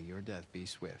 And may your death be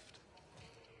swift.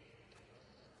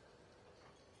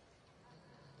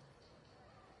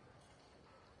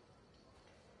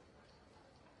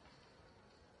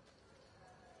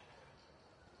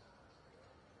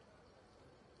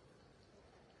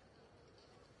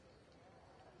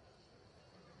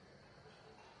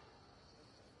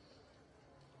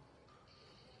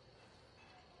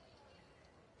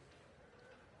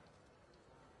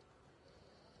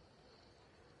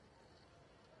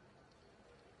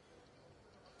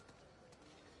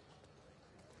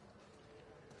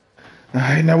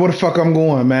 Alright, now where the fuck I'm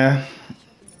going, man?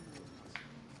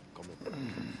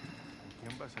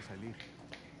 ¿Quién vas a salir?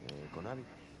 Con Abby.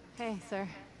 Hey, sir.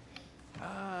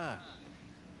 Ah,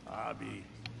 Abby.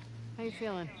 How you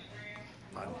feeling?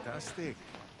 Fantastic.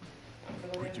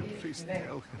 Would you please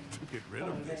tell him to get rid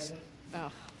of this? Oh,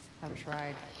 I've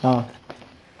tried. Huh?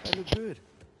 I look good.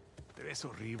 Te ves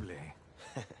horrible.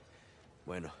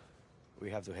 Bueno, we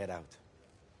have to head out.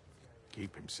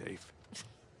 Keep him safe.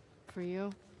 For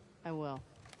you, I will.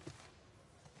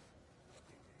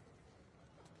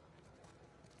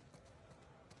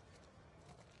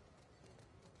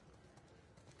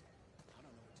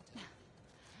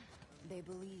 They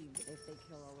believe if they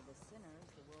kill all of the sinners,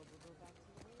 the world will go back to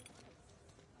the way it was.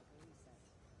 Like Elise said.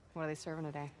 What are they serving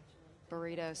today?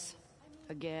 Burritos.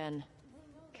 Again.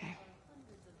 Okay.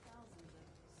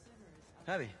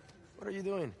 Abby, what are you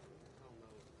doing?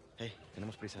 Hey,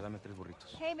 tenemos prisa, dame 3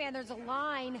 burritos. Hey, man, there's a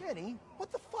line. Kenny,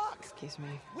 what the fuck? Excuse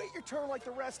me. Wait your turn like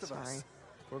the rest of Sorry. us.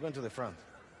 We're going to the front.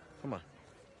 Come on.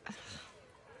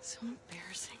 So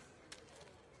embarrassing.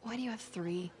 Why do you have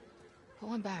 3? Put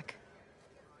one back.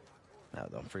 Now,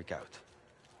 don't freak out.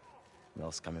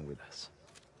 Mel's coming with us.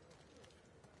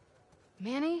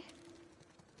 Manny?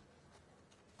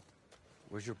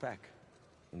 Where's your pack?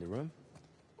 In the room?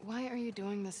 Why are you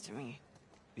doing this to me?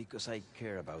 Because I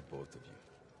care about both of you.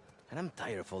 And I'm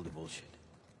tired of all the bullshit.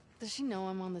 Does she know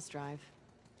I'm on this drive?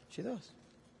 She does.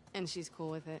 And she's cool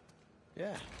with it?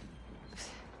 Yeah.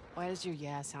 Why does your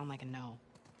yeah sound like a no?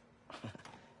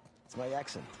 It's my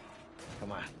accent.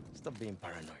 Come on, stop being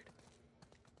paranoid.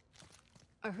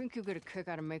 I think you get a kick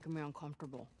out of making me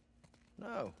uncomfortable.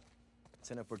 No.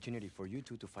 It's an opportunity for you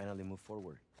two to finally move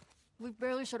forward. We've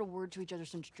barely said a word to each other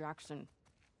since Jackson.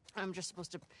 I'm just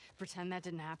supposed to pretend that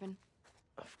didn't happen?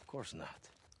 Of course not.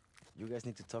 You guys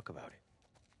need to talk about it.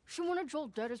 She wanted Joel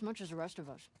dead as much as the rest of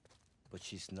us. But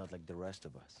she's not like the rest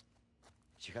of us.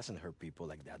 She hasn't hurt people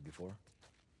like that before.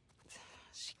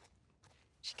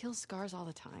 She kills scars all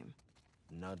the time.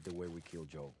 Not the way we kill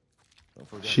Joel. Don't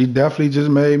forget. She definitely just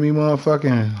made me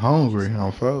motherfucking hungry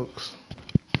on folks.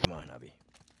 Come on, Abby.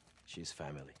 She's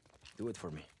family. Do it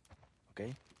for me.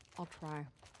 Okay? I'll try.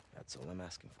 That's all I'm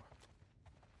asking for.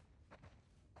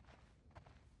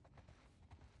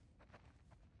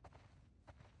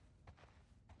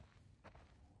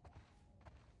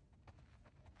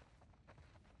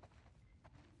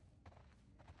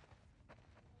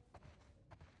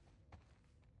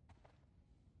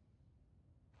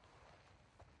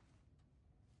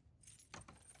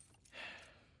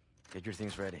 Get your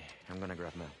things ready. I'm gonna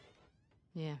grab Mel.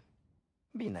 Yeah,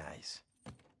 Be nice.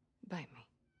 bite me.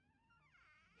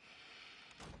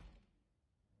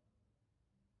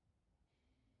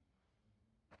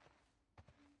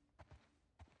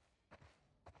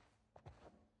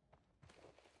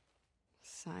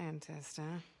 Scientist,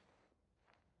 huh?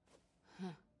 Huh.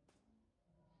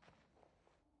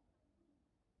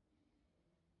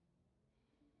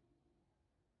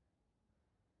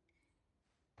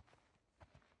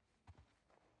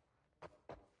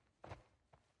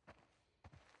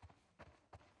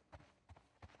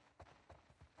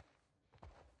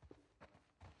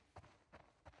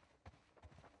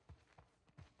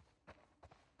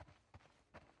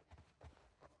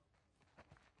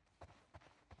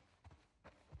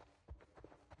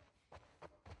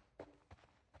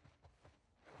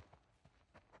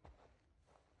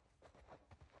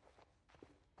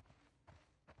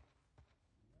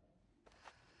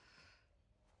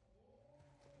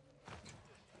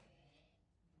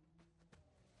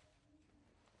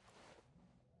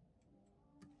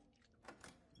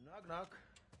 Knock, knock.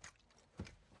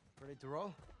 Ready to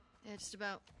roll? Yeah, just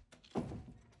about.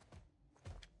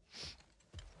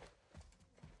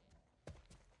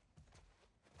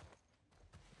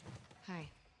 Hi.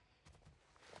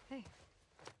 Hey.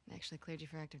 I actually cleared you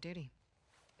for active duty.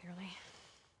 Barely.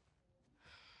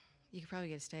 You could probably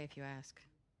get a stay if you ask.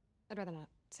 I'd rather not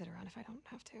sit around if I don't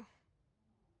have to.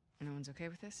 No one's okay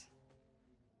with this?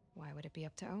 Why would it be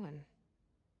up to Owen?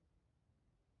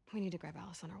 We need to grab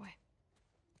Alice on our way.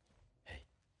 Hey.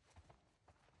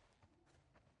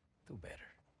 Do better.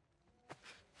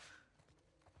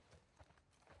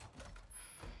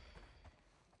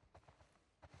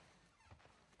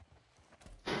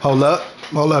 Hold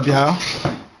up, y'all.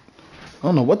 I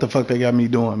don't know what the fuck they got me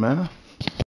doing, man.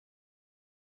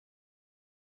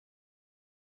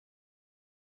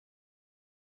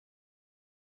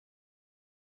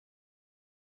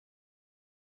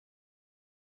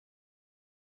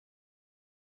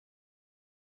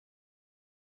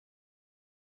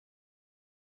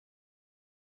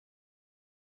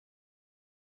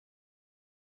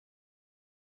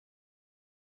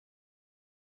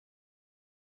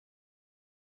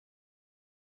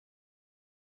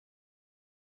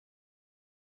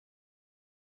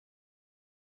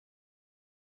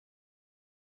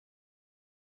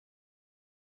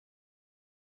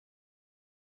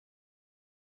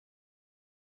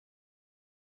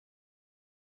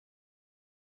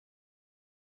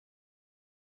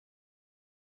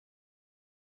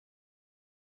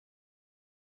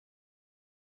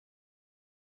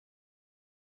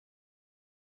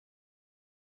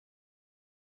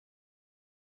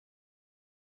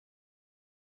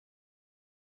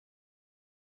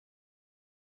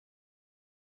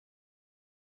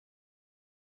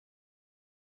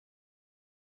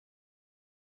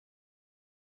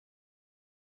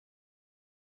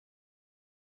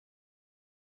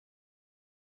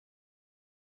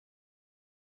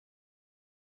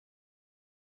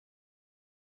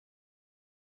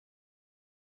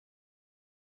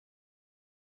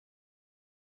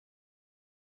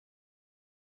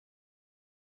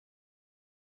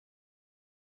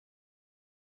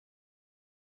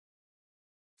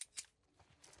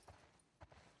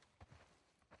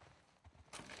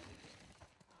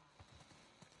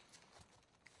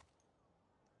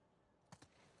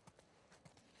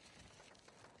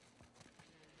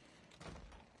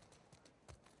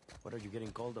 What are you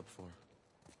getting called up for?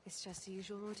 It's just the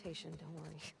usual rotation, don't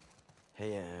worry.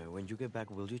 Hey, when you get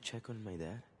back, will you check on my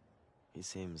dad? He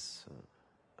seems,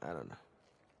 I don't know,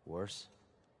 worse?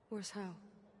 Worse how?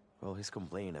 Well, he's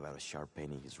complaining about a sharp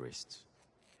pain in his wrists.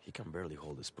 He can barely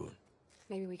hold a spoon.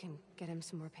 Maybe we can get him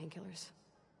some more painkillers.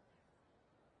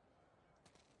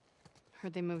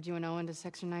 Heard they moved you and Owen to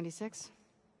Section 96?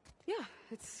 Yeah,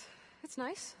 it's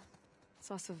nice. It's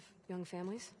lots of young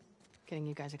families. Getting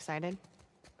you guys excited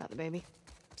about the baby?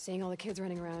 Seeing all the kids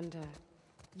running around,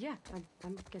 yeah,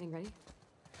 I'm getting ready.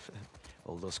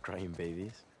 All those crying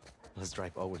babies. Must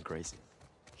drive Owen crazy.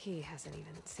 He hasn't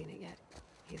even seen it yet.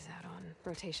 He's out on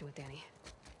rotation with Danny.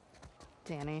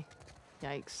 Danny?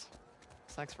 Yikes.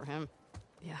 Sucks for him.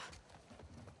 Yeah.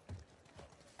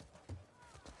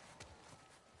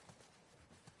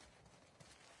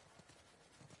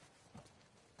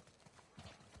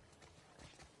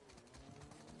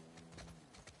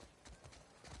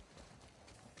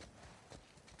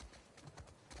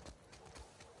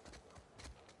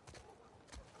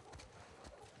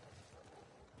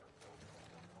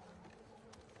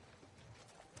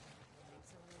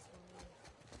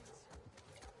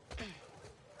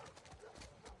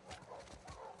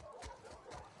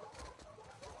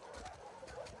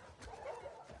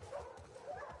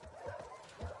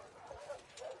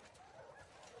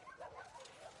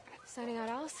 Signing out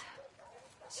Alice?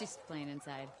 She's playing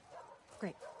inside.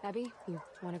 Great. Abby, you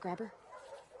want to grab her?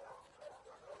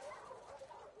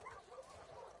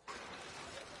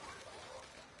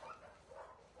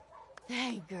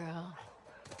 Hey, girl.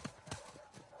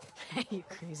 Hey, you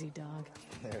crazy dog.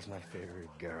 There's my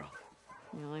favorite girl.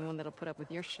 The only one that'll put up with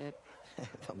your shit.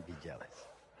 Don't be jealous.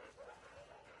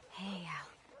 Hey, Al.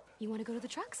 You want to go to the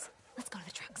trucks? Let's go to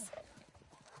the trucks.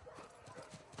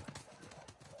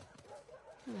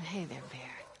 Oh, hey there, Bear.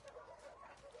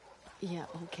 Yeah,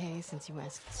 okay, since you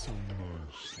asked so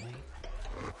nicely.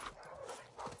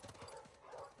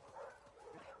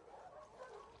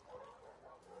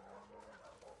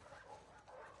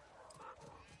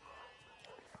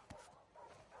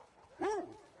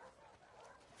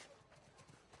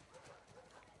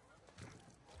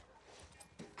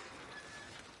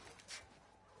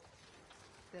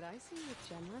 Did I see you with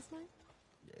Jen last night?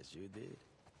 Yes, you did.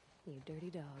 You dirty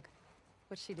dog.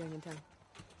 What's she doing in town?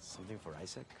 Something for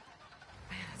Isaac?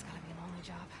 Man, it's gotta be a lonely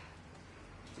job.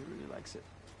 She really likes it.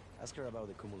 Ask her about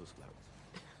the Cumulus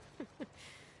clouds.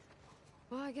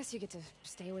 Well, I guess you get to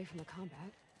stay away from the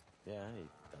combat. Yeah,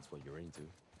 if that's what you're into.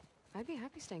 I'd be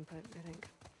happy staying put, I think.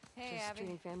 Hey, Just Abby.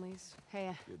 treating families.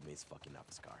 Hey, You'd miss fucking up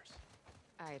scars.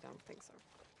 I don't think so.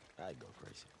 I'd go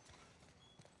crazy.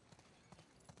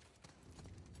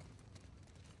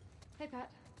 Hey, Pat.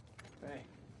 Hey.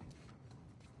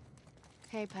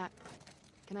 Hey, Pat.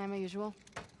 Can I have my usual?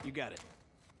 You got it.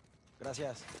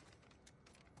 Gracias.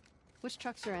 Which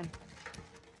trucks are in?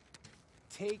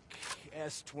 Take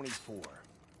S24.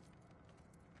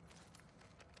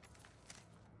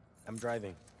 I'm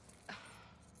driving.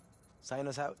 Sign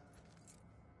us out.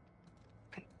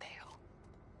 Pendejo.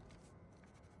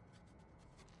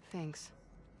 Thanks.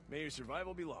 May your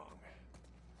survival be long.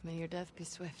 May your death be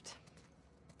swift.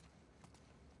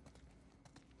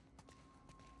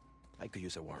 I could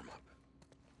use a warm-up.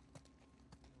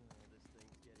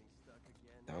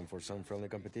 Down for some friendly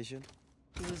competition?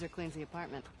 The loser cleans the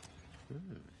apartment.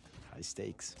 High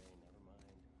stakes.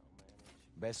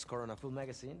 Best score on a full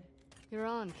magazine? You're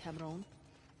on, cabron.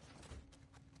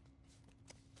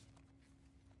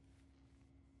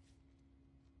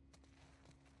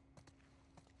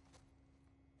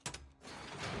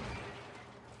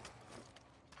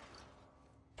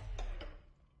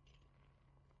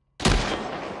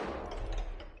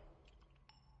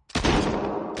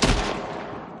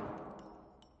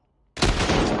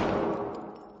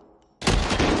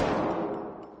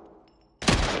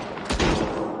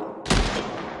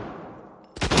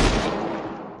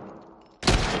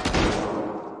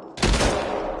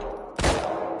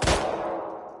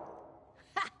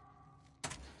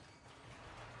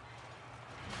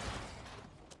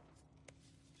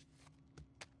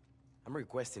 I'm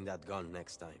requesting that gun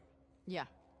next time. Yeah,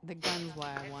 the gun's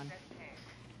why I won.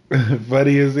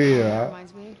 Funny as That hell.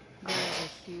 reminds me, there is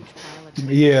a huge pile of...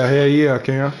 Yeah, hell yeah,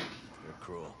 Cam. You're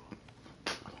cruel.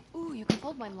 Ooh, you can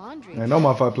fold my laundry. Man, no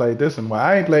motherfucker played this in a while.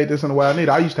 I ain't played this in a while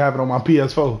neither. I used to have it on my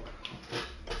PS4.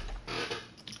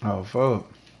 Oh,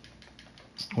 fuck.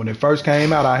 When it first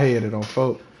came out, I had it on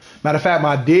fuck. Matter of fact,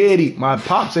 my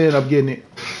pops ended up getting it,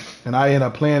 and I ended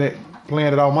up playing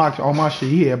it on my shit.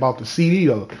 He had bought the CD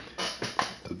of it.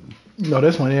 You know,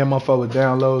 this one here, motherfucker was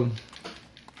downloading.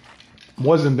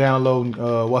 Wasn't downloading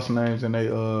what's the names in they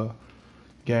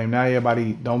game. Now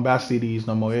everybody don't buy CDs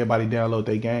no more. Everybody download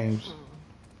their games.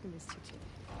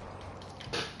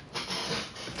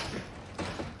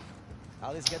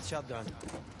 Alice gets shotgun.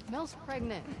 Mel's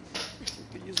pregnant. You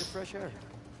could use the fresh air.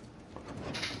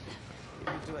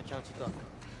 Give you two a chance to talk.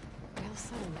 Real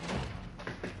son, man.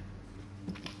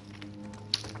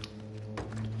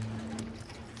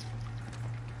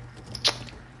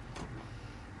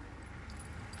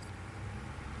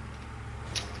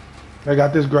 They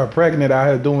got this girl pregnant out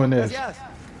here doing this. Yes.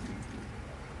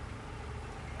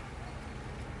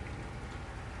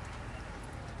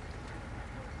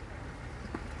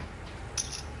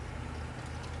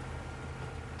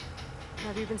 How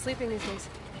have you been sleeping these days?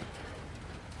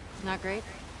 Not great?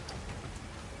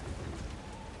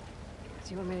 Do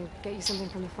you want me to get you something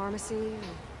from the pharmacy?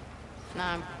 Or...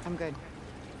 Nah, I'm good.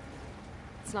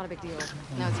 It's not a big deal.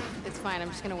 No, it's fine. I'm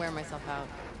just gonna wear myself out.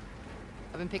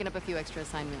 I've been picking up a few extra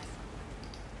assignments.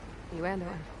 You and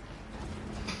one.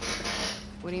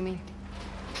 What do you mean?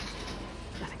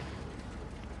 Nothing.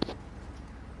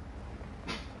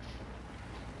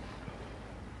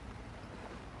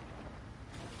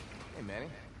 Hey, Manny.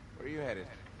 Where are you headed?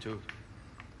 2.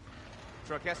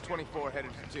 Truck S24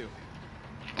 headed to 2. Your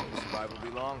survival be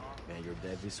long. And your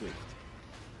death be swift.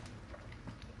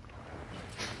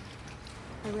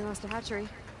 Hey, we lost a hatchery.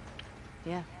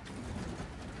 Yeah.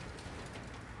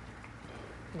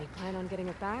 Any plan on getting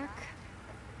it back?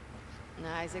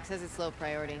 Nah, Isaac says it's low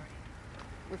priority.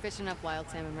 We're fishing up wild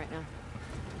salmon right now.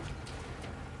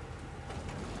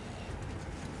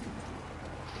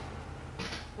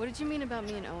 What did you mean about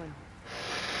me and Owen?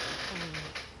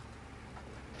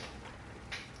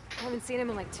 I haven't seen him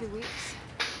in like 2 weeks.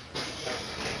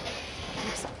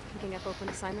 Keeps picking up open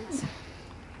assignments.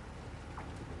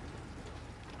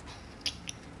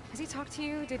 Has he talked to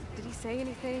you? Did he say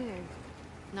anything? Or...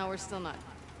 No, we're still not.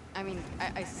 I mean,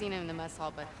 I seen him in the mess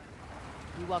hall, but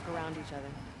we walk around each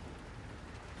other.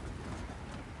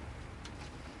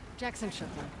 Jackson shook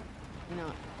him. You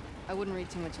know, I wouldn't read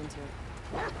too much into it.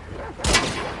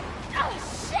 Oh,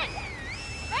 shit!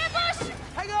 Ambush!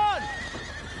 Hang on!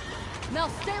 Mel,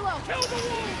 stay low! Kill the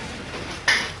wolves!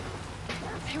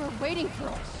 They were waiting for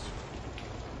us.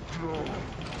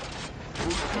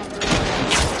 The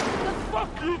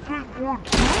fuck you think we're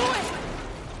doing?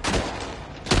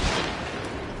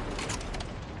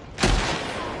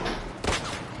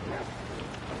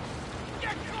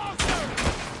 Get closer!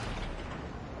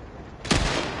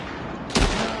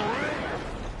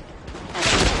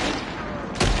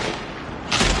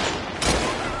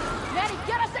 Maddie,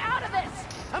 get us out of this!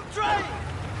 I'm trying!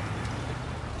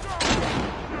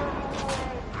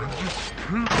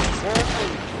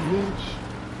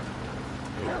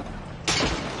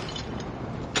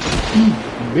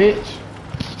 Bitch.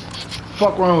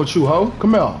 Fuck wrong with you, ho?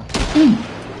 Come here.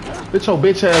 Bitch your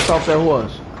bitch ass off that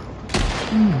horse.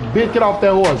 Bitch, get off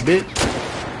that horse, bitch.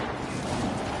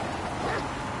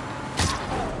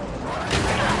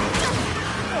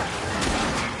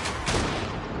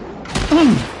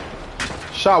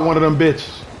 Shot one of them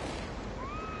bitches.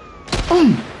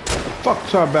 Fuck you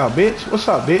talking about, bitch? What's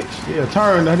up, bitch? Yeah,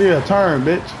 turn,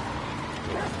 bitch.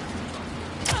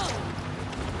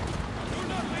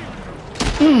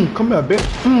 Come here, bitch.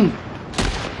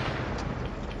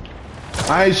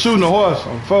 I ain't shooting a horse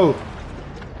on foot.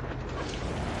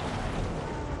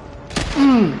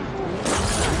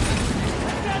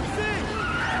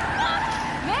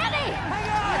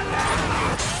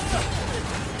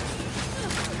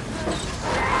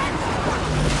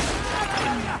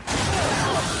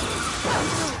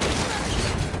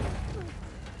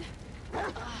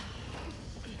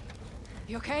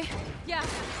 You okay? Yeah.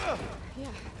 Yeah.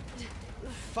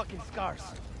 Fucking scars.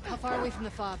 How far away from the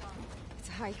fob? It's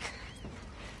a hike.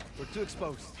 We're too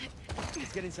exposed.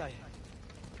 Let's get inside.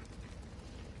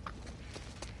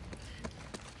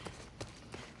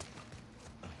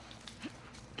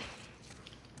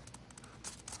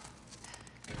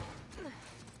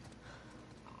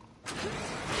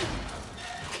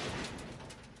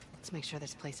 Let's make sure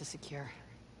this place is secure.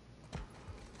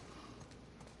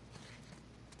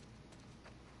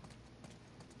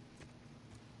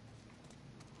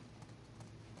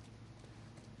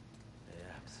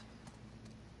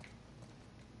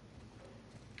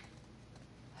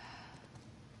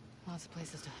 Lots of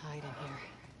places to hide in here.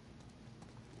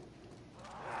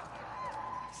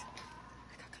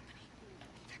 I got company.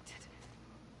 Infected.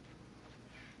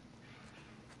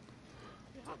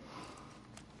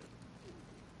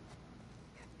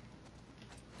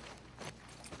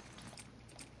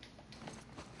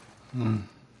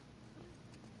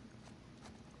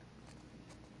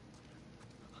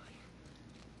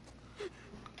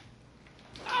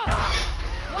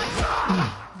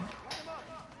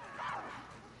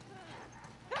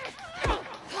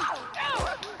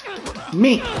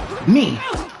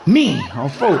 Me on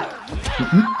four.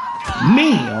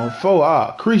 Me on four.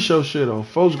 Ah, crease your shit on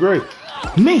four's great.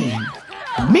 Me.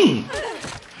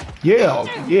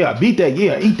 Yeah, beat that.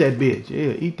 Yeah, eat that bitch.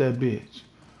 Yeah, eat that bitch.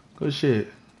 Good shit.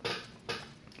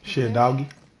 Shit, doggy.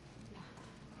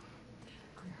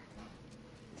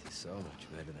 This is so much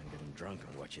better than getting drunk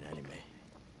and watching anime.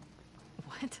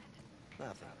 What?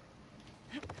 Nothing.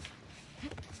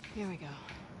 Here we go.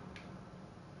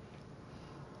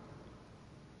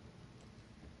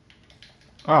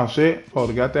 Oh shit. Oh,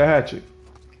 they got that hatchet.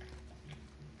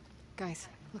 Guys,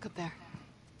 look up there.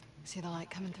 See the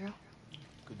light coming through?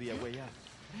 Could be a way out.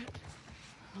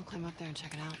 I'll climb up there and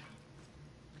check it out.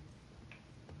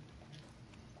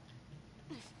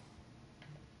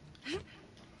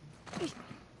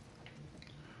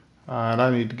 Alright, I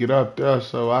need to get up there,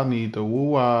 so I need to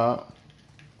woo out.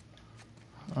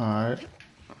 Alright.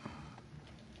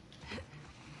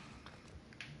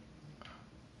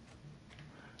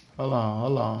 Hold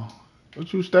on.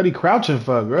 What you steady crouching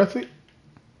for, Griffith?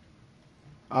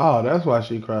 Oh, that's why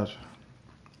she crouching.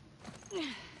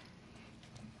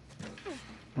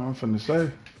 I'm finna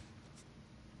say.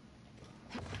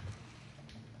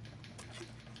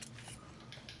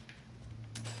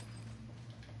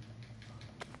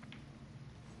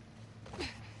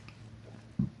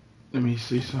 Let me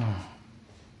see some.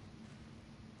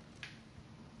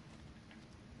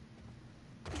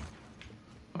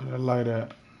 What that light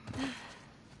at?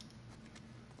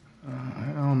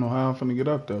 I don't know how I'm finna get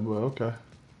up there, but okay.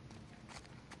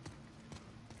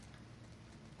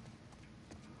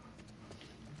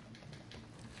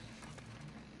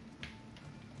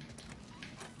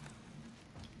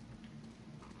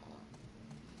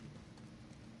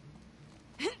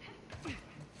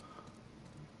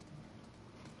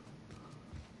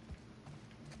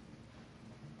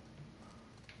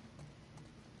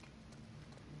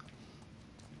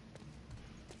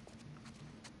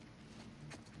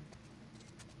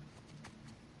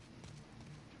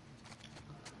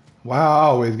 Why I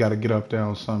always gotta get up there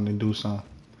on something and do something?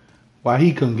 Why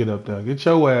he couldn't get up there? Get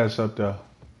your ass up there.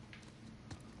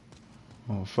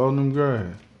 Oh, fold them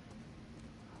grass.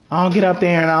 I don't get up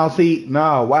there and I'll see.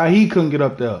 No, why he couldn't get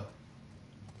up there?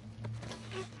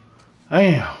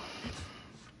 Damn.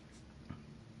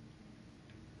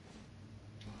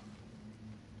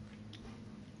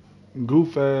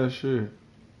 Goof ass shit.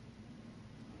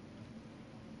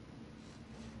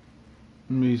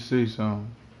 Let me see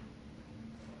something.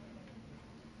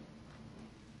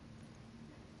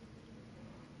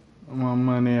 My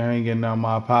money hanging out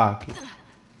my pocket.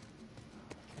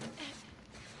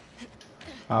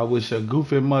 I wish a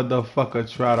goofy motherfucker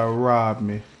try to rob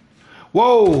me.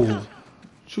 Whoa! What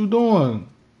you doing?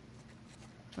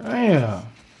 Damn.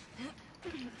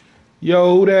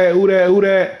 Yo, who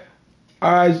that?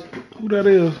 Alright, who that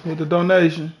is with the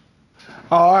donation?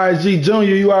 Oh, RG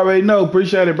Junior, you already know.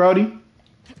 Appreciate it, Brody.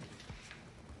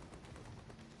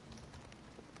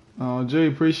 Oh, G,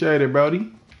 appreciate it,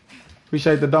 Brody.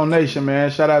 Appreciate the donation,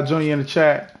 man. Shout out Junior in the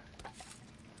chat.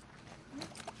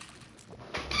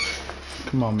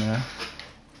 Come on, man.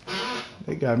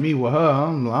 They got me with her. I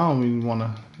don't even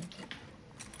wanna.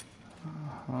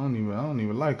 I don't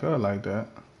even like her like that.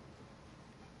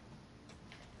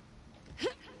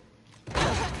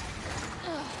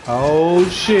 Oh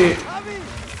shit.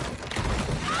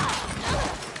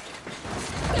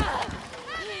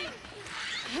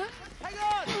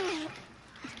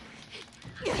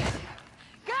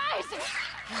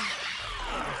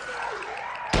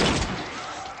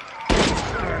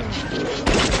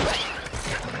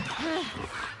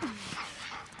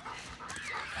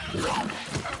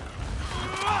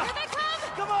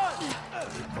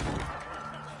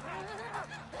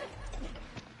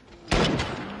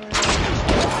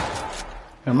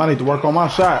 I need to work on my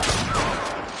shot.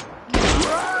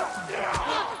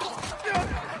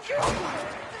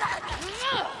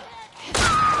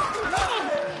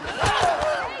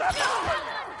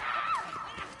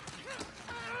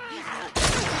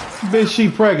 Bitch, she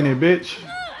pregnant, bitch.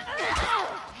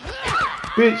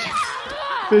 Bitch,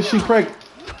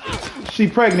 she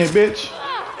pregnant, bitch.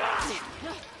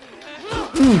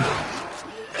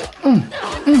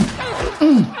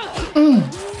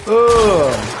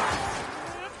 Ugh.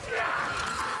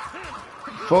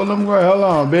 Fold them right, hold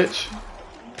on, bitch.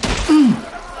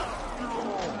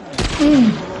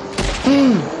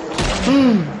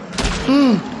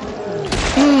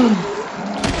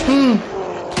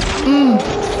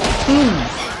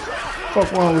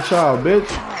 Fuck wrong with y'all, bitch?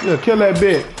 Yeah, kill that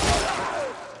bitch.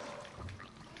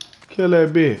 Kill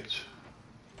that bitch.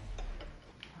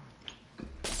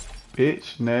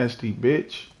 Bitch, nasty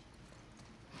bitch.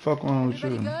 Fuck wrong with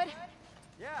you? Good?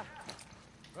 Yeah.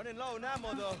 Running low now,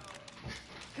 Modo.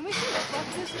 Can we see fuck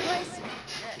this place?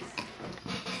 Yes.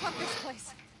 Fuck this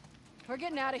place. We're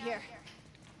getting out of here.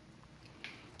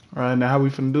 Alright, now how we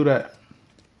finna do that?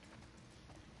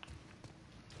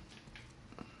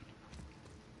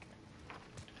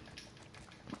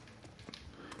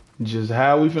 Just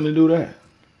how we finna do that?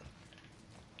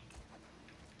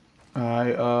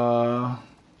 Alright,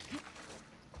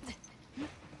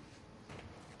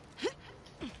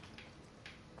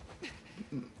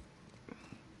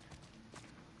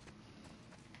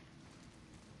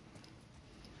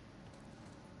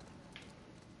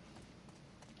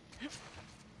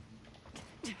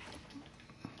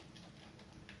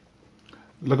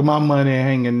 look at my money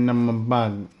hanging in my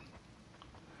bag.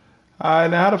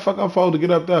 Alright, now how the fuck I'm supposed to get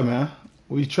up there, man?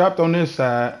 We trapped on this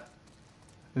side.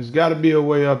 There's gotta be a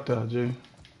way up there, G.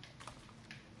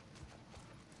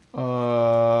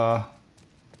 Let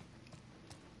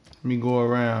me go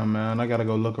around, man. I gotta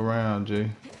go look around, G.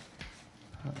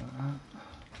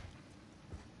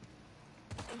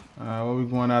 Alright, what we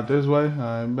going out this way?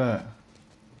 Alright, bet.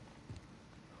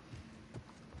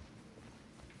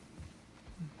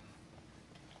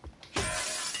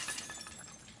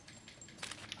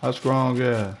 How strong,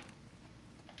 yeah?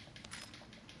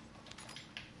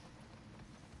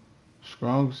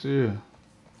 Strong as hell.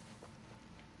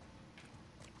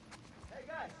 Hey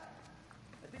guys,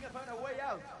 I think I found a way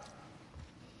out.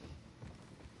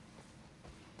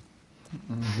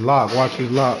 Lock, watch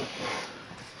his lock.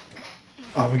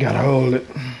 Oh, we gotta hold it.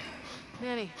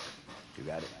 Manny. You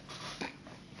got it.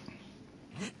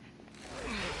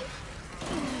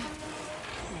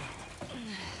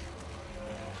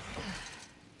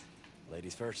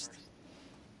 Ladies first.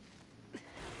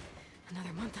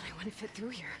 Another month and I wouldn't fit through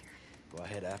here. Go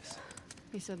ahead, Abs.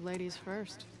 He said ladies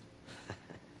first.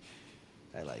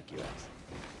 I like you, Abs.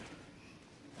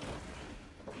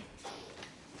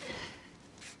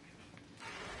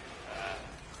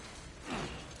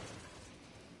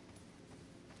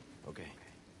 Okay.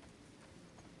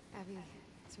 Abby,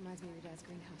 this reminds me of your dad's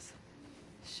greenhouse.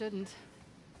 Shouldn't.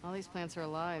 All these plants are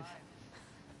alive.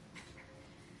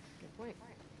 Good point.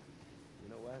 You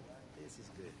know what? This is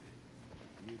good.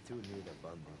 You two need a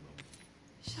bonding moment.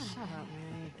 Shut up,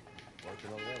 Manny.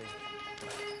 Working already.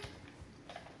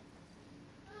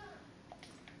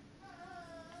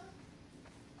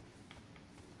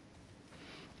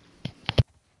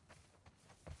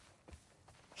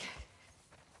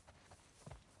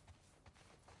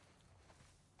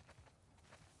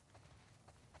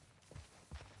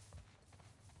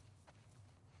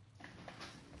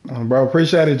 Bro,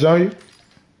 appreciate it, Junior.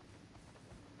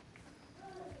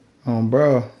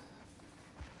 Bro.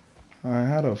 Alright,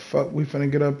 how the fuck we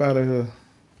finna get up out of here?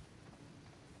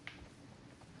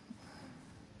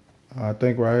 I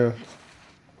think right here.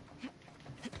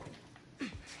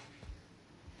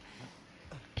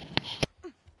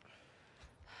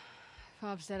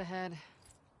 Fob's dead ahead.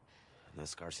 No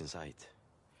scars in sight.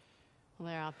 Well,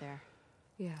 they're out there.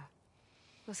 Yeah.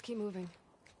 Let's keep moving.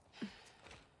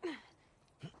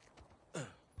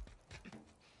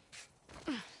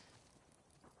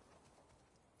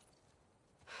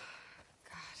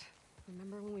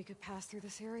 Remember when we could pass through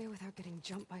this area without getting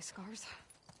jumped by scars?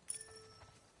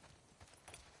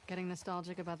 Getting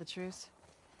nostalgic about the truce?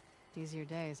 Easier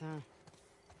days, huh?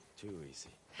 Too easy.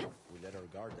 We let our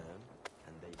guard down,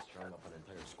 and they strung up an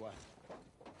entire squad.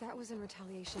 That was in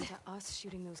retaliation to us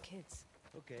shooting those kids.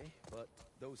 Okay, but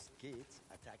those kids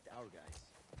attacked our guys.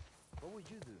 What would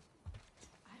you do?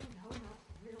 I don't know, not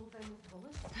riddle them with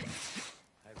bullets.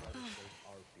 I'd rather save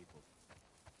our people.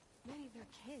 Manny, they're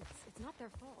kids. It's not their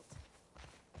fault.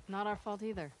 Not our fault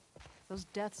either. Those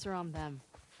deaths are on them.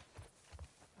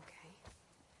 Okay.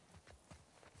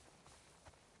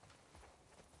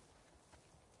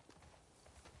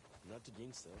 Not to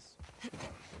jinx us. It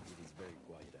is very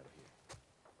quiet out here.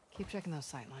 Keep checking those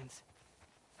sight lines.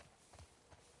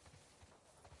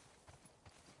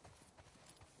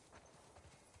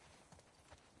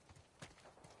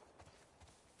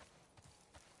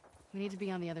 We need to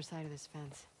be on the other side of this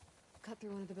fence. Cut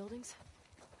through one of the buildings?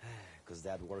 Because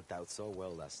that worked out so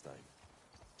well last time.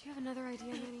 Do you have another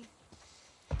idea, Manny?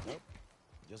 Nope.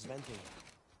 Just venting.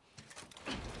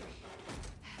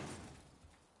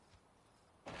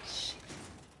 Shit.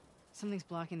 Something's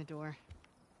blocking the door.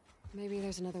 Maybe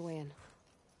there's another way in.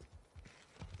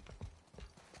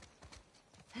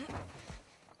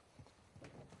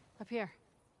 Up here.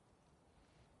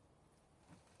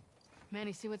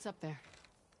 Manny, see what's up there.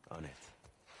 On it.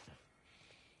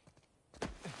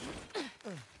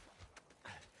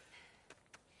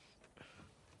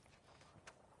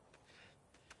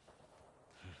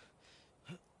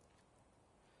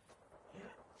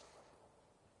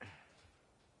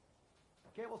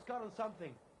 Cable's caught on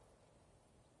something.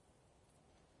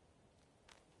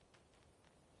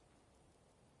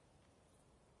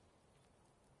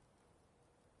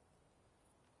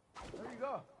 There you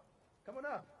go. Come on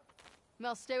up.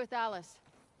 Mel, stay with Alice.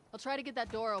 I'll try to get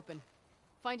that door open.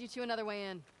 Find you two another way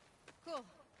in. Cool.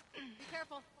 Be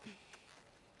careful.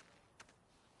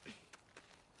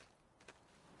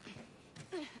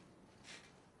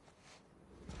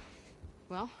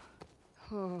 Well?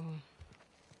 Oh.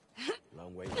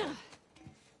 Long way down.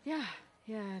 Yeah,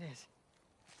 it is.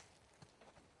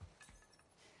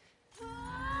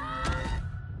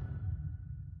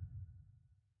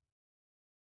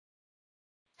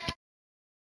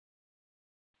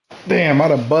 Damn,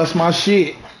 I'd have bust my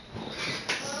shit.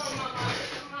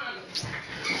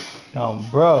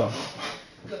 Bro.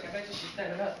 Look, I bet you she's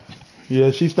standing up.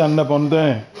 Yeah, she's standing up on the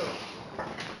thing.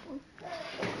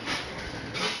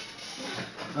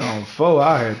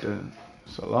 I had to.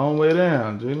 It's a long way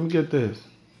down. Dude, let me get this.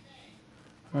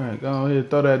 All right, go ahead,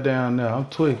 throw that down there. I'm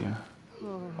tweaking.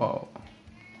 Oh.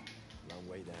 Long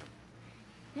way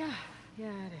down. Yeah,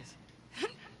 it is.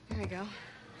 Here we go.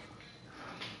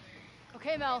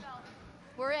 Okay, Mel.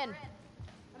 We're in.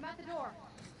 I'm at the door.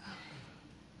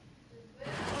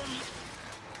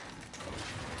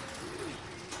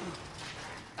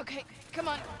 Okay, come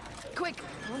on. Quick.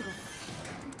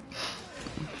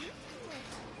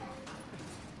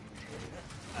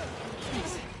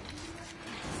 Thanks.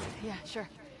 Yeah, sure.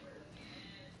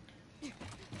 You're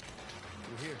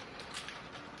here.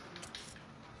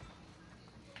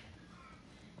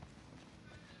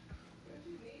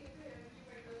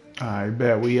 Alright,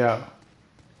 bet we out.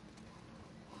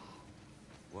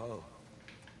 Whoa.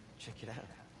 Check it out.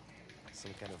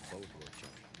 Some kind of boat workshop.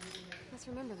 Let's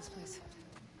remember this place.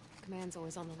 Command's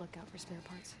always on the lookout for spare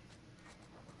parts.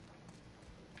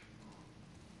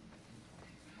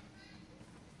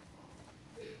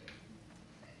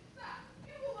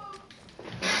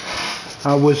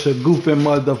 I wish a goofy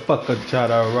motherfucker tried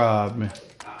to rob me.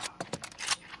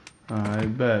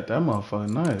 Alright, bet. That motherfucker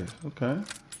nice. Okay.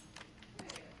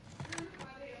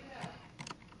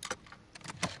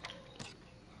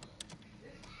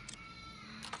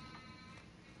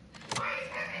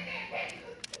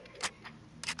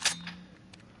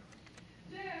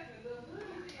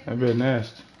 That bit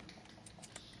nasty.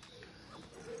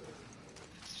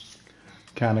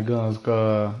 Kind of guns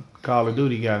Call of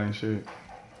Duty got and shit.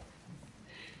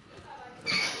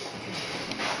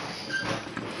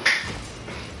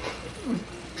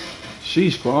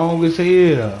 She's strong as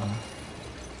hell.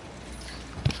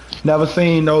 Never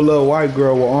seen no little white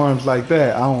girl with arms like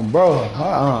that. Bro, her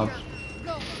arms.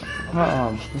 Her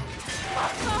arms.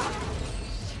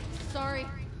 Sorry.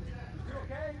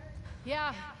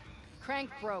 Yeah, crank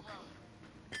broke.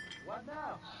 What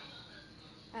now?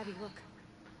 Abby, look.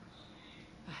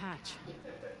 A hatch.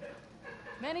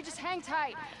 Manny, just hang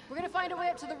tight. We're gonna find a way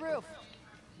up to the roof.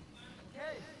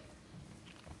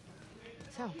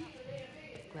 So,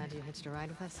 glad you hitched a ride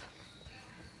with us.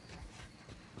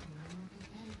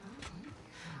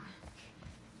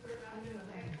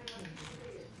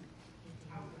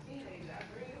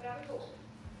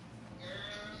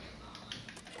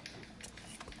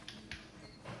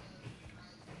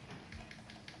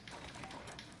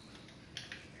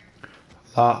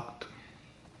 Locked.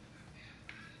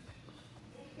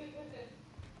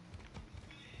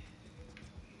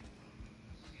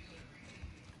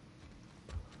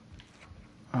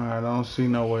 Alright, I don't see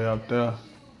no way up there.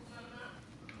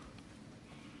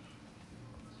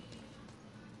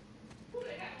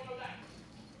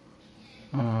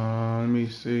 Let me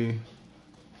see.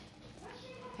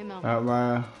 Hey, Mel.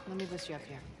 Right. Let me boost you up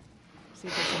here. See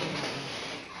if there's something in that room.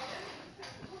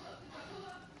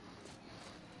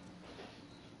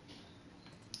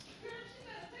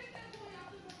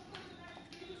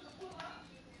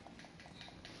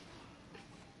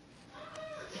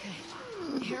 Okay,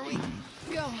 here we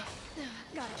go.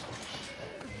 Got it.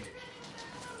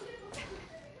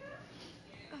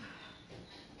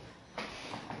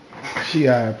 She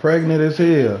got pregnant as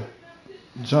hell.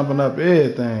 Jumping up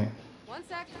everything. One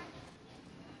sec.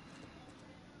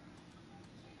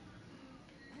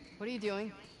 What are you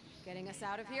doing? Getting us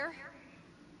out of here?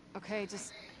 Okay,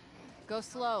 just go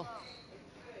slow.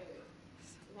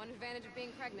 One advantage of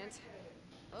being pregnant.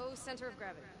 Low center of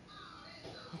gravity.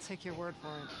 I'll take your word for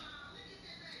it.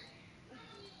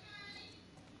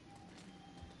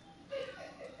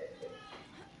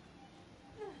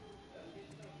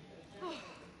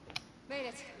 Made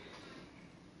it.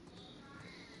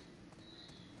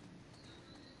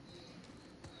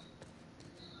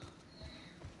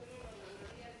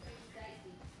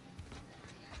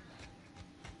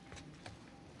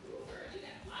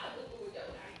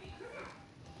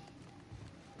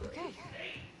 Okay,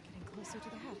 getting closer to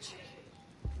the hatch.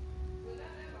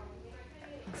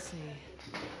 Let's see.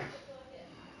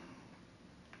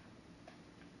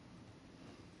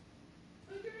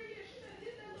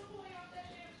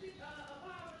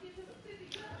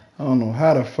 I don't know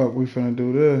how the fuck we finna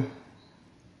do this.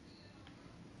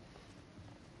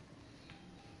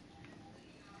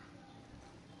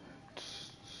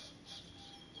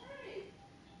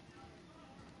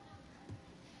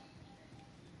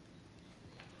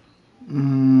 Let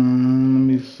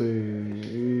me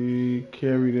see.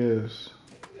 Carry this.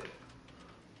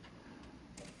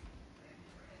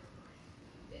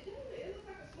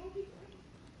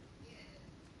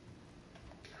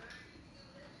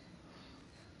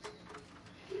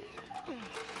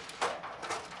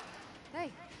 Hey,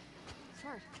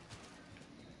 smart.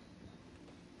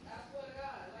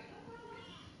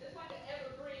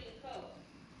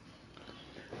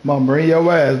 Mom, bring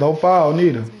your ass. Don't fall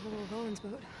neither. Let's make a little Bowen's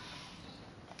boat.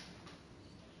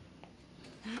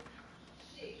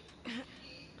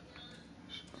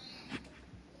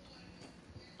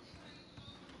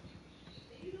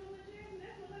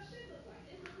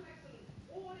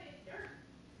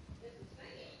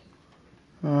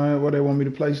 Alright, they want me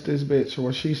to place this bitch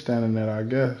where she's standing at, I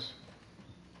guess.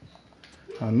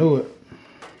 I knew it.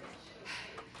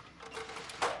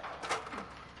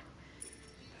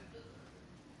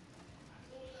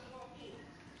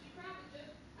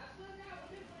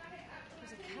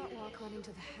 There's a catwalk running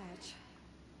to the hatch.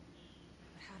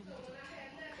 But how do we get to the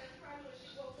catwalk?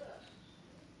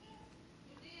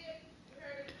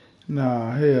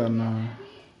 Nah, hell nah.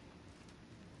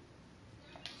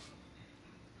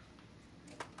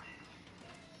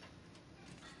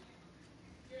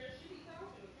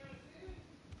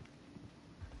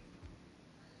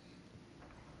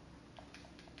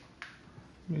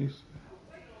 Let me see.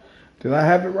 Did I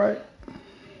have it right?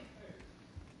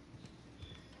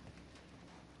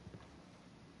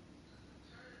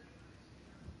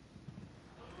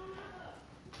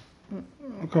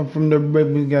 I come from the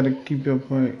baby, we gotta keep your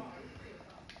point.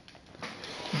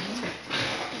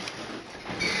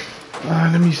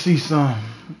 Alright, let me see some.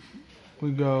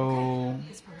 We go.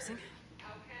 That's promising.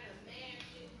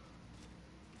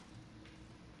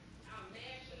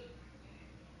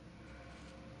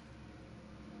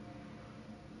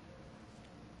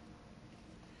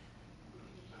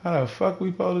 How the fuck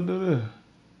we supposed to do this?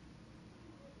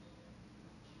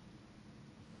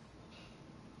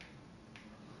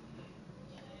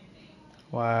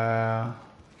 Wow.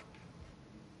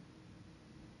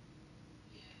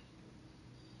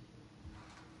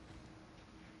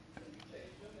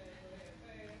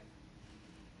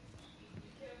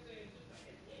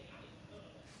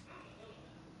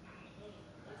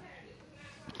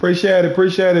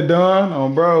 Appreciate it, Don. Oh,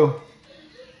 bro.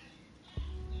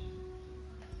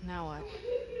 Now what?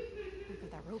 We've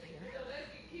got that rope here.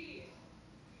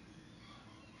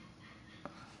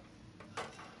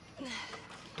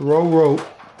 Throw rope.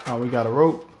 Oh, we got a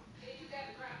rope.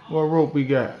 What rope we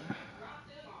got?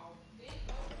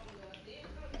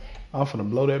 I'm finna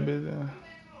blow that bitch down.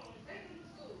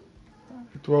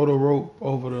 Throw the rope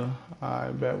over the.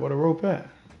 Alright, bet. Where the rope at?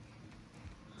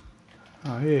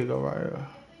 Oh, here you go, right here.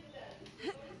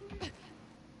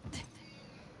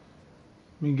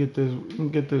 Let me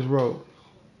get this rope.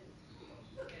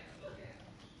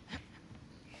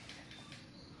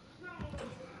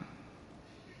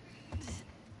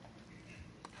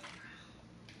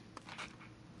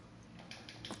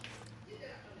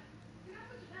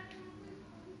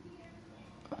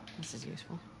 This is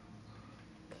useful.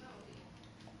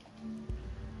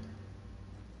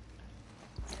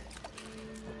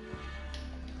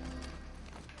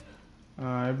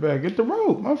 Alright, bet. Get the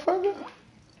rope, motherfucker.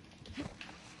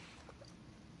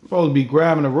 Supposed to be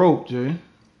grabbing the rope, Jay.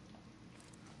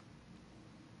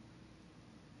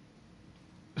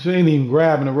 She ain't even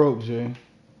grabbing the rope, Jay.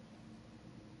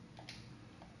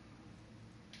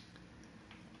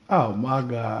 Oh my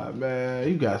God, man.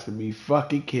 You got to be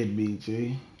fucking kidding me,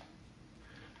 G.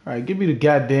 Alright, give me the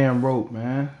goddamn rope,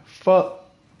 man.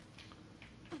 Fuck.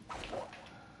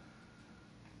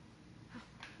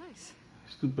 Nice.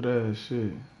 Stupid ass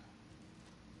shit.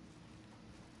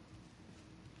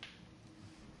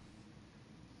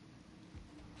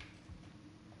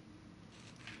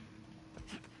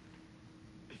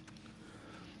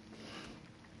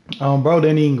 Bro,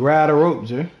 didn't even grab the rope,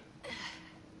 Jay.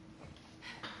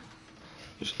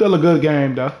 Still a good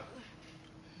game, though.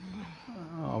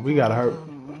 Oh, we gotta hurt.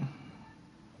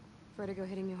 Vertigo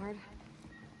hitting you hard?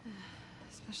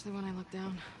 Especially when I look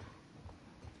down.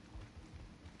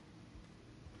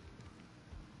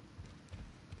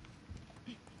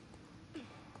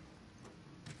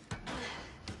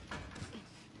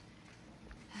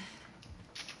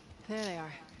 There they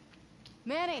are.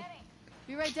 Manny!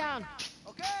 Be right down.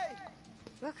 Okay.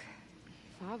 Look.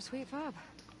 Fob, sweet fob.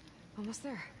 Almost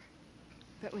there.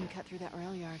 Bet we can cut through that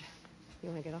rail yard. You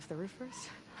want to get off the roof first?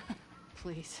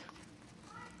 Please.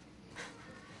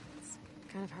 It's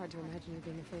kind of hard to imagine you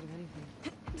being afraid of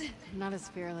anything. Not as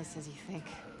fearless as you think.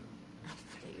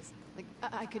 Please. Like,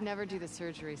 I could never do the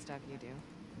surgery stuff you do.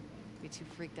 Be too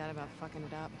freaked out about fucking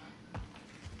it up.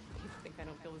 You think I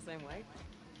don't feel the same way?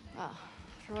 Well,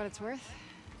 for what it's worth,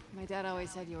 my dad always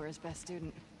said you were his best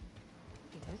student.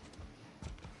 He did?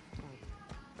 Well,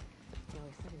 he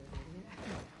always said he was doing it.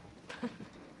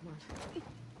 Come on.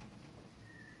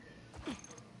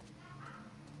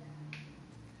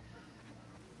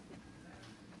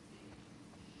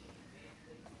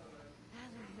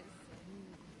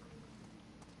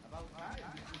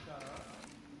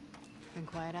 Been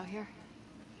quiet out here?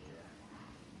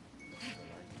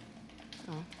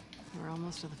 Oh, we're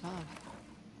almost to the pub.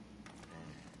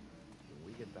 When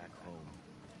we get back home,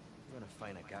 we're gonna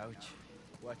find a couch,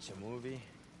 watch a movie,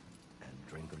 and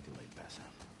drink until I pass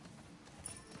out.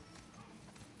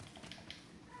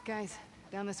 Guys,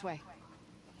 Down this way.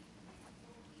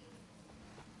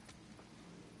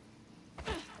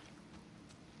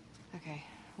 Okay,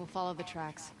 we'll follow the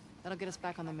tracks. That'll get us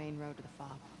back on the main road to the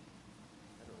fob.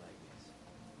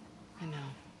 I know.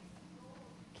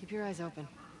 Keep your eyes open.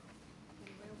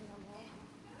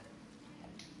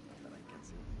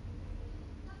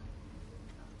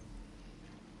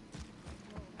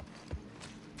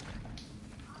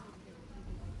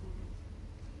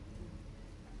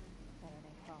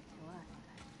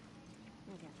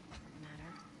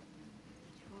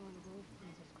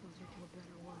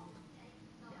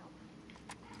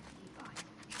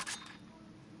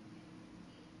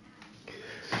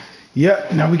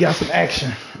 Yep, now we got some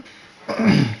action.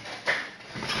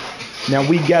 Now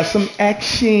we got some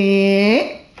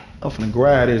action. I'm finna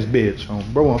grab this bitch,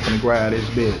 bro. I'm finna grab this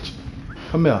bitch.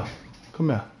 Come here. Come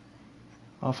here.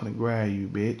 I'm finna grab you,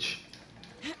 bitch.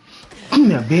 Come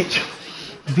here, bitch.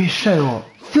 Bitch, shut up.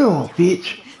 Shut up,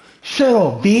 bitch. Shut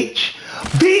up, bitch.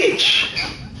 Bitch!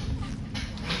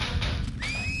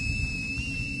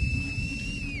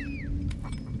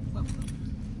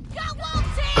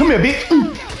 Come here, bitch.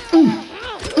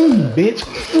 Bitch.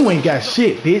 You ain't got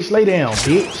shit, bitch. Lay down,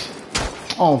 bitch.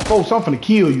 Oh, folks, I'm finna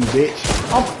kill you,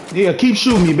 bitch. Yeah, keep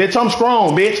shooting me, bitch. I'm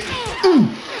strong, bitch.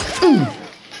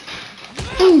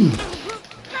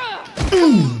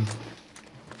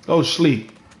 Go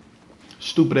sleep.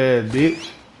 Stupid ass bitch.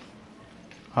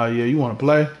 Oh, yeah, you wanna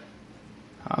play?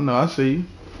 I know, I see you.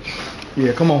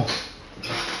 Yeah, come on.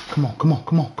 Come on, come on,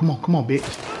 come on, come on, come on, bitch.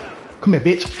 Come here,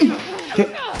 bitch.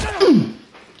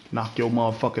 Knock your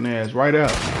motherfucking ass right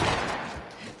out.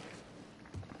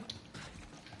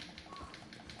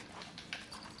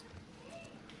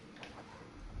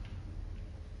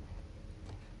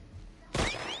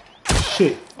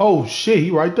 Shit. Oh shit,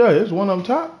 he right there. There's one on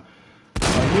top.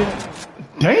 Oh, yeah.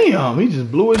 Damn, he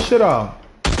just blew his shit off.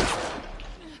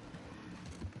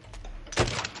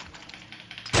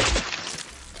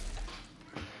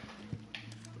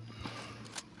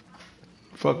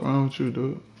 Fuck wrong with you,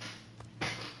 dude?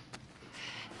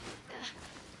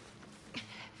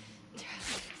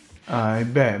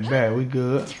 Alright, bad. We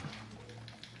good.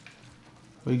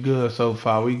 We good so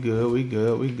far. We good. We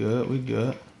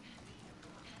good.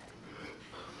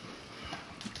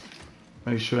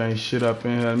 Make sure ain't shit up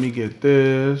in here. Let me get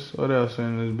this. What else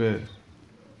in this bitch?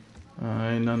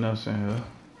 Ain't nothing else in here.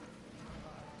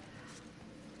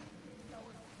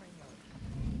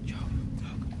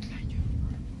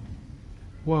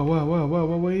 Where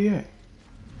you at?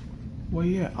 Where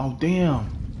you at? Oh, damn.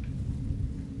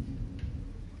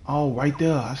 Oh, right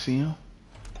there. I see him.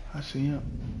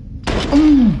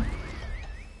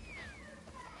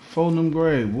 Folding them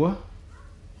grave, boy.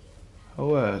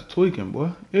 Oh, ass tweaking, boy.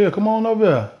 Yeah, come on over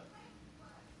here.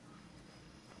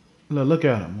 Look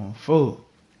at him on full.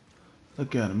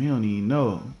 Look at him. He don't even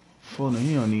know. Full,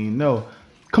 he don't even know.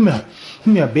 Come here,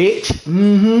 bitch.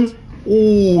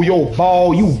 Ooh, you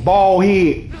bald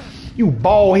head,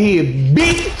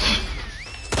 bitch.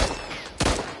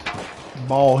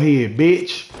 Bald head,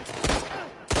 bitch.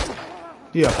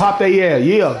 Yeah, pop that ass.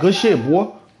 Yeah, good shit,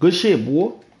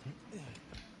 boy.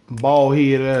 Bald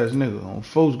head ass nigga on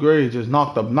first grade just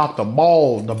knocked the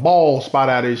ball spot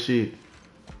out of this shit.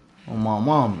 On my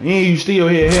mama. And you still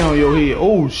had hair on your head.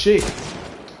 Oh shit.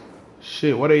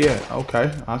 Shit, where they at?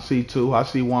 Okay, I see two. I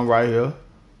see one right here.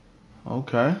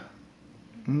 Okay.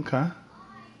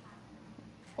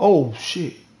 Oh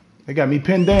shit. They got me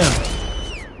pinned down.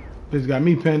 This got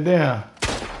me pinned down.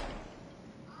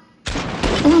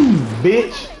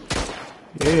 Bitch.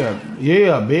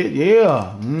 Yeah, bitch.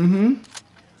 Yeah.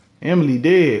 Emily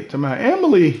dead. Tell me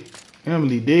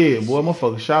Emily dead, boy.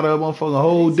 Motherfucker shot her motherfucking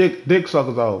whole dick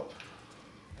suckers off.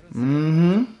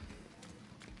 On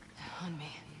me.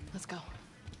 Let's go.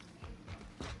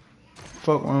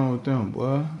 Fuck wrong with them,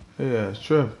 boy? Yeah, it's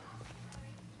tripping.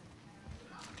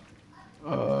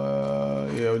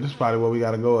 Yeah, this is probably where we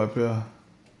gotta go up here.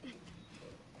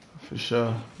 For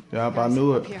sure. Yep, I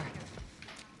knew it.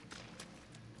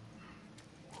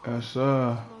 That's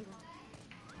hold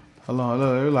on,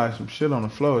 look, there's like some shit on the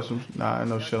floor. Nah, ain't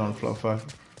no shit on the floor, fuck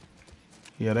it.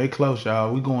 Yeah, they close,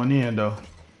 y'all. We going in though.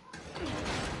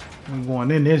 We going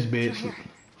in this bitch.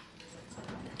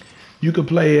 You could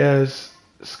play as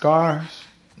Scars.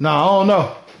 Nah, I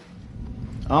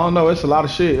don't know. It's a lot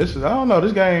of shit. I don't know.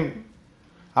 This game.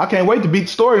 I can't wait to beat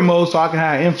story mode so I can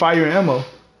have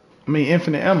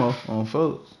infinite ammo on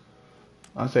folks.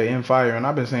 I say Fire, and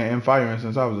I've been saying Fire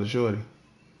since I was a shorty.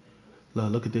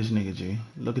 Look at this nigga, G.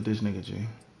 Look at this nigga, G.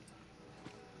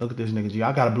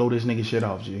 I gotta blow this nigga shit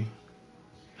off, G.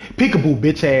 Peekaboo,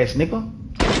 bitch ass nigga.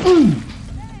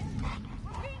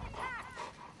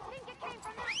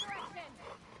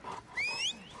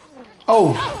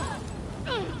 Oh.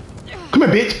 Come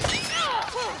here, bitch.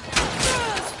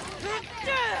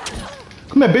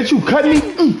 Come here, bitch. You cut me?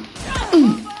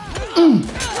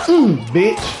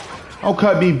 Bitch. Don't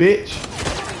cut me, bitch.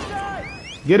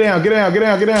 Get down, get down, get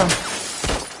down, get down.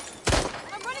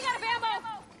 I'm running out of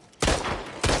ammo.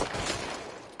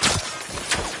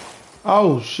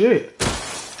 Oh, shit.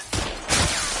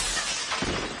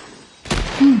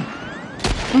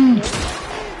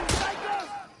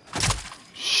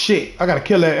 Shit, I gotta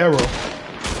kill that arrow. Get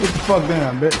the fuck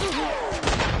down, bitch.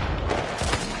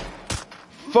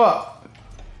 Fuck.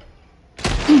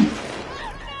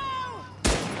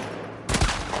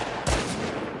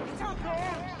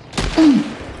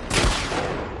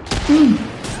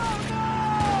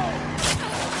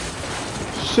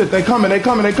 Shit, they coming, they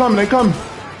coming, they coming, they coming.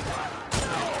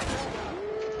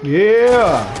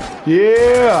 Yeah,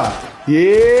 yeah,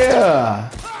 yeah.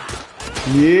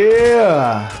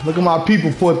 Yeah, look at my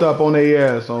people put up on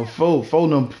their ass. On four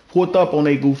them put up on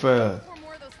their goof ass. Before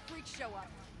more of those freaks show up.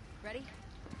 Ready?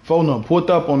 Four them put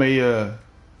up on their ass.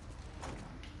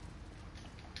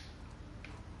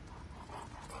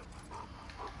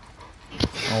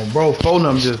 Oh, bro, four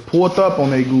them just put up on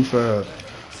their goof ass.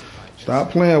 Stop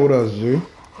playing with us, G.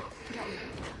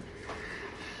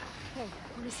 Hey,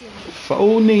 let me see him.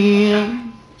 Phone in.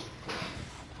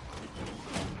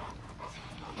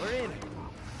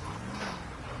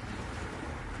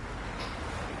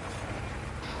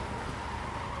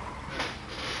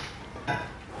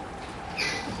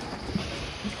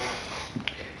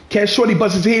 Cat Shorty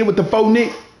busts his head with the faux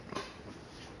nick.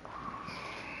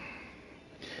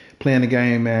 Playing the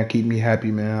game, man, keep me happy,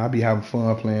 man. I be having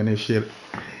fun playing this shit.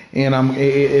 And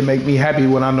it make me happy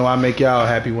when I know I make y'all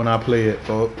happy when I play it,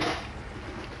 folks.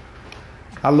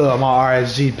 I love my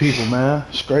RSG people, man.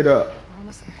 Straight up.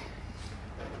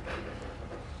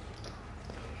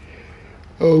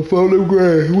 Oh, follow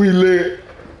Gray, we lit.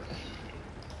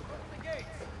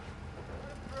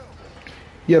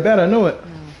 Yeah, better know it.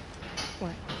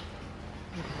 What?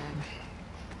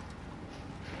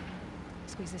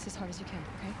 Squeeze this as hard as you can,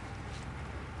 okay?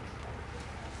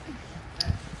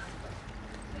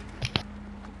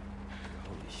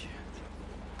 Holy shit.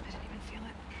 I didn't even feel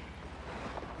it.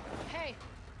 Hey,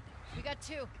 we got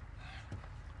two.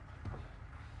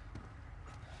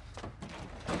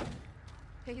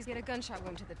 Hey, he's got a gunshot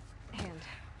wound to the hand.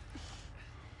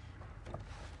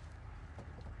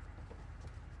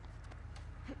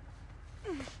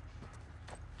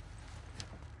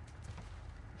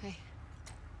 Hey.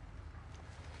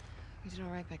 You did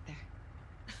all right back there.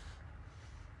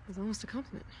 It was almost a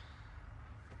compliment.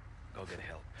 Go get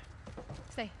help.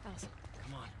 Stay, Alice.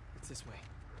 Come on, it's this way.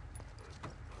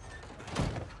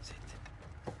 Sit.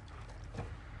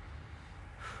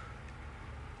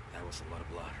 That was a lot of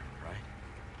blood, right?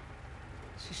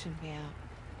 She shouldn't be out.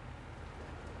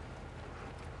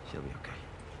 She'll be okay.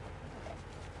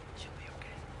 She'll be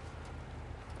okay.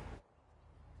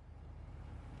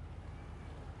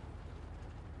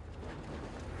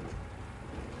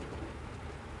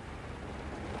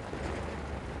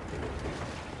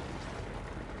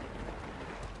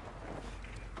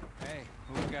 Hey,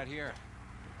 who we got here?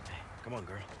 Hey, come on,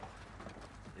 girl.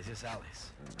 This is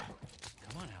Alice.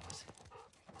 Come on, Alice.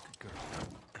 Good girl.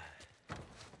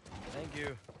 Thank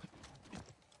you.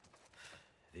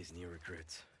 These new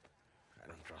recruits, I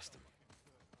don't trust them.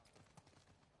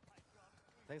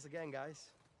 Thanks again,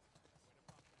 guys.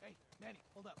 Hey, Manny,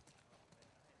 hold up.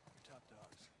 We're top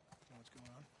dogs. You know what's going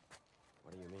on?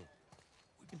 What do you mean?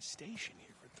 We've been stationed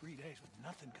here for 3 days with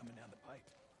nothing coming down the pipe.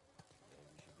 Yeah,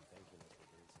 you should be thanking us for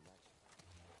getting some action.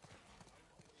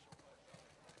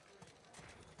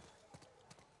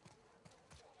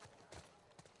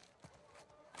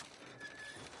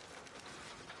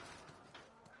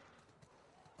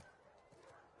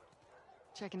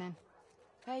 Checking in.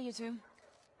 Hey, you two.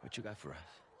 What you got for us?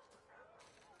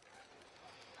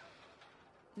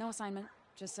 No assignment.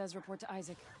 Just says report to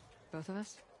Isaac. Both of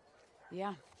us?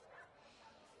 Yeah.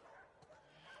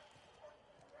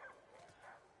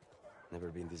 Never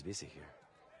been this busy here.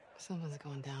 Something's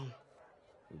going down.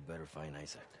 We better find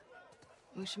Isaac.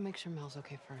 We should make sure Mel's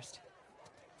okay first.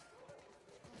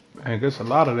 Man, there's a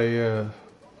lot of they I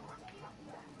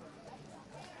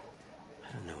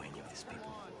don't know any of these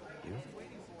people. You?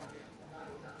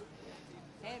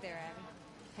 Hey there, Abby.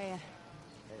 Hey,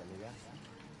 Hey, amiga.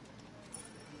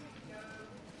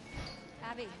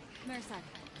 Abby, come here, son.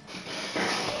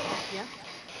 Yeah?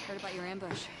 Heard about your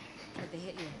ambush. Where'd they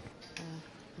hit you?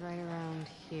 Right around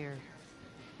here.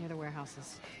 Near the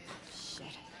warehouses.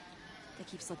 shit. They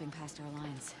keep slipping past our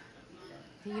lines.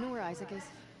 Hey, you know where Isaac is?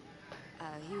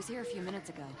 He was here a few minutes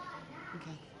ago.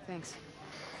 Okay, thanks.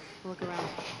 We'll look around.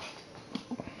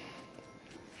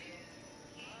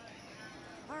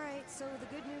 All right, so the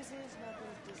good news is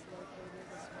nothing's dislocated.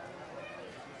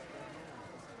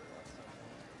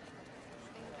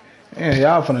 Man,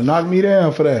 y'all finna knock me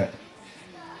down for that.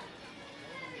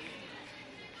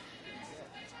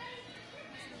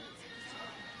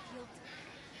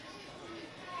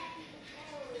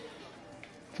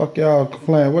 Fuck y'all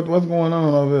playing. What's going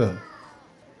on over there?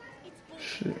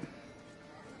 Shit.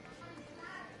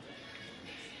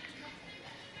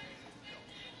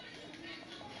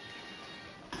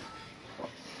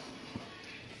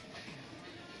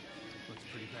 Looks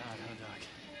pretty bad, huh, Doc?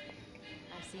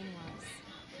 I've seen worse.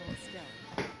 Hold still.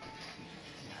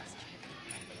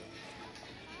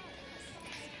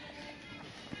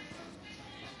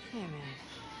 Hey, man.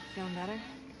 Feeling better?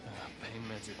 Pain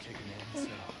meds are kicking in, so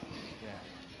yeah.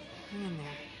 Hang in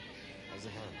there. How's the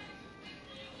hand?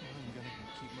 Well, I'm gonna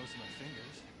keep most of my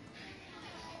fingers.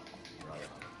 Right.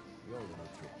 We only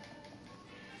need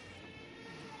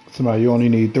 3. Somebody, you only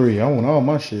need 3. I want all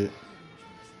my shit.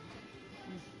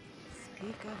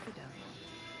 Speak of the devil.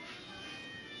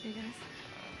 Hey, guys.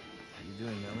 How you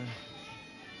doing, Melon?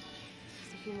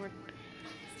 Just a few more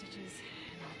stitches,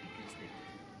 and I'll be good to sleep.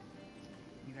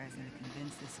 You guys gonna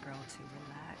convince this girl to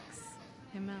relax?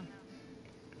 Hey, Mel.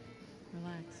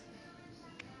 Relax.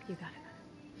 You got it.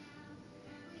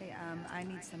 Hey, I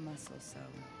need some muscle, so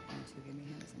why don't you give me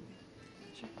him something?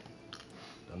 Sure.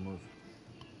 Don't move.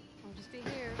 I'll just be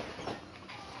here.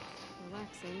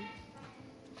 Relaxing.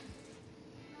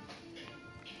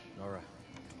 Nora,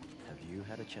 have you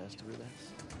had a chance to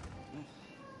relax?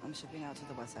 I'm shipping out to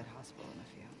the West Side Hospital in a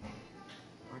few.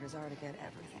 Orders are to get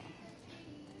everything.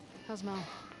 How's Mel?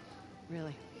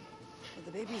 Really? But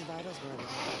the baby's vitals were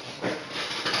everything.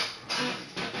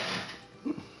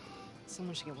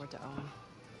 Someone should get word to Owen.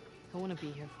 He'll want to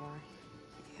be here for her.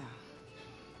 Yeah.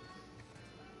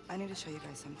 I need to show you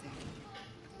guys something.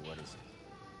 What is it?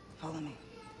 Follow me.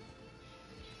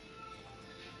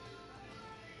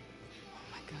 Oh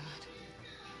my God.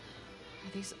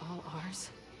 Are these all ours?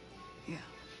 Yeah.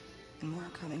 And more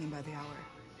are coming in by the hour.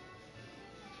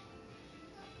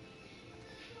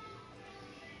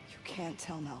 You can't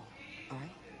tell Mel, all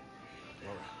right?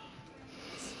 Nora.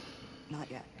 Not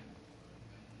yet.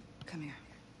 Come here.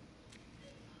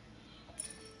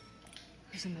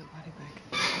 Who's in that body bag?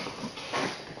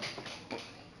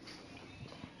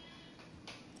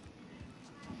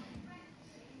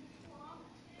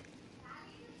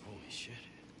 Holy shit.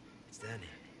 It's Danny.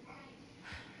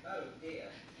 Oh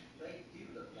dear, they do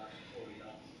look like toy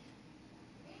dolls.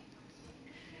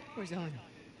 Where's Owen?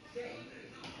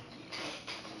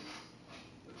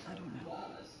 I don't know.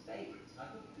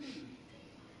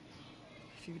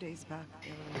 A few days back,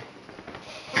 there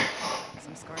were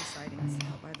some scar sightings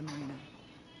out by the marina.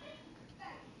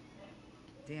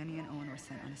 Danny and Owen were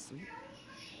sent on a sweep.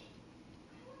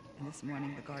 And this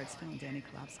morning, the guards found Danny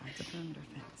collapsed behind the perimeter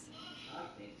fence.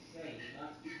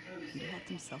 He'd hacked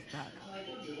himself back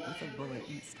with a bullet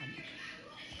in his stomach.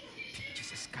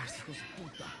 Jesus, guys, hijos de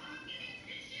puta.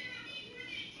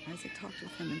 Isaac talked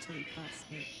with him until he passed,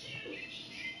 but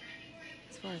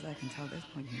as far as I can tell, there's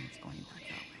no units going back that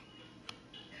way.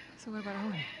 So what about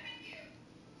Owen?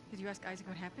 Did you ask Isaac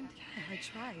what happened? Yeah, I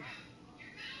tried.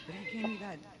 But he gave me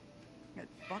that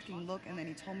fucking look, and then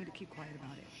he told me to keep quiet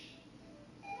about it.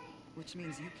 Which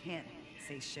means you can't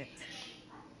say shit.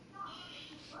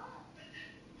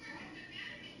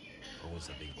 Owen's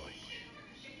a big boy.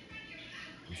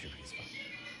 I'm sure he's fine.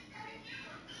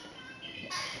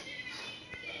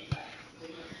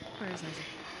 Where is Isaac?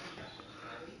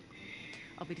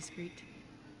 I'll be discreet.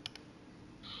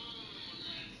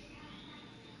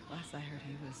 Last I heard,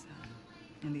 he was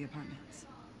in the apartments.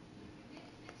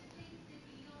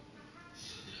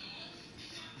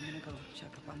 I'm gonna go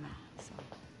check up on Mel, so...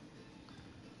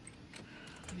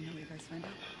 Let me know what you guys find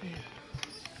out. Yeah.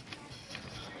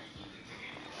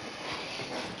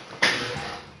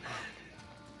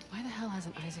 Why the hell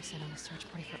hasn't Isaac sent on a search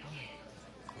party for Owen?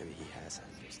 Maybe he has,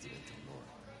 and just didn't tell Nora.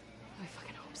 I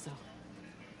fucking hope so.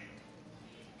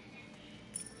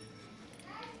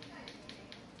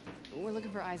 We're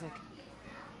looking for Isaac.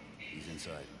 He's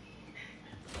inside.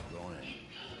 Go on in.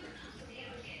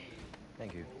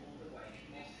 Thank you.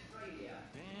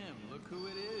 Damn, look who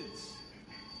it is.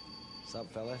 Sup,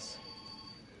 fellas?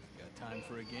 Got time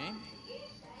for a game?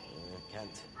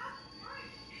 Can't.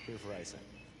 Here for Isaac.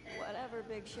 Whatever,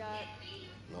 big shot.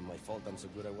 Not my fault I'm so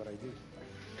good at what I do.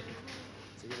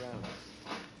 See you around.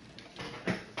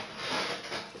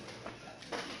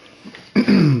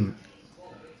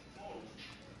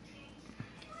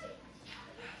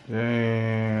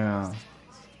 Damn.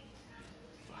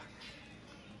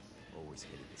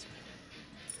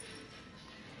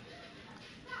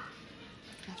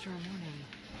 After a morning,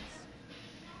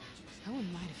 I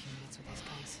wouldn't mind a few minutes with these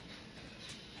guys.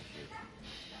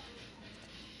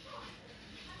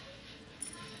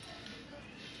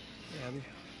 Yeah, Abby.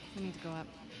 We need to go up.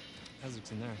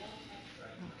 Isaac's in there.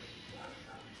 Oh.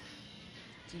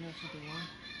 Do you know if he'll be long?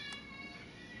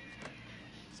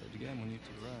 Said again when you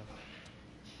two arrive.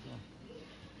 Come on.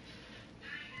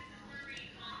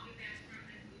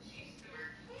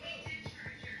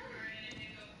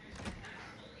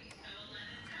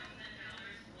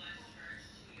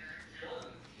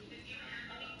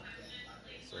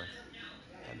 Sir,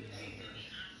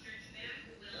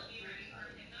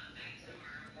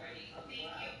 I'll be in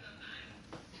a minute.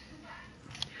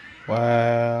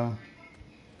 Wow.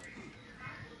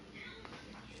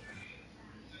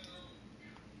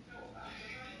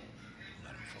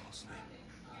 Let him fall asleep.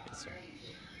 Yes, sir.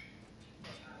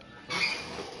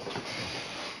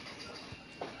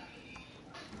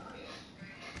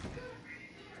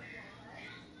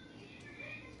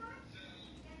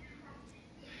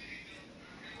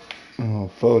 Oh,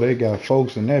 fuck, they got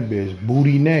folks in that bitch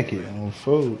booty naked on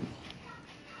food.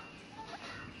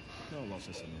 No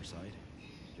losses on our side.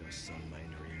 Just some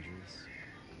minor injuries.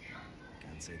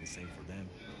 Can't say the same for them.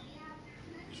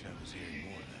 Wish I was hearing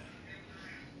more of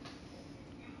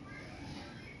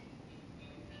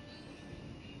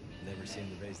that. Never seen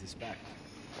the base this packed.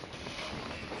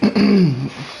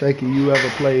 Shaky, you ever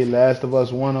played Last of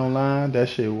Us 1 online? That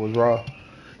shit was raw.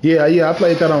 Yeah, I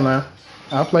played that online.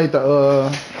 I played the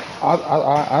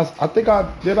I think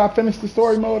I finish the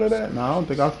story mode of that? No, I don't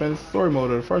think I finished the story mode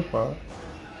of the first part.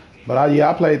 But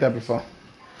I played that before.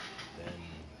 Then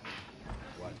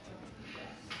what?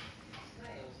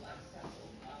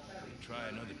 Try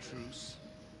another truce.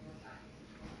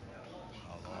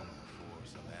 How long before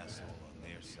some asshole on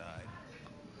their side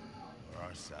or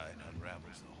our side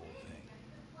unravels the whole thing?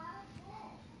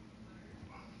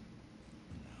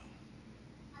 No.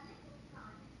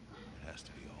 It has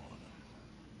to be all of them.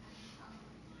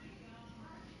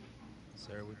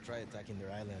 Sir, we try attacking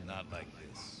their island. Not like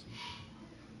this.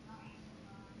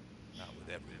 Not with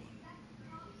everyone.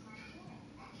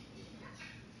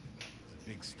 There's a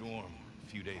big storm a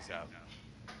few days out.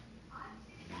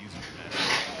 We're using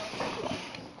massive.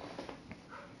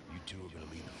 You two are gonna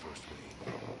lead the first wave.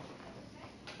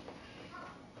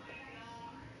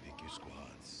 Pick your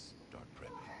squads. Start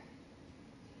prepping.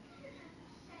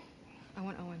 I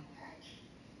want Owen.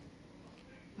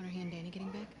 When are he and Danny getting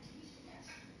back?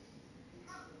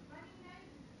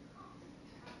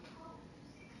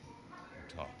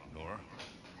 Talk, Nora.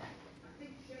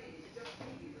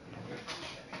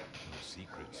 No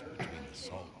secrets between the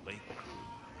Salt Lake crew.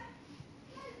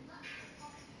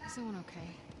 Is Owen okay?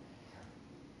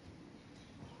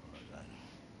 As far as I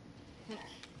know.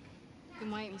 Then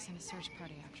why didn't we send a search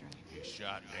party after him? You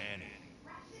shot Danny.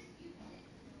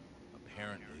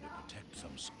 Apparently to protect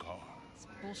some scar. It's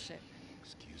bullshit.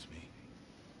 Excuse me?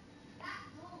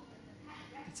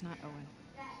 It's not Owen.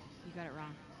 You got it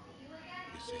wrong.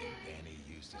 You're saying Danny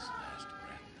used his last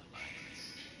breath to lie to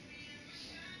me?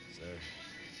 Sir,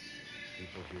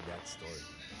 people hear that story.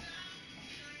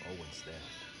 Owen's dead.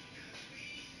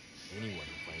 Anyone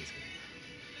who finds him,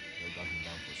 they'll gun him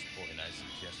down for sport. And I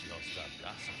suggest you all stop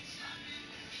gossiping about it.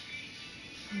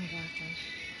 I'm gonna go after him.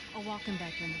 I'll walk him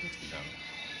back here and we'll get to the No. boat.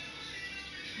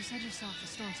 You said yourself the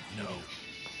storm's a few No. days.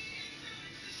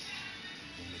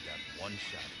 You've only got one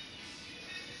shot at this.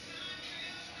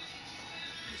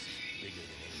 This is bigger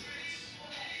than any of us.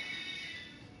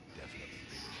 Definitely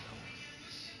bigger than Owen.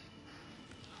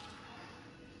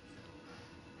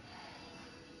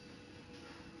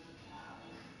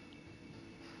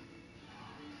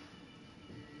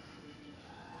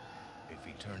 If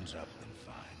he turns up, then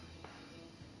fine.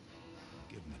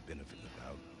 Give him the benefit of the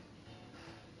doubt.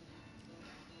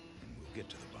 And we'll get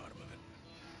to the bottom of it.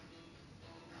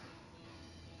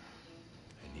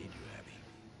 I need you, Abby.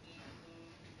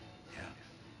 Yeah?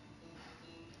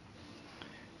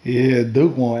 Yeah,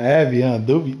 Duke want Abby, huh?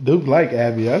 Duke like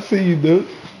Abby. I see you, Duke.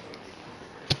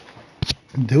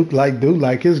 Duke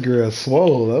like his girl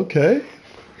swole. Okay.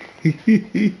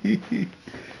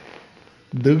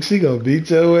 Duke, she gonna beat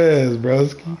your ass,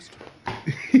 broski.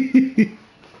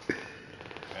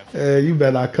 Hey, you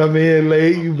better not come in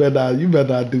late. You better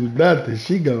not do nothing.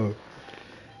 She gonna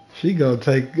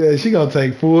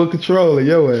take full control of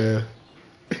your ass.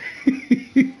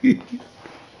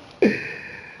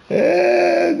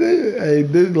 Hey,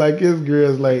 Duke like his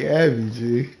girls like Abby,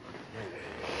 G.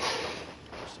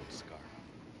 Scar,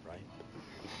 right?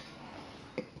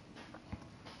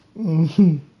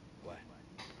 Mm-hmm. What?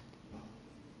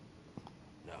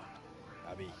 No,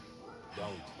 Abby,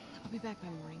 don't. I'll be back by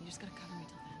morning. You just gotta cover me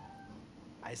till then.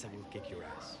 I Isa will kick your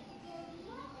ass.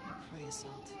 For the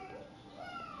assault.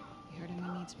 You heard him,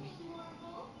 he needs me.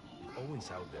 If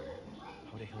Owen's out there,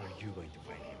 how the hell are you going to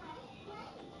find him?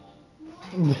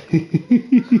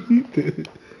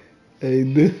 Hey,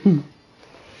 dude.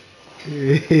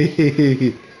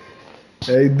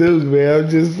 Hey, dude, man, I'm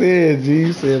just saying, G.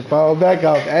 You said fall back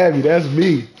off Abby. That's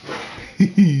me.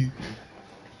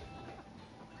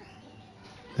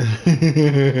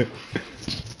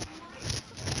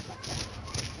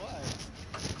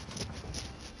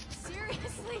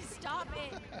 Seriously, stop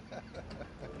it.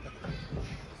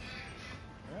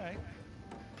 All right.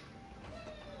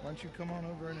 Why don't you come on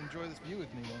over and enjoy this view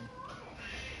with me then?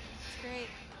 It's great.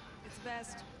 It's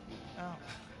best. Oh.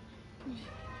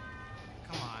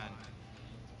 Come on.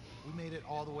 We made it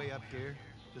all the way up here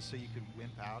just so you could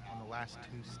wimp out on the last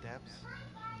 2 steps.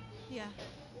 Yeah.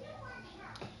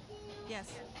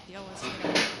 Yes, the OS.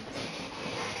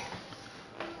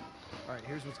 All right,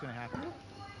 here's what's gonna happen.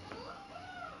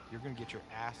 You're gonna get your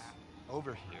ass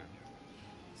over here,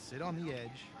 sit on the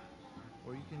edge,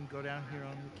 or you can go down here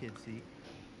on the kid seat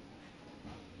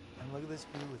and look at this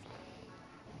view with me.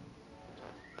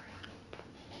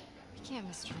 We can't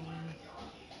miss training.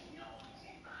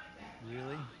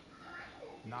 Really?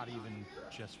 Not even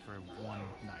just for one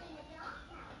night?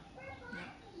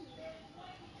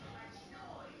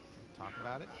 Talk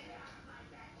about it?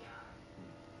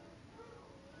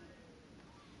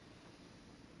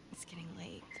 It's getting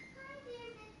late.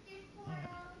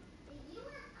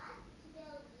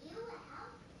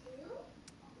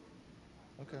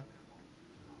 Okay.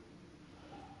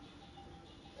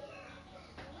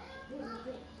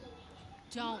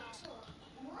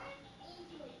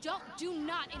 Do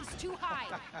not, it is too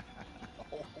high.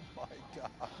 Oh my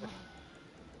God.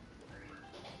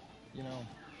 You know,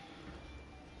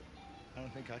 I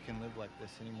don't think I can live like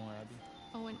this anymore, Abby.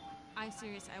 Owen, I'm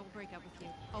serious, I will break up with you.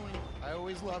 Owen. I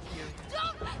always loved you.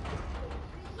 Don't!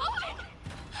 Owen!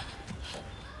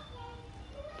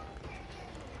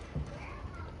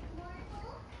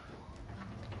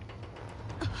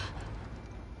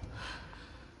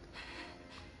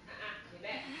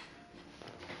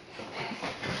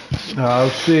 Oh,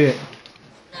 shit.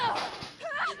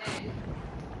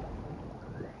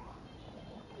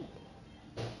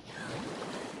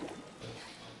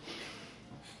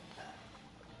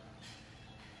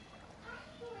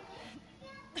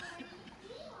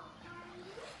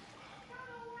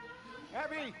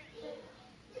 Abby!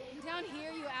 Down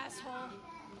here, you asshole.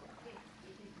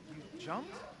 You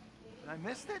jumped? And I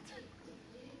missed it?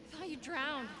 I thought you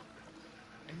drowned.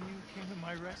 And you came to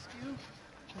my rescue?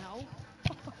 No.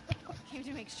 Came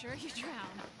to make sure you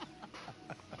drowned.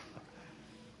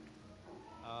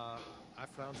 I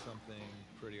found something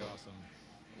pretty awesome.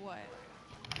 What?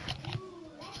 I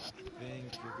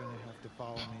think you're gonna have to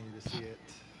follow me to see it.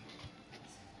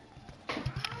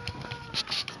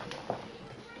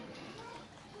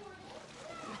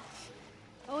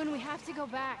 Owen, we have to go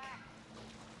back.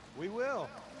 We will,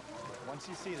 once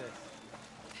you see this.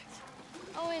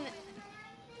 Owen.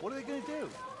 What are they gonna do?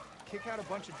 Kick out a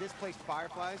bunch of displaced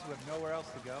fireflies who have nowhere else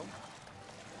to go?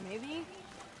 Maybe.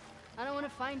 I don't want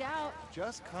to find out.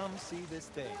 Just come see this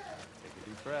thing. Take a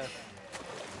deep breath.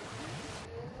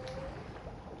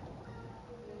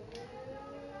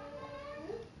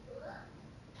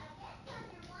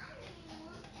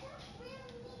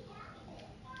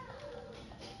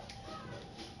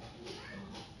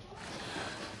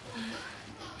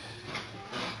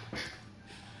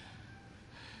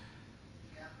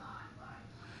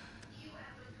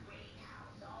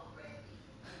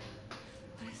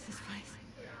 What is this place?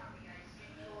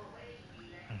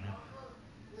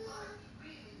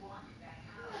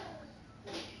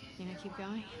 You gonna keep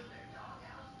going?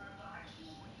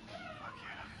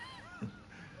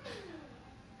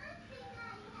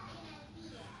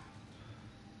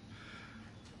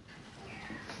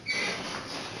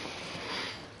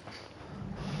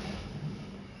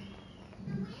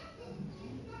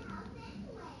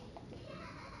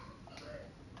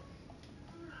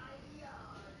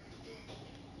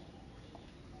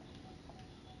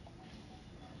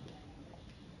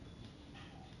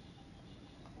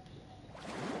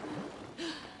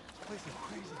 This place is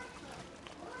crazy.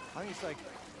 I think it's like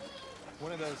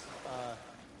one of those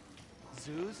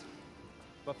zoos,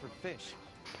 but for fish.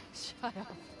 Shut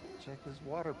up. Check this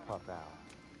water pup out.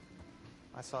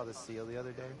 I saw this seal the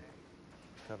other day,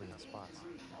 covered in spots.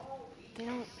 They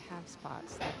don't have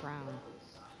spots. They're brown.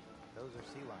 Those are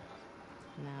sea lions.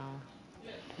 No.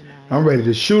 No. I'm ready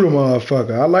to shoot a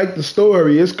motherfucker. I like the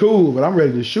story. It's cool, but I'm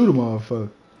ready to shoot a motherfucker.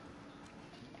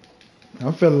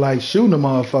 I'm feeling like shooting a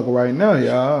motherfucker right now,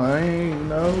 y'all. I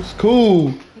ain't, it's cool.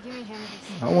 Hey, give me a hand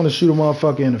with this. I want to shoot a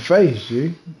motherfucker in the face,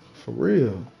 G. For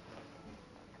real.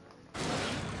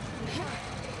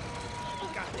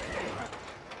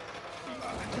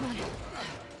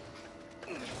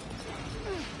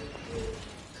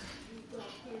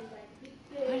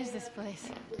 What is this place?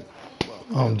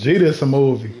 Gee, this a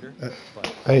movie.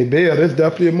 Hey, Bill, this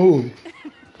definitely a movie.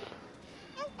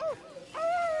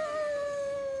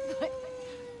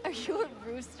 Are you a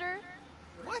rooster?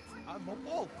 What? I'm a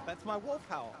wolf. That's my wolf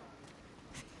howl.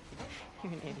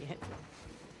 You're an idiot.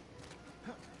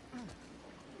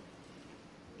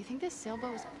 You think this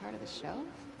sailboat was part of the show?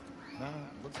 No,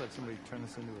 looks like somebody turned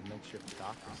this into a makeshift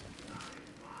dock or something.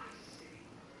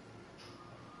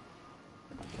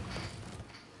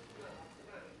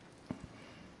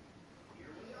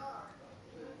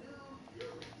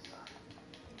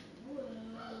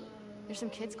 There's some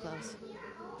kids' clothes.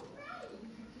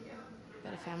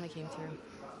 Bet a family came through.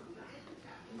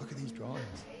 Look at these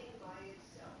drawings.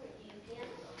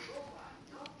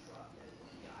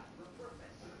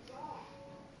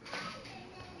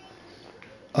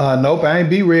 Nope, I ain't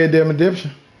be Red Dead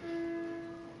Redemption.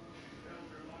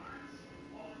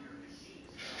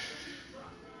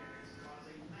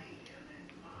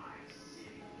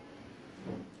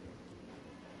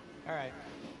 All right,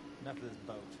 enough of this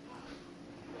boat.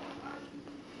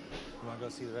 You want to go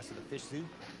see the rest of the fish zoo?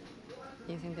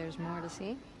 You think there's more to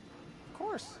see? Of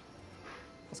course.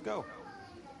 Let's go.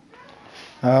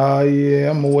 Yeah,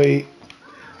 I'm gonna wait.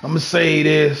 I'm gonna say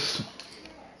this.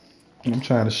 I'm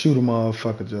trying to shoot a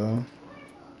motherfucker, y'all.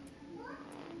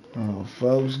 Oh,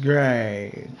 folks,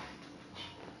 great.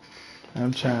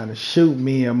 I'm trying to shoot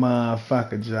me a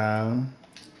motherfucker, y'all.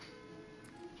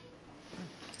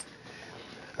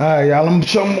 Alright, y'all. I'm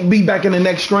gonna be back in the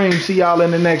next stream. See y'all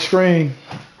in the next stream.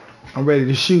 I'm ready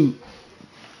to shoot.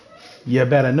 You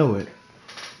better know it.